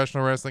the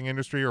professional wrestling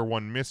industry, or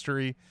one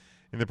mystery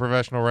in the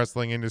professional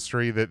wrestling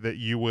industry that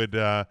you would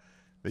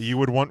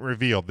want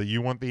revealed, that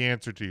you want the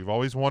answer to, you've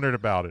always wondered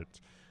about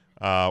it,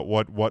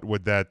 what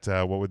would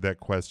that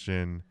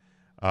question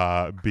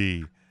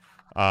be?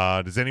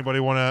 Does anybody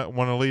want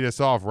to lead us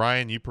off?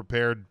 Ryan, you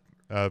prepared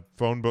a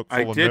phone book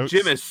full of notes.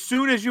 Jim. As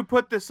soon as you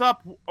put this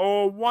up,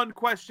 one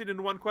question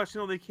and one question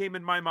only came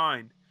in my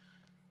mind.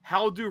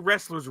 How do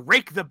wrestlers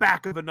rake the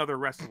back of another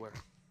wrestler?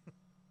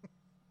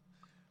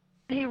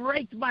 He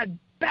raked my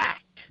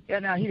back. Yeah,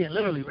 now he didn't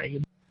literally rake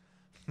it.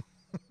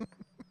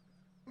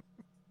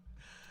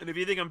 And if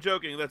you think I'm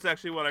joking, that's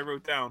actually what I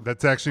wrote down.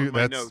 That's actually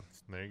my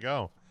notes. There you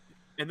go.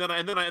 And then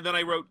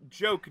I wrote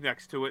joke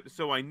next to it,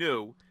 so I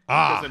knew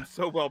because I'm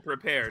so well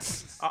prepared.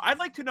 I'd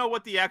like to know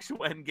what the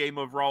actual end game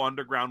of Raw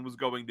Underground was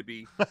going to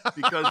be,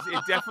 because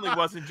it definitely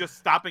wasn't just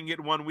stopping it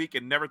 1 week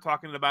and never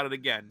talking about it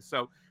again.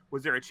 So,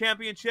 was there a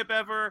championship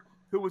ever?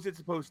 Who was it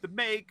supposed to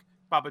make?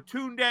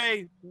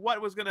 Babatunde? What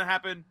was going to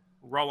happen?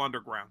 Raw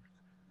Underground.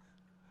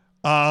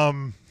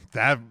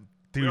 That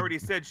dude. We already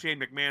said Shane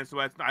McMahon, so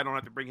I don't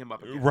have to bring him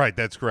up again. Right,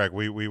 that's correct.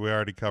 We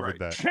already covered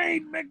that.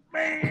 Shane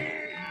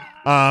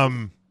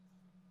McMahon.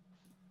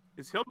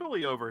 Is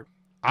Hillbilly over?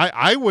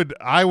 I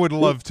would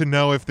love to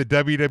know if the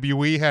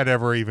WWE had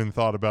ever even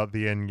thought about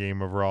the end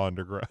game of Raw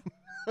Underground.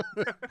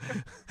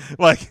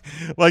 like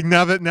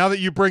now that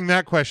you bring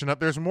that question up,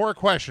 there's more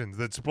questions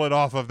that split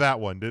off of that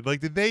one. Did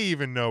they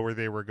even know where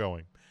they were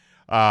going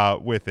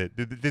with it?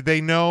 Did they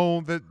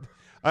know that?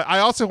 I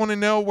also want to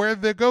know where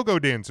the Go-Go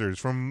Dancers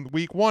from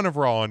week 1 of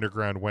Raw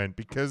Underground went,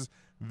 because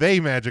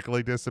they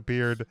magically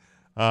disappeared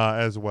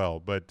as well.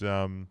 But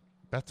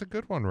that's a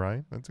good one,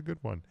 right? That's a good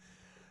one.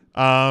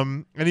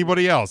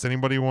 Anybody else?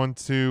 Anybody want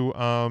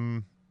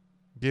to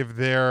give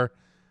their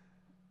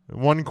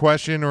one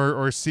question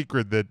or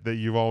secret that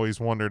you've always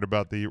wondered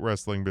about the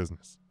wrestling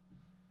business?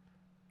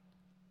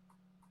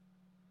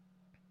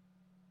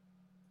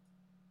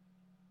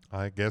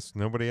 I guess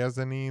nobody has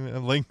any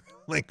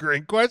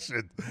lingering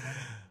questions.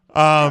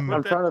 I'm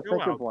trying to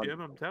think of one.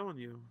 Jim, I'm telling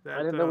you, that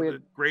I didn't know we had...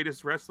 the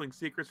greatest wrestling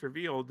secrets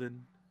revealed,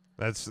 and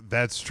that's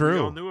true. We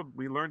all knew it.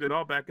 We learned it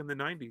all back in the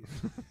 90s.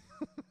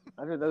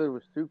 I didn't know there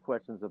was 2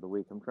 questions of the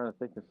week. I'm trying to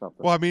think of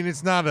something. Well, I mean,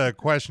 it's not a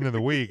question of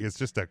the week. It's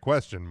just a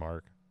question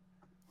mark.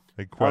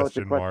 A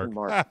question mark.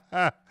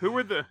 Who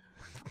were the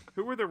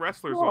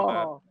wrestlers on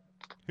that?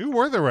 Who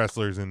were the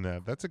wrestlers in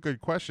that? That's a good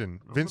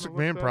question. Vince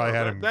McMahon probably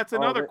had him. That's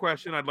another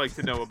question I'd like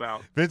to know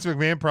about. Vince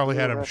McMahon probably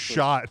had him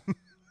shot,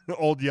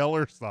 Old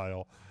Yeller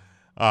style,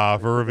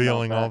 for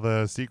revealing all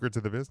the secrets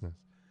of the business.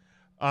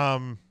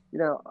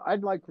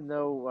 I'd like to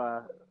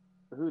know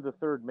who the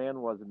third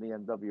man was in the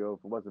NWO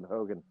if it wasn't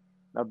Hogan.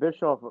 Now,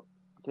 Bischoff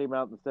came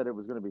out and said it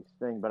was going to be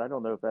Sting, but I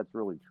don't know if that's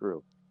really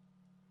true.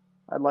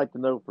 I'd like to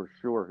know for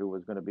sure who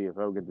was going to be if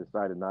Hogan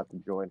decided not to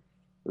join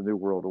the New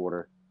World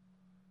Order.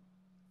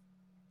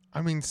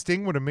 I mean,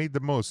 Sting would have made the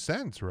most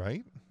sense,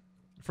 right?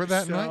 For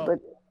that night? But,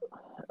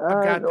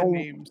 I've got the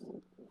names.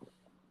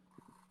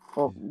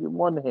 Well, on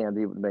one hand,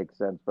 he would make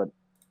sense, but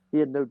he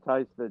had no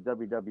ties to the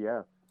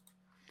WWF.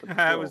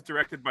 It was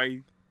directed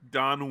by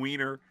Don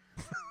Wiener.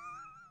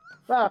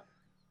 That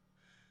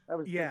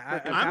was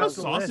I'm a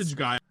sausage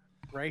guy.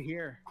 Right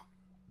here.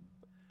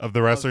 Of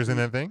the wrestlers in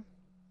that thing?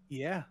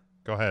 Yeah.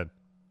 Go ahead.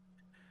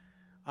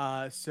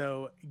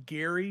 So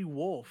Gary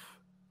Wolf,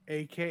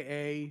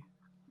 aka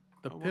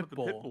the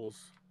Pitbull,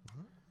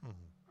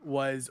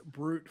 was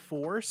Brute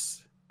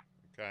Force.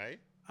 Okay.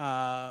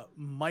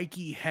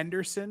 Mikey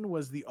Henderson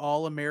was the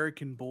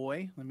All-American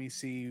Boy. Let me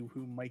see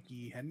who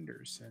Mikey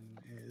Henderson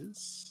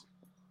is.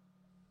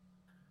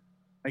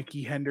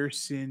 Mikey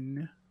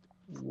Henderson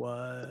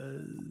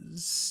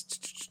was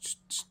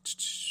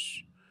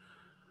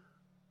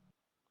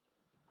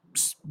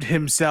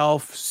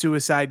himself,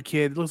 Suicide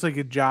Kid. Looks like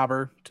a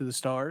jobber to the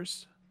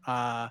stars.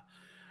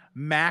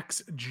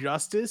 Max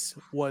Justice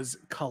was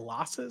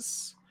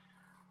Colossus.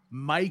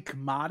 Mike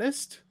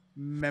Modest,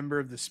 member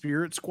of the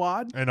Spirit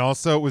Squad. And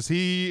also, was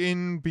he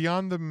in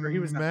Beyond the He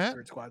was not Mat?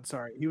 Spirit Squad.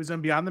 Sorry, he was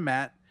on Beyond the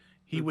Mat.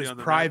 He was Beyond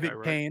the Mat Private guy,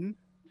 right? Pain.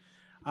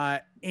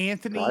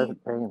 Anthony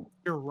Private Pain.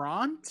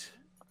 Durant.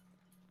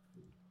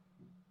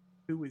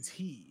 Who is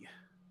he?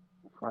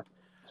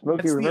 Smokey,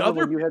 That's the remember other.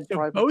 when you had So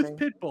Private both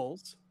Pain?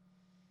 Pitbulls.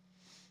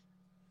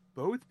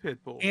 Both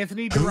Pitbull.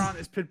 Anthony Durant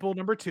is Pitbull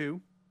number 2.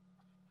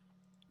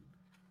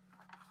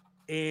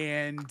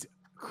 And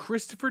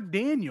Christopher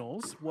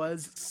Daniels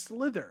was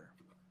Slither.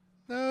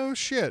 No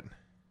shit.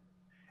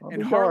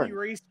 And Harley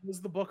Race was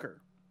the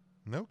Booker.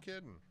 No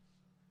kidding.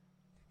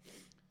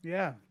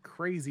 Yeah.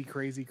 Crazy,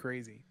 crazy,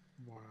 crazy.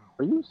 Wow.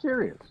 Are you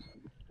serious?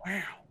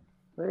 Wow.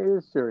 It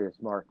is serious,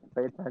 Mark.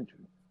 Pay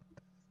attention.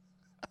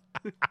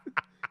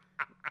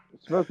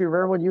 Smokey,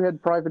 remember when you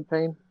had Private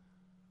Pain?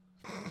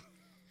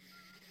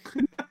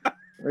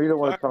 Or you don't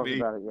want to talk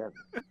about it yet?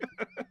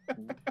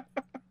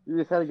 You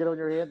just had to get on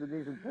your hands and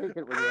knees and take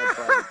it when you had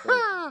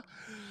Private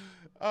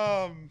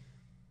Pain.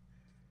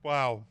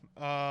 Wow.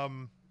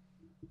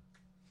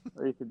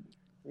 Or you could,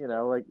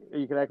 like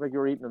you could act like you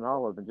were eating an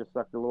olive and just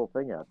suck the little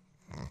thing out.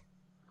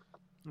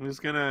 I'm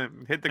just gonna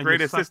hit the And great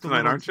you suck assist the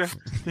tonight, little aren't you?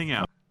 Thing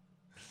out.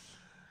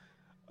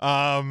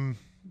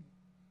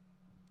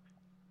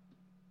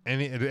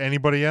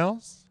 Anybody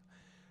else?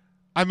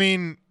 I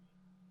mean,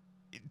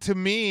 to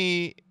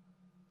me,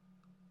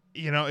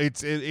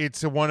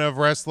 it's one of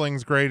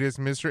wrestling's greatest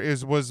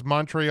mysteries. Was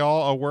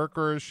Montreal a work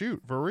or a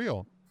shoot for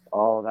real?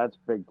 Oh, that's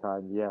big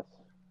time. Yes,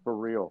 for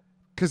real.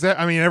 Because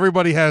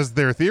everybody has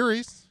their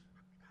theories.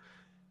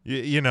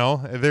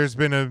 There's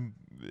been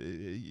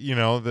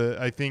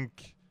I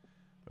think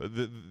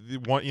the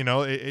one,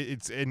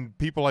 it's, and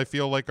people I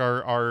feel like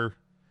are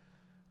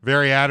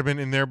very adamant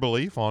in their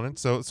belief on it.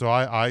 So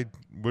I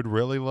would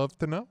really love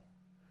to know.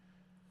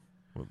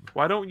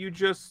 Why don't you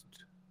just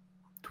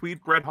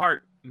tweet Bret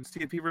Hart and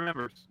see if he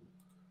remembers?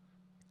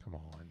 Come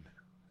on,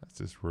 that's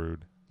just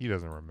rude. He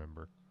doesn't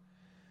remember.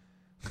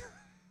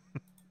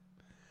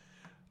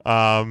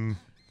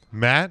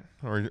 Matt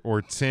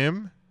or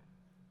Tim?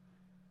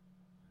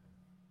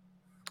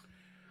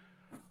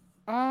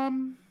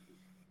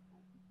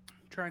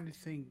 Trying to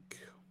think.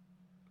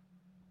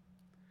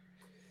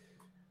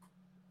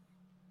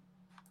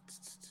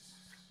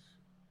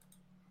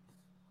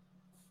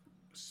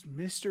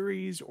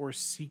 Mysteries or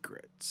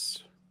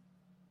secrets?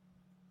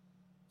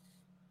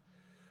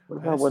 What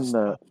about when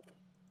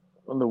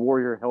the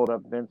Warrior held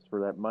up Vince for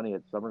that money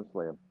at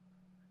SummerSlam?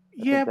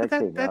 Yeah, but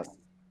came that's out.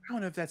 I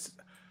don't know if that's.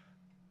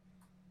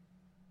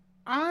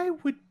 I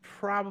would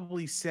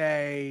probably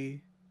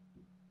say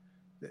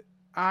that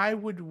I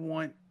would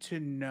want to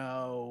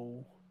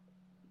know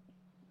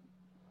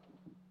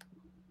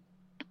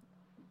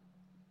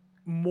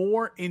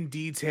more in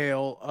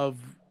detail of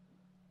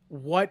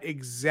what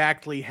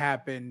exactly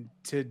happened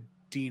to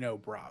Dino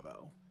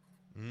Bravo.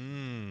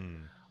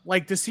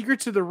 Like the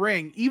Secrets of the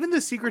Ring, even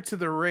the Secrets of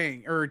the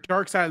Ring or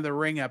Dark Side of the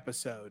Ring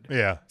episode,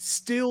 Yeah.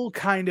 still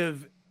kind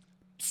of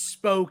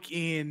spoke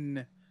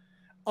in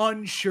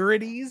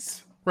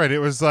unsureties. Right. It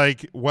was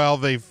like, well,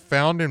 they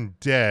found him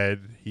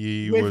dead.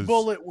 He With was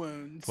bullet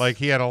wounds. Like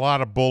he had a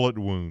lot of bullet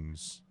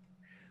wounds.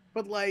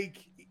 But like,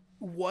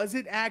 was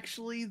it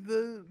actually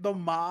the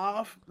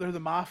mob or the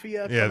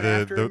mafia? Yeah, coming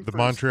after him the for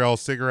Montreal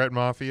cigarette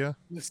mafia.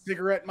 the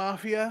cigarette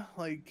mafia?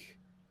 Like,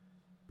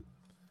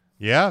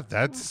 Yeah,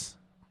 that's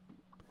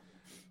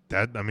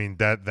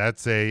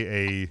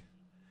a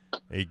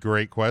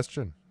great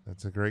question.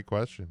 That's a great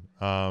question.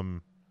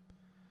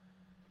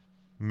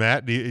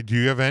 Matt, do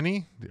you have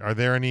any? Are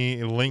there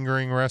any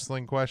lingering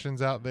wrestling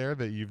questions out there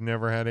that you've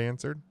never had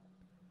answered?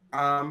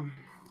 I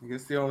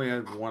guess the only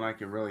one I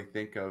can really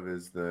think of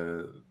is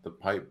the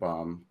pipe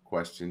bomb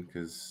question,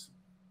 because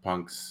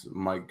Punk's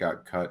mic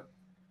got cut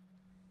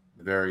at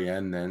the very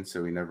end then,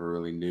 so he never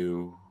really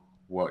knew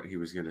what he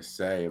was going to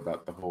say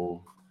about the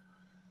whole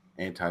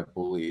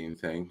anti-bullying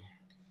thing,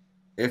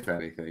 if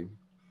anything.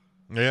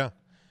 Yeah,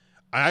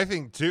 I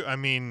think too. I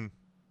mean,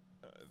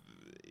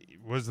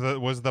 was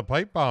the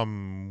pipe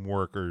bomb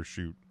worker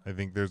shoot? I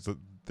think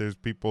there's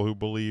people who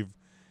believe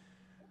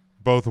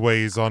both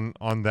ways on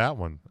that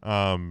one.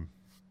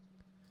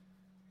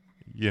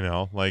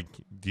 Like,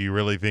 do you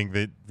really think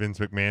that Vince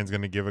McMahon's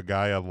going to give a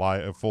guy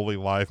a fully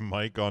live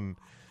mic on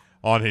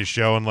his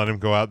show and let him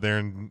go out there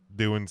and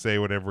do and say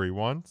whatever he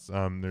wants?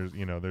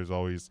 There's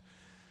always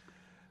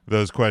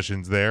those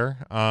questions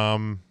there.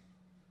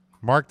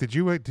 Mark, did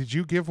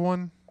you give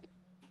one?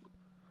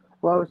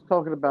 Well, I was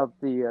talking about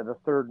the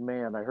third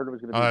man. I heard it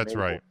was going to be. Oh, that's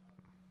Mabel. right.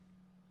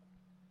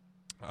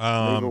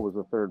 Mabel was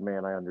the third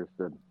man. I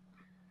understood.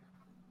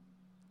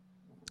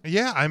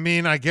 Yeah, I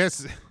mean, I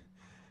guess.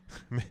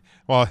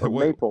 Well,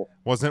 Maple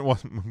wasn't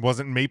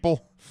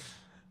Maple.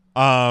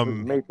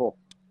 Maple.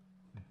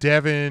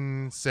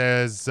 Devin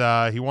says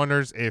he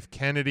wonders if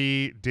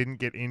Kennedy didn't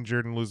get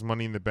injured and lose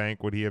Money in the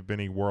Bank, would he have been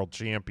a world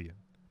champion?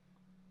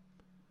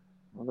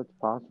 Well, that's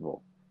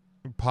possible.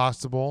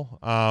 Possible.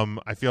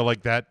 I feel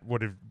like that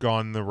would have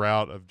gone the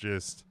route of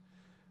just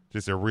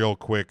a real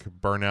quick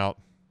burnout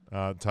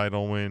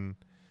title win.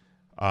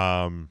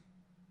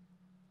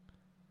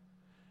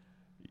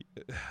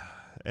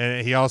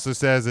 And he also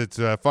says it's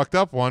a fucked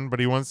up one,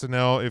 but he wants to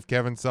know if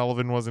Kevin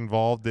Sullivan was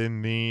involved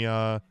in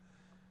the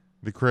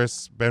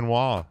Chris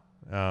Benoit.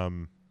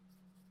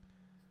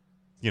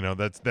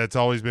 That's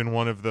always been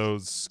one of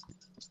those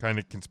kind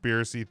of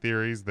conspiracy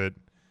theories that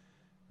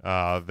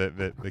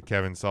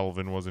Kevin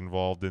Sullivan was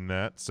involved in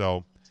that.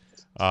 So,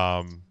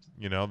 that's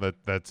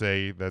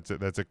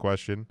a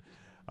question.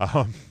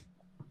 That's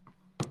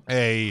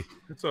a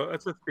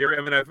theory.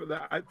 I mean,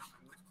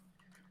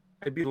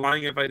 I'd be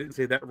lying if I didn't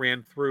say that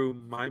ran through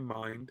my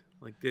mind.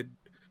 Like, did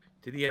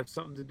he have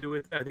something to do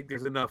with it? I think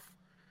there's enough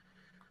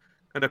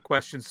kind of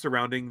questions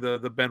surrounding the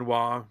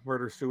Benoit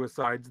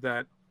murder-suicides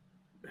that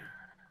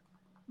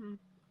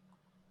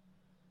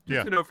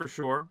to know for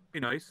sure. Be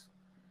nice.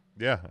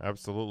 Yeah,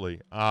 absolutely.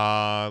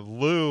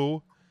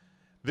 Lou,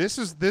 this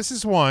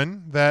is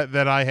one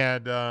that I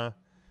had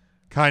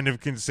kind of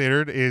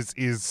considered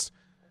is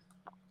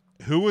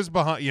who was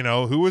behind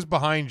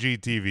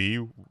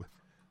GTV.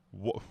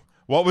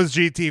 What was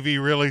GTV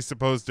really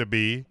supposed to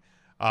be?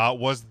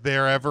 Was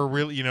there ever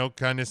really,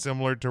 kind of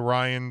similar to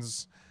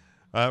Ryan's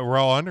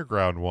Raw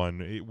Underground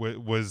one?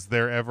 Was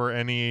there ever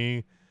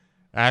any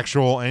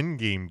actual end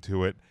game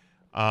to it?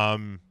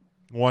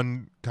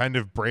 One kind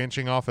of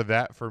branching off of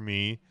that for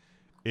me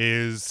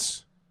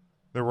is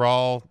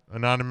the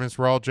anonymous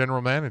Raw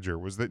general manager.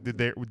 Did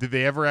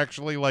they ever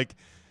actually like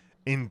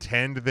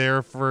intend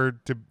for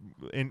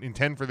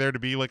there to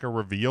be like a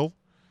reveal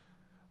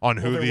on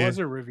who there was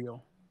a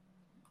reveal.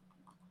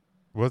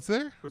 Was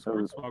there?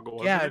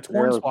 Yeah, it's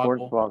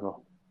Hornswoggle.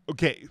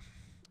 Okay.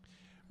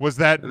 Was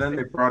that? And then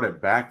they brought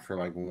it back for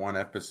like one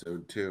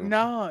episode too.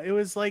 No, it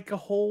was like a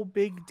whole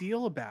big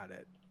deal about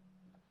it.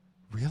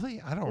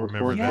 Really? I don't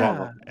remember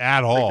that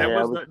at all.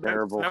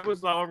 That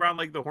was all around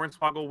like the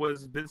Hornswoggle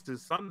was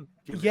Vince's son.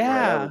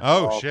 Yeah.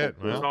 Oh shit!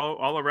 It was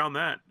all around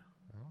that.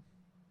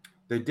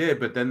 They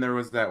did, but then there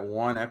was that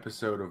one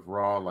episode of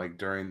Raw, like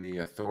during the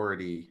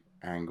Authority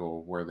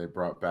angle, where they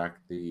brought back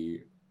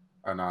the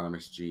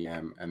anonymous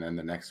GM, and then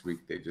the next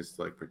week they just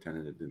like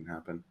pretended it didn't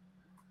happen.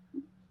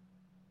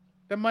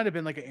 That might have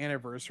been like an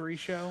anniversary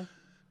show.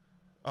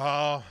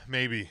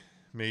 Maybe.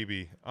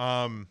 Could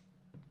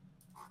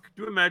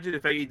you imagine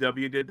if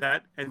AEW did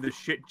that and the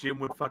shit Jim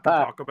would fucking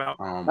talk about?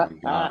 Oh my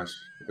gosh,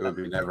 it would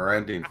be never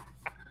ending.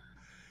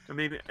 I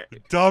mean,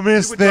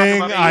 dumbest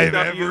thing I've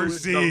ever the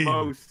seen.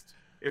 Most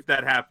if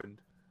that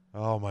happened.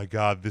 Oh my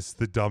god, this is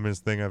the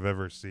dumbest thing I've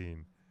ever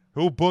seen.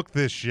 Who booked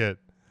this shit?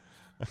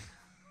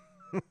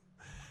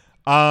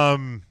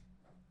 That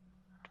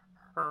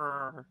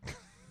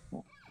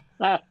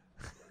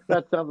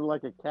sounded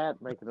like a cat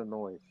making a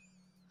noise.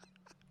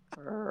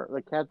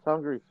 The cat's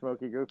hungry,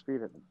 Smokey. Go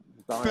feed it.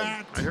 It's dying.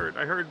 Fat,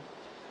 I heard.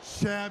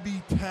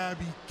 Shabby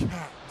tabby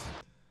cat.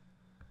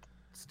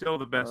 Still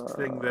the best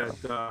thing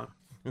that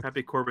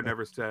Happy Corbin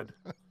ever said.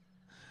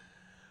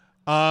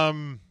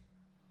 I'd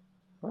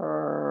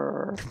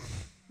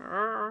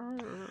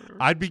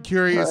be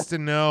curious to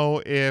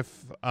know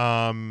if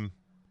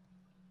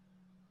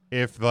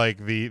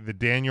like the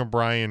Daniel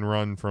Bryan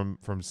run from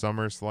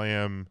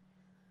SummerSlam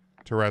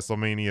to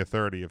WrestleMania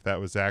 30, if that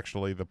was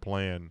actually the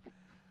plan,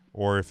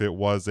 or if it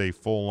was a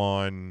full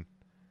on,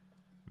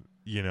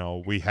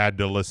 we had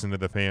to listen to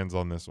the fans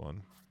on this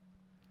one.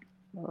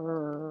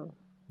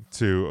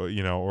 To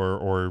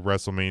or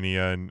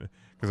WrestleMania, and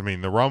because I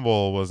mean the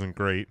Rumble wasn't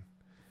great.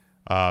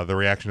 The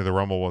reaction to the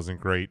Rumble wasn't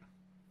great.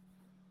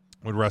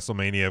 Would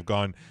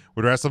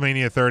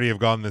WrestleMania 30 have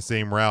gone the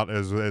same route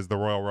as the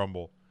Royal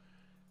Rumble?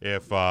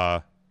 If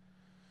could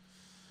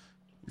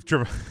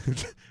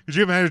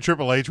you imagine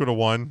Triple H would have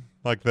won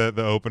like the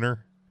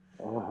opener?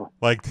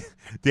 Like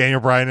Daniel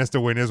Bryan has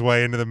to win his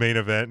way into the main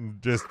event, and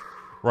just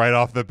right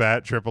off the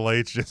bat, Triple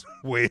H just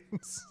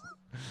wins.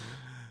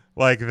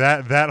 like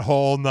that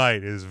whole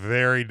night is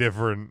very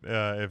different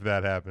if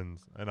that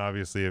happens, and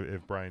obviously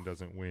if Bryan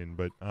doesn't win.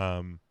 But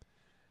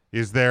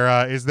is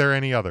there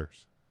any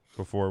others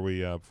before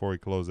we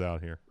close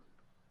out here?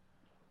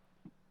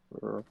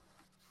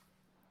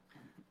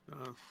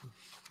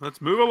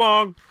 Let's move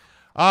along.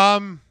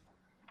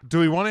 Do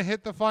we want to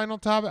hit the final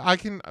topic?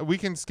 We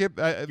can skip.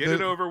 Get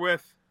it over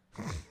with.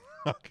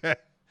 Okay.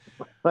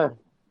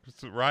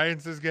 So Ryan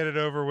says get it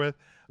over with.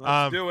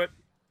 Let's do it.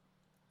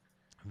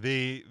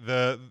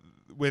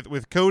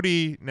 With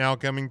Cody now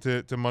coming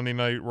to Monday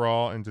Night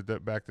Raw and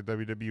back to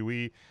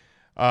WWE,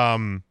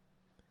 I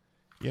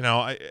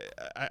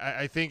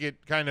think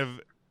it kind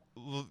of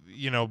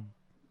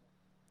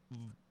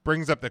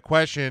brings up the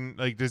question,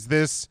 like, does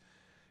this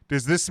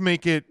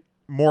make it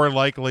more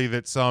likely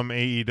that some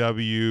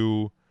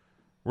AEW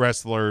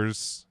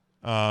wrestlers,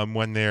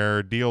 when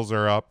their deals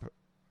are up,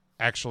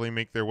 actually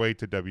make their way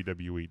to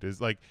WWE?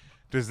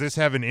 Does this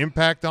have an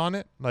impact on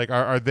it? Like,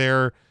 are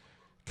there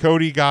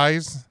Cody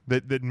guys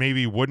that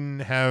maybe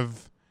wouldn't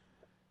have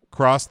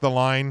crossed the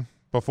line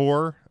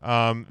before,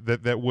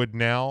 that would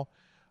now?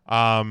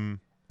 And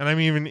I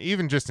mean,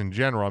 even just in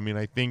general, I mean,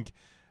 I think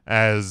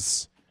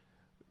as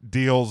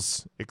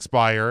deals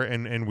expire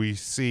and we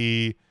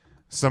see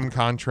some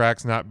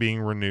contracts not being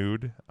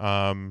renewed,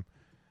 I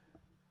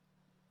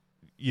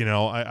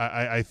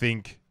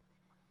think,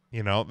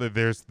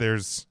 that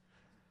there's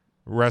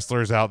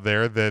wrestlers out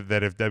there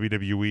that if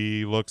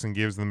WWE looks and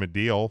gives them a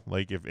deal,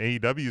 like if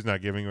AEW is not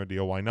giving them a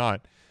deal, why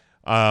not?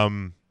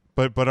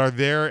 But are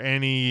there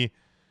any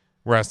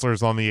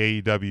wrestlers on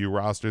the AEW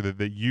roster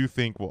that you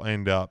think will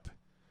end up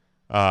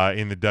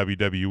in the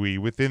WWE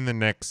within the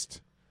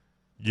next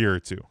year or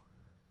two?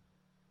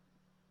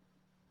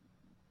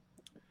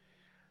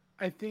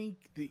 I think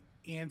the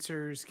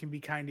answers can be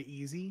kind of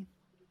easy.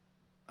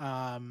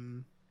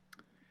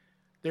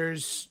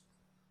 There's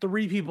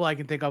 3 people I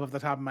can think of off the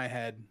top of my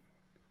head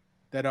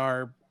that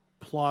are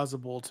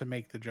plausible to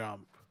make the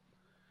jump,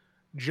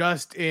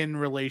 just in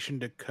relation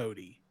to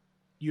Cody.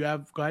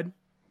 Go ahead.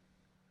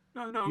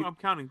 No, I'm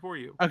counting for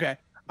you. Okay.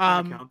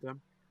 Count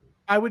them.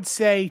 I would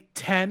say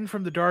 10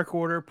 from the Dark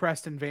Order,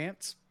 Preston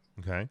Vance.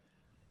 Okay.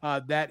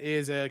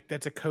 That's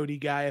a Cody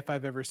guy if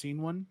I've ever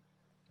seen one.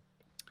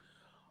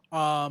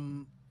 I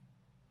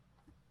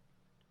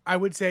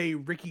would say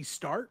Ricky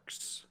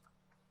Starks.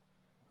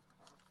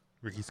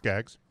 Ricky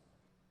Skaggs.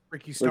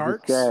 Ricky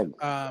Starks. Skaggs.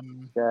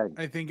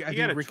 I think He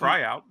had a Ricky,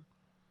 tryout.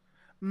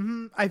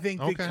 I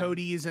think Okay. that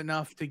Cody is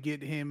enough to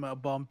get him a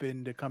bump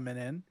into coming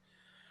in.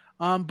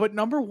 But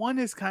number 1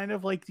 is kind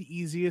of like the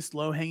easiest,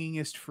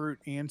 low-hangingest fruit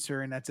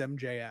answer, and that's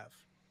MJF.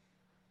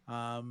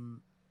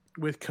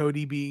 With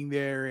Cody being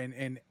there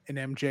and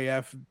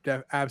MJF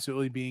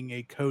absolutely being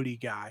a Cody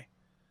guy.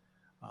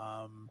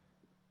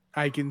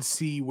 I can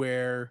see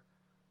where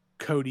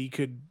Cody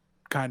could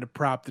kind of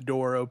prop the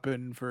door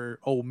open for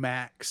old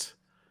Max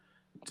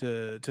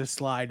to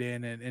slide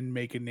in and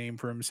make a name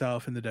for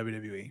himself in the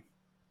WWE.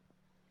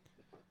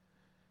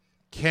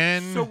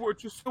 So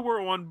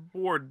we're on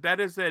board.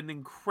 That is an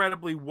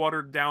incredibly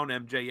watered down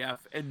MJF,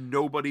 and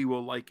nobody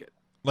will like it.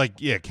 Like,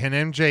 yeah, can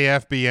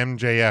MJF be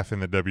MJF in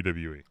the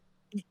WWE?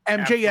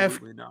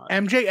 Absolutely not.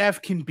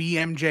 MJF can be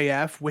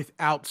MJF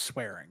without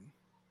swearing.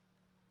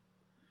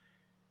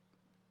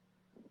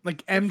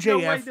 Like There's no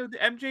way MJF,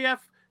 that MJF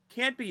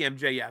can't be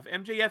MJF.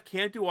 MJF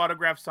can't do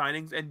autograph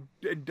signings and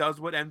does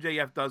what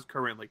MJF does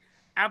currently.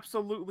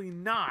 Absolutely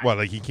not. Well,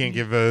 like he can't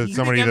give You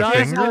somebody think the MJF's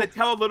finger? going to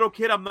tell a little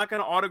kid, "I'm not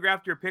going to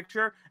autograph your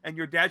picture," and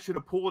your dad should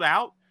have pulled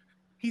out?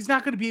 he's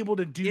not going to be able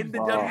to do In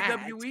the that.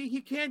 WWE,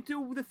 he can't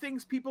do the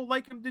things people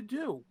like him to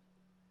do.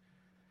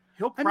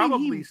 He'll I mean,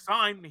 probably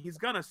sign. He's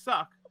going to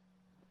suck.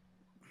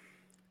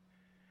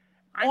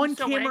 I'm On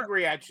so camera,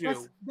 angry at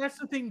you. That's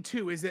the thing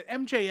too, is that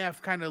MJF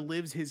kind of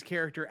lives his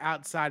character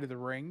outside of the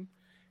ring,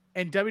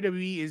 and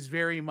WWE is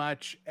very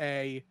much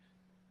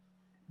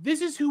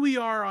this is who we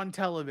are on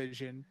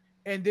television,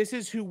 and this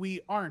is who we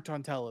aren't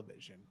on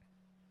television.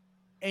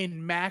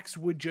 And Max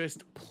would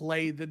just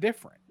play the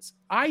difference.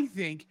 I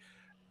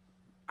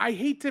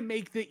hate to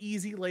make the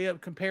easy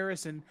layup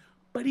comparison,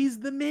 but he's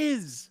The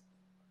Miz.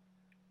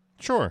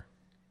 Sure.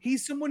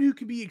 He's someone who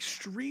can be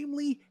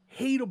extremely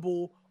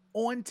hateable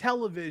on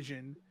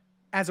television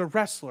as a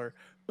wrestler,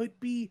 but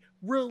be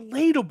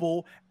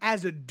relatable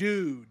as a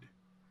dude,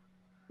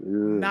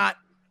 not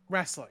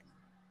wrestling.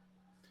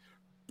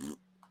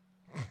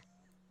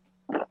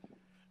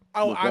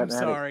 Oh, I'm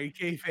sorry.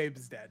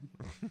 Kayfabe's dead.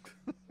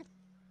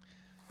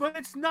 But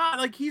it's not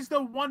like he's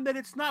the one that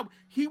it's not.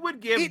 He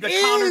would give It the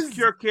Connor is!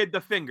 Cure kid the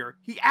finger.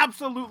 He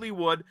absolutely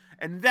would,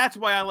 and that's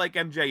why I like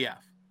MJF.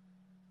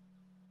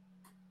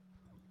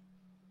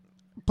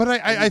 But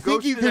I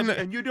think you can.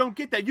 And you don't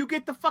get that. You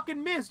get the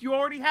fucking Miz. You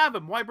already have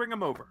him. Why bring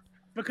him over?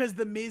 Because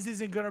The Miz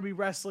isn't going to be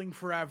wrestling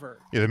forever.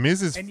 Yeah, The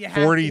Miz is And you have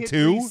to hit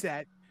 42.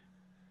 reset.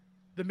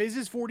 The Miz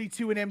is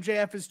 42 and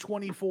MJF is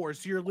 24.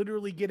 So you're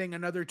literally getting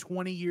another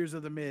 20 years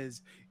of The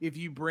Miz if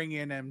you bring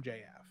in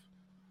MJF.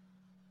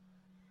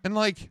 And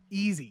like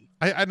easy.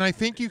 I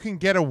think you can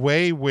get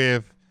away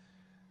with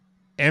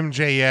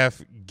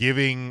MJF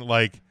giving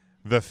like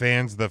the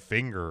fans the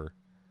finger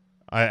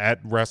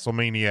at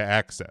WrestleMania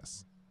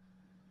Access.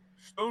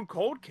 Stone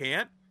Cold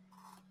can't.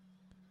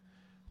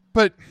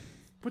 But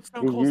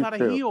Stone Cold's not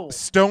a heel.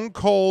 Stone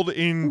Cold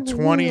in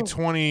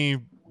 2020,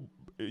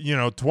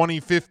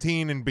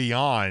 2015 and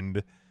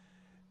beyond,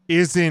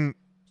 isn't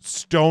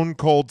Stone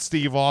Cold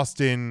Steve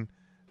Austin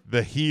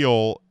the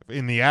heel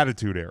in the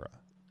Attitude Era.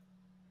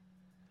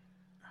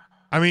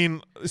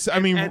 And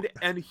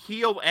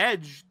heel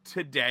Edge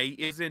today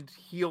isn't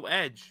heel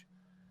Edge.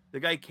 The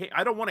guy can't.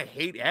 I don't want to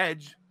hate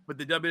Edge, but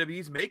the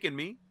WWE's making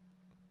me.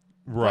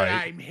 Right.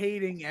 But I'm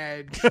hating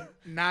Edge,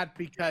 not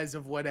because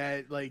of what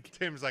Edge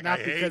Tim's like, not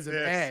I because hate of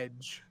this.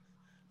 Edge,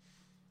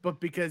 but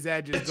because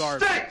Edge is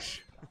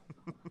garbage.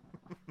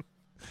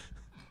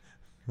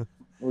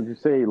 Would you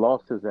say he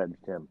lost his edge,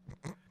 Tim?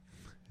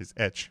 His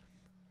etch.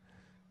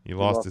 He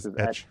lost his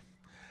etch.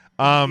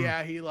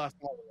 Yeah, he lost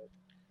all of it.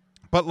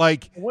 But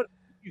like, what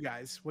you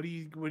guys? Who do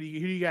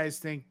you guys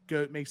think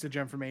makes the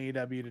jump from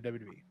AEW to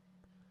WWE?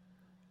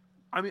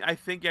 I mean, I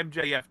think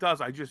MJF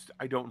does. I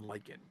don't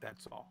like it.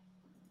 That's all.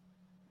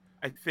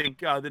 I think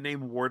the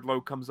name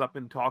Wardlow comes up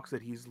in talks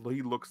that he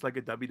looks like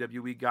a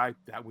WWE guy.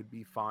 That would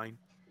be fine.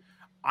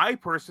 I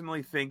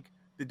personally think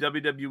the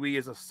WWE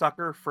is a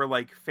sucker for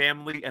like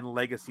family and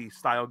legacy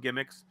style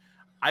gimmicks.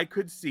 I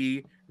could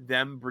see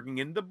them bringing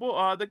in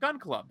the Gun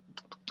Club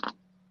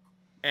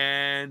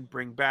and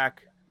bring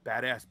back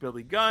Badass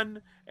Billy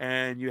Gunn,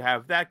 and you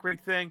have that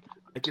great thing.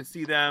 I can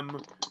see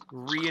them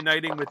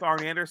reuniting with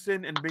Arn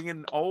Anderson and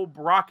bringing old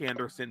Brock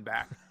Anderson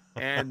back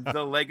and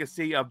the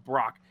legacy of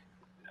Brock.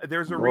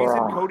 There's a reason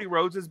Cody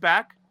Rhodes is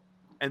back,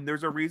 and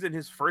there's a reason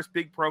his first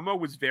big promo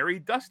was very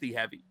Dusty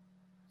heavy.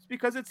 It's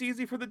because it's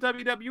easy for the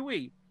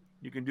WWE.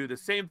 You can do the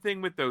same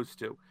thing with those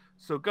two.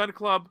 So Gun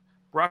Club,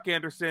 Brock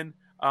Anderson,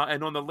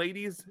 and on the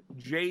ladies,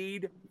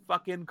 Jade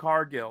fucking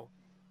Cargill.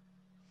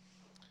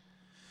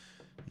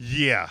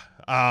 Yeah.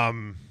 I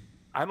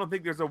don't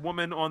think there's a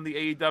woman on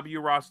the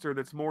AEW roster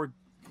that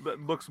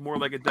looks more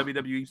like a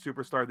WWE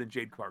superstar than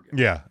Jade Cargill.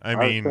 Yeah, I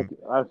mean, Jade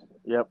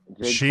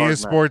she Cargill, is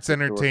sports for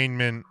sure.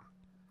 entertainment.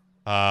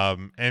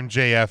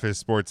 MJF is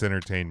sports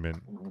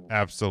entertainment.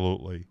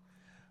 Absolutely.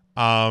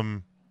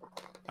 I'd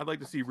like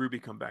to see Ruby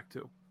come back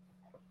too.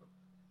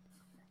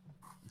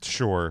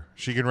 Sure,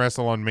 she can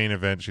wrestle on Main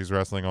Event. She's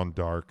wrestling on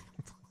Dark.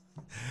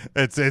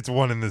 It's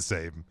one and the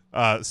same.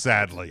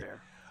 Sadly.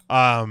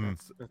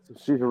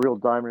 She's a real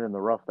diamond in the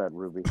rough, that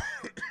Ruby.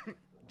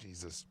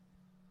 Jesus.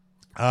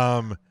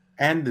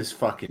 End this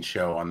fucking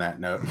show on that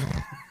note.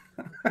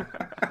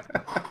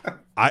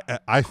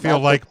 I feel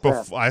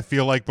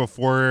like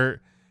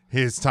before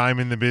his time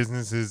in the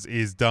business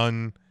is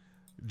done,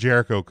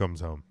 Jericho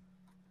comes home.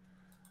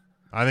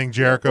 I think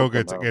Jericho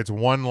gets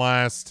one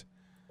last,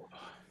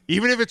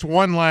 even if it's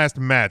one last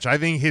match. I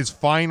think his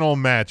final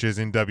match is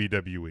in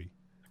WWE.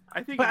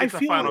 I think it's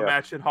the final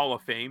match in Hall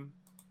of Fame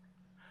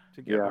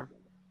together.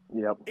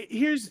 Yeah.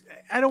 Yep.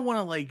 I don't want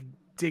to like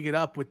dig it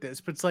up with this,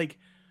 but it's like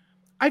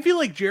I feel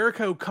like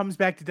Jericho comes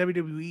back to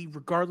WWE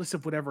regardless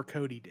of whatever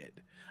Cody did.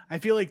 I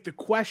feel like the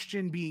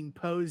question being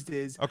posed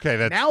is,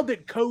 now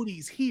that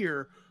Cody's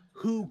here,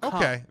 who comes?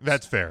 Okay,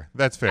 that's fair.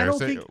 That's fair. I don't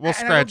So think, we'll and I don't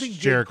scratch think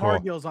Jade Jericho.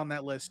 Cargill's on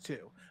that list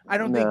too. I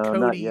don't think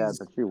not yet,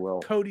 but she will.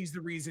 Cody's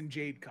the reason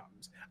Jade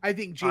comes. I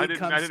think Jade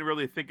comes. I didn't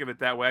really think of it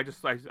that way.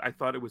 I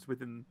thought it was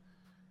within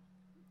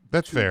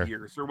That's 2 fair.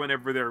 years or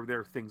whenever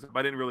their things up.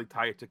 I didn't really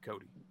tie it to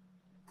Cody.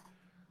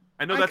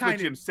 I know that's what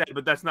Jim said,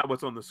 but that's not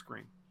what's on the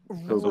screen.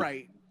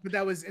 Right. But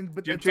that was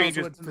but Jim that's also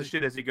changes what's in the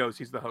shit as he goes.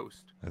 He's the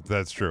host.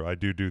 That's true. I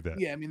do that.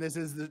 Yeah, I mean this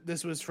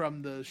was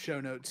from the show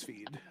notes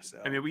feed. So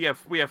I mean we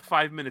have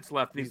 5 minutes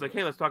left, and he's like,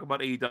 "Hey, let's talk about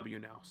AEW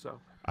now."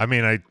 So I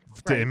mean,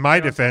 in my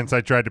defense,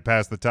 I tried to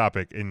pass the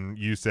topic, and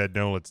you said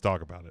no. Let's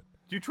talk about it.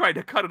 you tried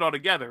to cut it all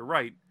together,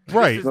 right?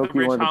 Right. This is the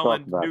Rich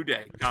Holland New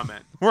Day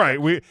comment.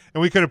 Right. We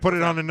could have put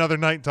it on another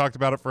night and talked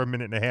about it for a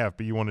minute and a half,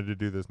 but you wanted to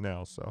do this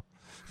now, so.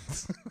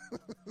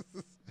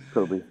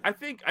 I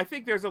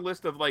think there's a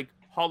list of like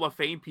Hall of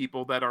Fame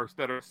people that are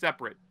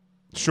separate.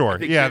 Sure. I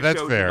think Yeah, Jim that's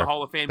shows fair. The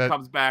Hall of Fame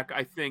comes back.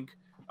 I think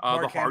the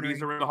Mark Hardys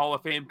Henry. are in the Hall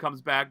of Fame.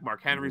 Comes back.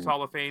 Mark Henry's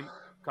Hall of Fame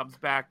comes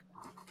back.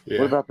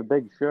 What about the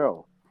Big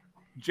Show?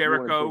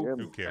 Jericho.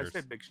 Who cares? I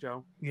said Big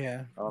Show.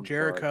 Yeah, I'm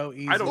Jericho.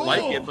 I don't easily.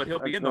 like it, but he'll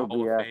be in the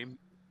Hall of Fame.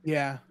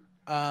 Yeah.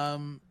 I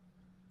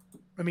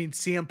mean,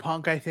 CM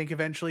Punk, I think,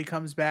 eventually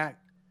comes back.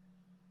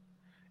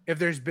 If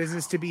there's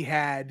business to be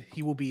had,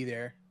 he will be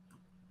there.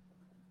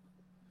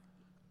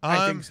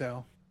 I think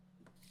so.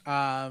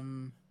 I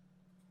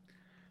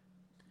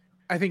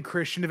think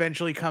Christian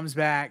eventually comes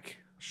back.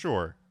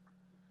 Sure.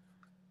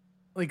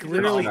 Like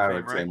literally, I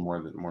would say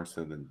more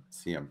so than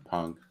CM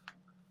Punk.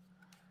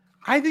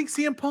 I think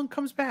CM Punk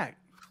comes back.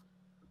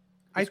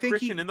 I think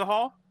Christian in the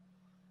Hall.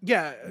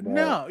 Yeah.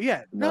 No.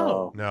 Yeah.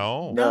 No.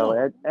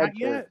 Edge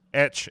yet.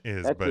 Etch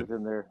is, Edge but is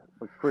in there.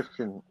 But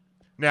Christian.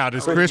 now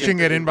does Christian Christian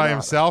get in by not.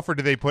 himself, or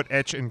do they put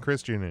Etch and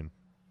Christian in?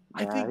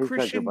 I Nah, think he's gotta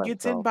Christian go by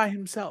gets in himself. by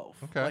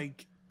himself. Okay.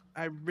 Like,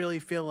 I really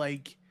feel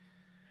like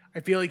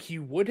he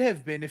would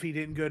have been if he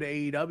didn't go to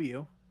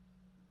AEW.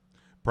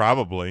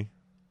 Probably.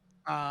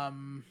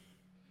 But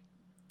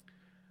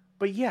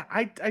yeah,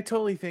 I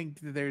totally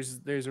think that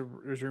there's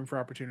room for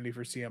opportunity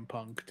for CM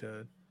Punk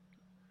to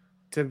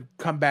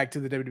come back to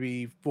the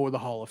WWE for the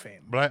Hall of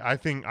Fame. But I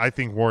think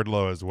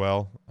Wardlow as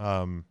well.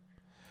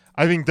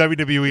 I think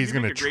WWE is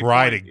going to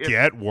try to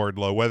get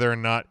Wardlow. Whether or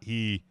not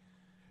he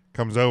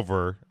comes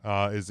over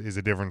is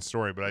a different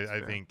story. But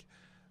I think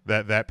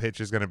that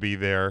pitch is going to be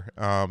there.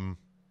 I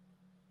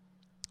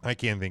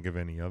can't think of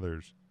any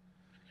others.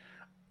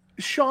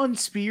 Jan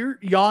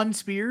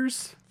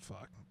Spears.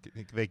 Fuck.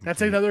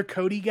 That's another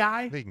Cody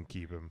guy. They can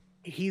keep him.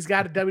 He's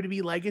got a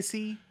WWE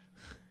legacy.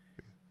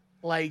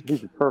 Like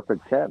he's a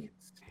perfect 10.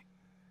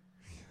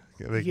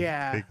 They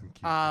can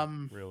keep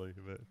him, really,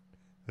 but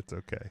that's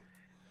okay.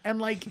 And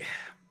like,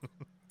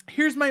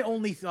 here's my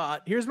only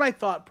thought. Here's my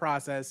thought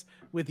process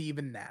with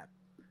even that.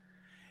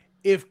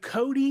 If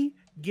Cody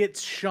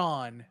gets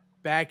Shawn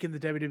back in the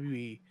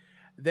WWE,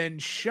 then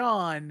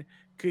Shawn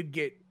could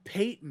get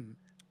Peyton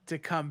to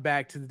come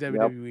back to the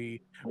WWE,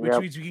 which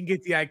means we can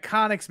get the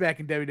Iconics back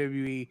in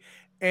WWE.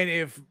 And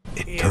if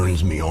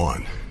turns me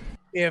on.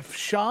 If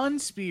Shawn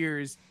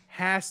Spears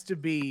has to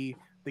be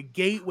the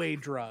gateway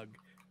drug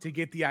to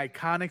get the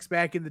Iconics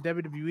back in the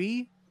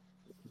WWE,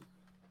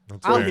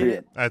 I'll fair. hit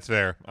it. That's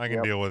fair. I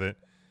can deal with it.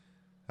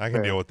 I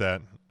can deal with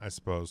that, I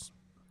suppose.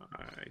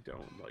 I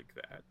don't like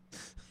that.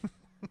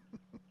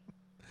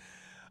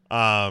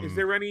 Is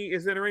there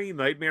any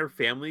Nightmare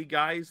Family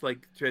guys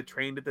like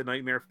trained at the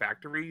Nightmare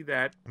Factory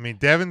that? I mean,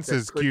 Devin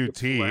says could QT.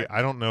 deflect?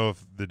 I don't know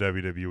if the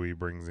WWE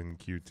brings in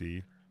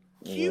QT.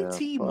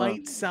 QT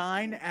might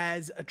sign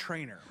as a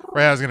trainer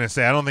Right, I was gonna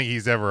say I don't think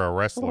he's ever a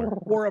wrestler.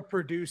 or a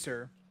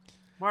producer.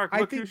 Mark,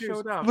 look who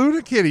showed up.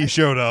 Luna Kitty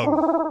showed up.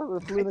 I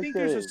think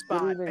there's a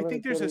spot. I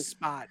think there's a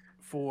spot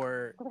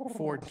for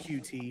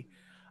QT.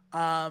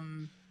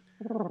 Anthony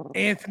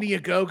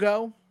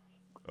Ogogo.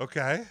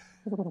 Okay.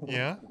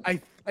 Yeah.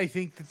 I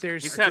think that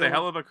there's. He's had a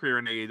hell of a career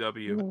in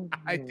AEW.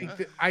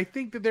 I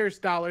think that there's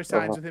dollar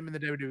signs with him in the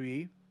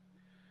WWE.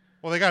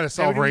 Well, they got to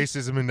solve WWE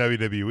racism in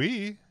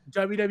WWE.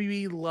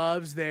 WWE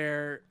loves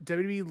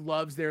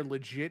their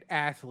legit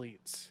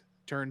athletes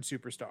turn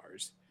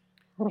superstars.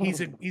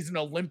 He's an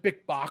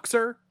Olympic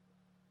boxer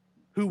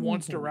who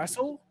wants to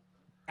wrestle.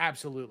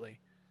 Absolutely.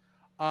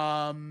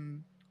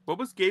 What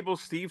was Gable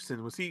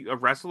Steveson? Was he a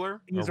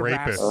wrestler? He's A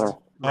rapist.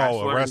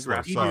 Wrestler. A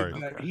wrestler. He Sorry.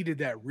 he did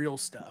that real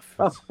stuff.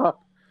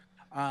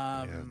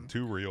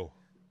 Too real.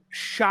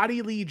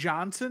 Shoddy Lee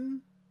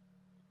Johnson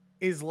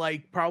is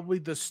like probably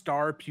the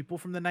star pupil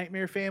from the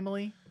Nightmare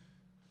Family.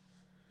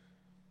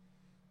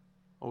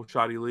 Oh,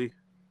 Shoddy Lee.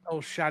 Oh,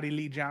 Shoddy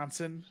Lee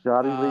Johnson.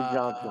 Shoddy Lee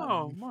Johnson.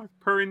 Oh, Mark,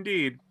 per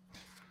indeed.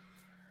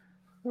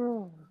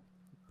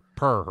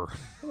 Per.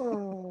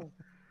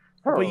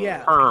 But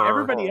yeah, like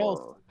everybody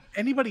else,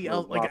 anybody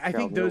else, like I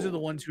think those are the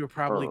ones who are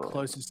probably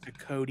closest to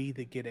Cody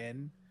that get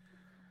in.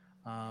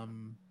 Yeah.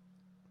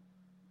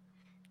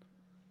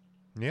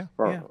 Yeah,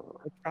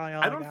 that's probably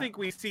all I don't think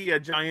we see a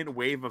giant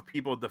wave of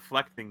people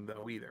deflecting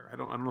though either. I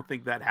don't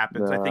think that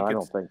happens. No, I think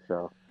don't think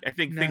so. I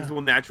think things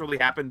will naturally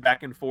happen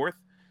back and forth.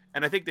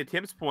 And I think to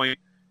Tim's point,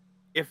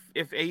 if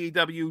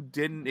AEW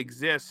didn't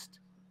exist,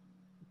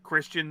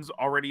 Christian's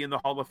already in the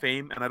Hall of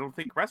Fame, and I don't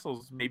think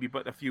wrestles maybe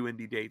but a few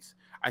indie dates.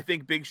 I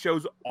think Big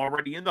Show's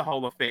already in the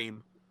Hall of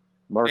Fame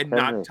and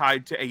not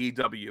tied to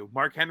AEW.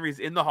 Mark Henry's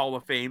in the Hall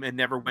of Fame and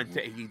never went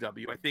to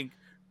AEW. I think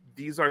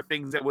these are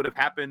things that would have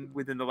happened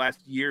within the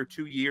last year,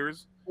 2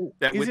 years,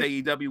 that with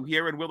AEW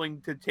here and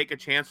willing to take a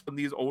chance from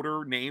these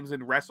older names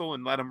and wrestle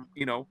and let them,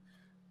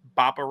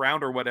 bop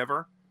around or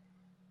whatever.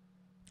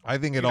 I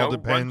think it all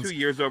depends. Run 2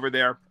 years over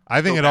there.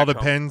 I think it all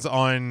depends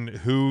on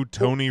who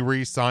Tony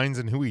re-signs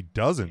and who he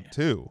doesn't,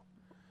 too.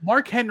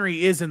 Mark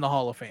Henry is in the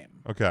Hall of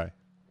Fame. Okay.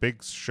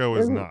 Big Show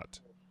is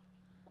not.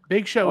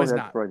 Big Show is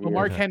not. right, But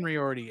Mark Henry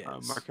already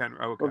is. Mark Henry.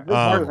 Okay.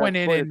 Mark went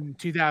in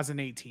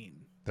 2018.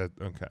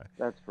 Okay.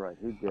 That's right.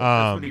 He did.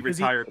 That's when he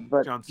retired.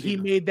 John Cena. He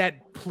made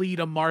that plea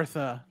to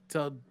Martha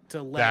to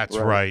let. That's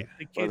right.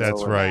 the kids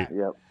That's go right.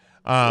 Yep.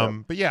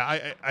 But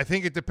yeah, I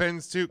think it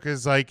depends too,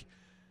 because like,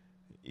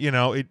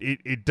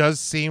 it does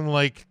seem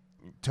like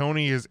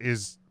Tony is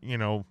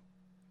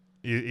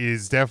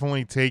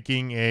definitely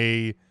taking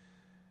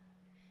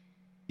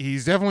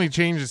he's definitely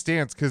changed his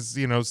stance, because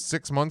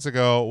 6 months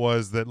ago it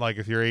was that like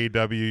if you're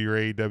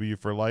AEW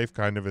for life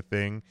kind of a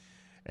thing,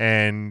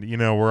 and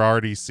we're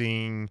already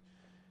seeing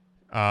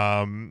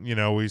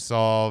we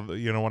saw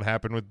what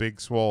happened with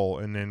Big Swole,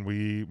 and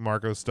then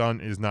Marco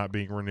Stunt is not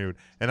being renewed,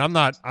 and I'm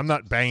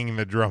not banging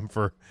the drum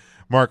for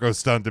Marco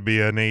Stunt to be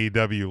an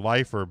AEW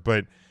lifer,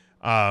 but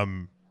I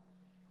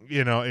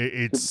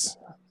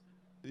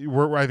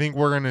think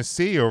we're gonna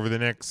see over the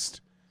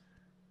next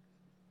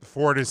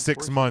 4 to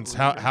 6 months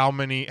how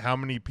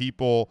many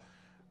people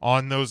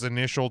on those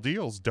initial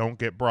deals don't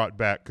get brought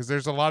back, because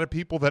there's a lot of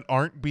people that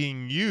aren't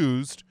being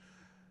used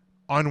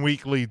on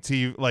weekly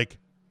TV, like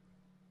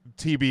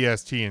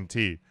TBS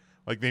TNT.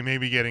 Like they may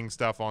be getting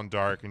stuff on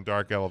Dark and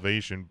Dark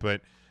Elevation,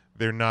 but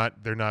they're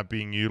not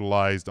being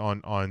utilized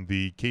on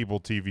the cable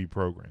TV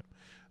program.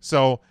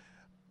 So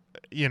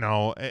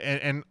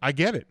and I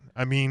get it.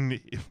 I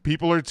mean, if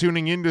people are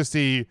tuning in to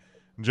see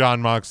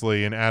Jon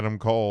Moxley and Adam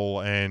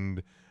Cole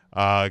and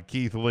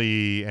Keith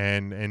Lee,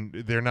 and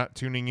they're not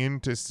tuning in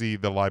to see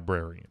the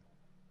Librarian.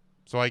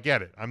 So I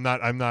get it. I'm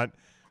not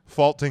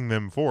faulting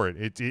them for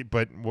it.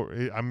 But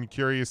I'm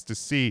curious to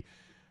see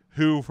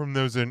who from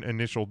those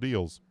initial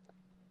deals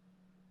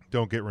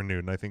don't get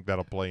renewed, and I think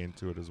that'll play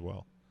into it as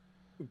well.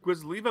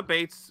 Was Leva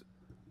Bates,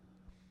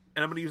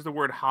 and I'm going to use the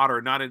word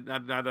hotter, not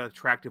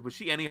attractive, was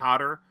she any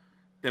hotter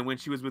than when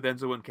she was with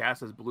Enzo and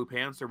Cass as Blue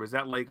Pants, or was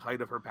that like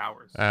height of her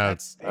powers? That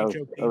was Yeah,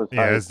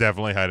 height. it's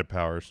definitely height of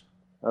powers.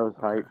 That was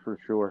height for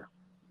sure.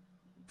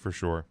 For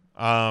sure.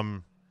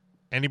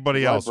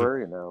 Anybody else?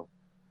 Librarian, though.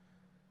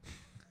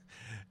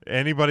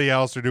 Anybody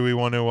else, or do we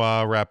want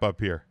to wrap up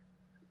here?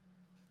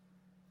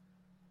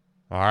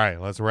 All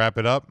right, let's wrap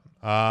it up.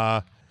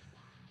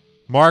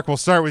 Mark, we'll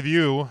start with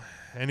you.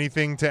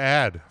 Anything to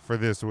add for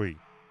this week?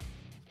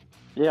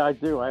 Yeah, I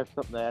do. I have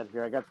something to add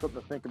here. I got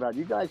something to think about.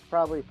 You guys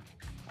probably,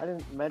 I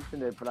didn't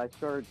mention it, but I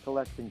started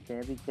collecting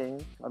candy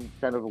canes. I'm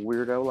kind of a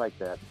weirdo like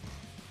that.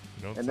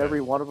 And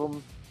every one of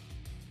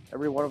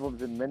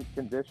them's in mint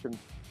condition.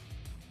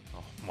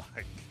 Oh my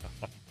God.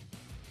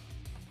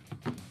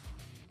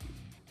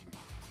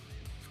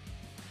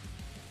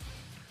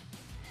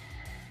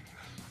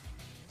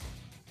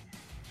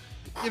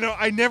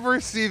 I never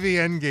see the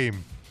end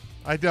game.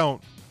 I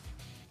don't.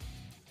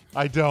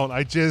 I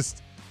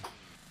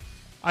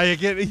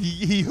get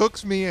he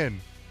hooks me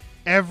in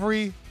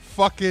every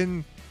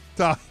fucking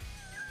time.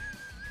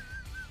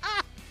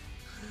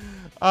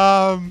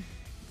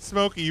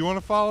 Smokey, you want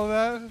to follow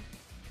that?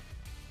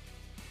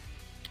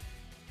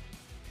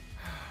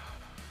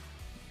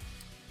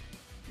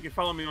 You can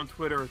follow me on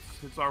Twitter.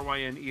 It's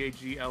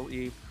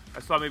RYNEAGLE. I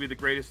saw maybe the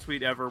greatest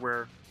tweet ever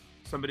where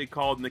somebody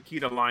called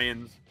Nikita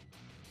Lyons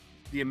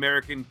the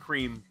American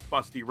Cream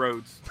Busty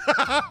Rhodes.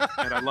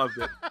 And I loved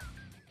it.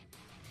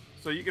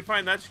 So you can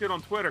find that shit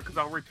on Twitter because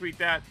I'll retweet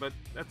that, but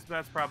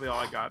that's probably all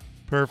I got.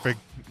 Perfect.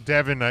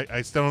 Devin,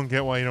 I still don't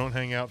get why you don't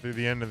hang out through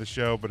the end of the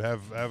show, but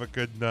have a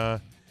good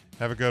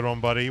one,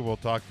 buddy. We'll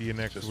talk to you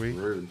next week.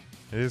 Rude.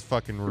 It is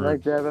fucking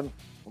rude. Good night, Devin.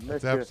 We'll miss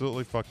It's you.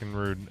 absolutely fucking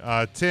rude.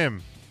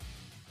 Tim.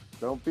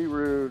 Don't be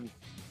rude.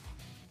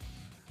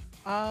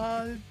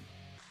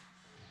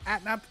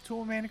 At Not the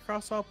Tool Man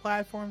across all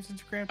platforms,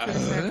 Instagram, Twitter,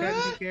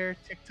 Snapchat, Care,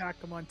 TikTok.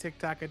 I'm on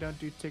TikTok. I don't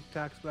do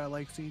TikToks, but I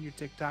like seeing your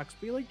TikToks.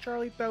 Be like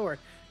Charlie Thor.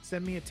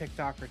 Send me a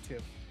TikTok or two.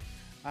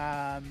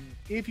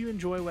 If you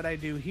enjoy what I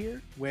do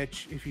here,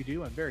 which if you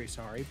do, I'm very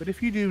sorry, but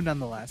if you do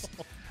nonetheless,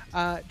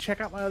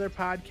 check out my other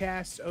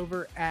podcasts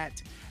over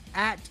at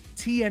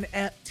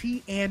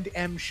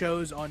T&M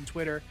Shows on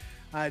Twitter.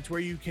 It's where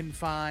you can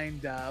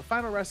find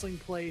Final Wrestling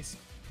Place,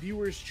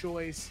 Viewer's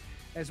Choice,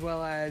 as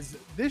well as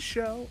this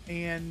show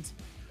and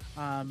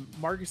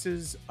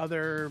Marcus's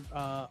other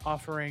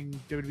offering,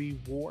 WWE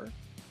War.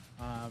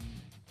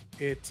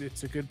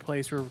 It's a good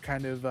place. We're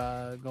kind of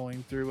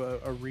going through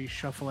a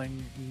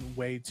reshuffling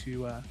way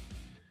to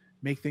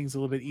make things a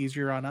little bit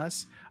easier on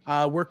us.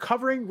 We're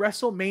covering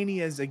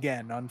WrestleManias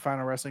again on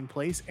Final Wrestling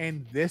Place,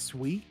 and this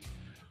week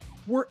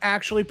we're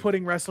actually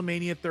putting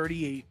WrestleMania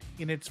 38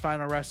 in its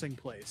Final Wrestling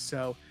Place.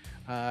 So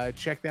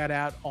check that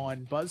out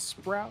on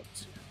Buzzsprout,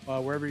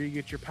 wherever you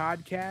get your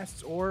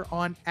podcasts, or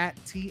on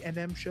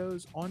 @T&M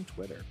Shows on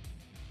Twitter.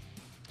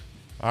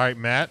 All right,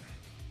 Matt.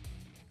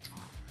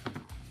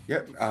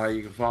 Yep,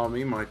 you can follow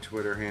me. My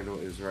Twitter handle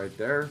is right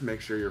there.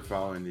 Make sure you're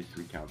following the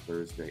 3 Count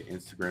Thursday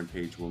Instagram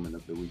page. Woman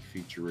of the Week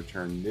feature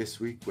return this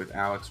week with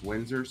Alex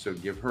Windsor. So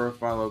give her a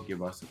follow,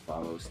 give us a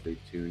follow. Stay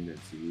tuned and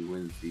see who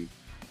wins the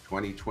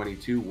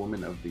 2022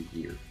 Woman of the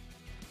Year.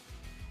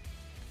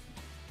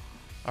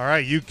 All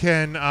right, you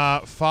can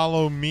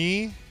follow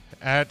me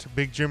at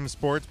Big Jim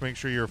Sports. Make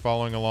sure you're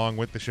following along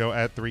with the show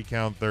at 3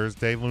 Count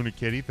Thursday. Luna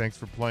Kitty, thanks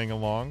for playing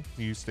along.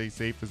 You stay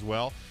safe as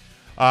well.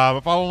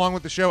 But follow along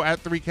with the show at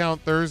 3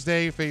 Count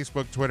Thursday,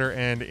 Facebook, Twitter,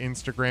 and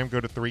Instagram.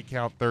 Go to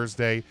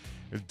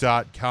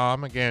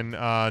 3countthursday.com. Again,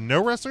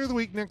 no Wrestler of the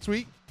Week next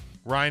week.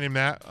 Ryan and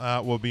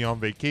Matt will be on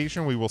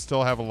vacation. We will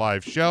still have a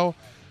live show.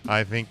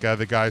 I think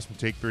the guys from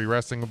Take 3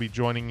 Wrestling will be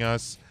joining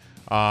us.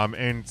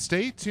 And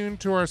stay tuned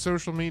to our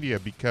social media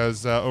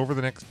because over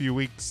the next few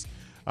weeks,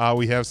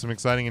 we have some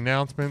exciting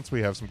announcements.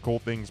 We have some cool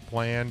things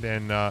planned.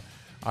 And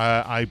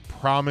I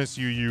promise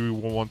you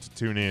will want to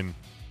tune in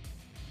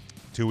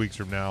 2 weeks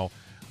from now.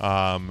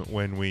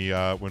 When we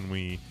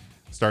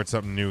start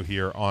something new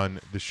here on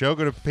the show.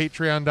 Go to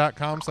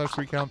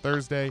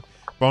patreon.com/3CountThursday.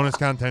 Bonus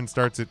content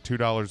starts at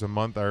 $2 a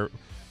month. Our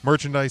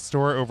merchandise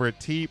store over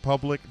at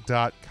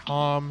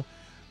tpublic.com.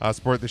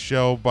 Support the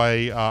show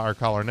by our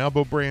Collar and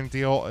Elbow brand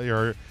deal.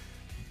 You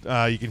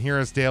can hear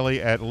us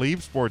daily at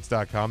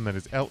leibsports.com. That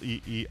is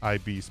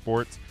LEEIB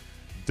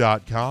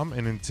sports.com.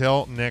 And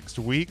until next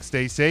week,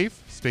 stay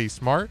safe, stay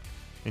smart,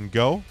 and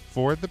go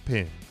for the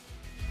pin.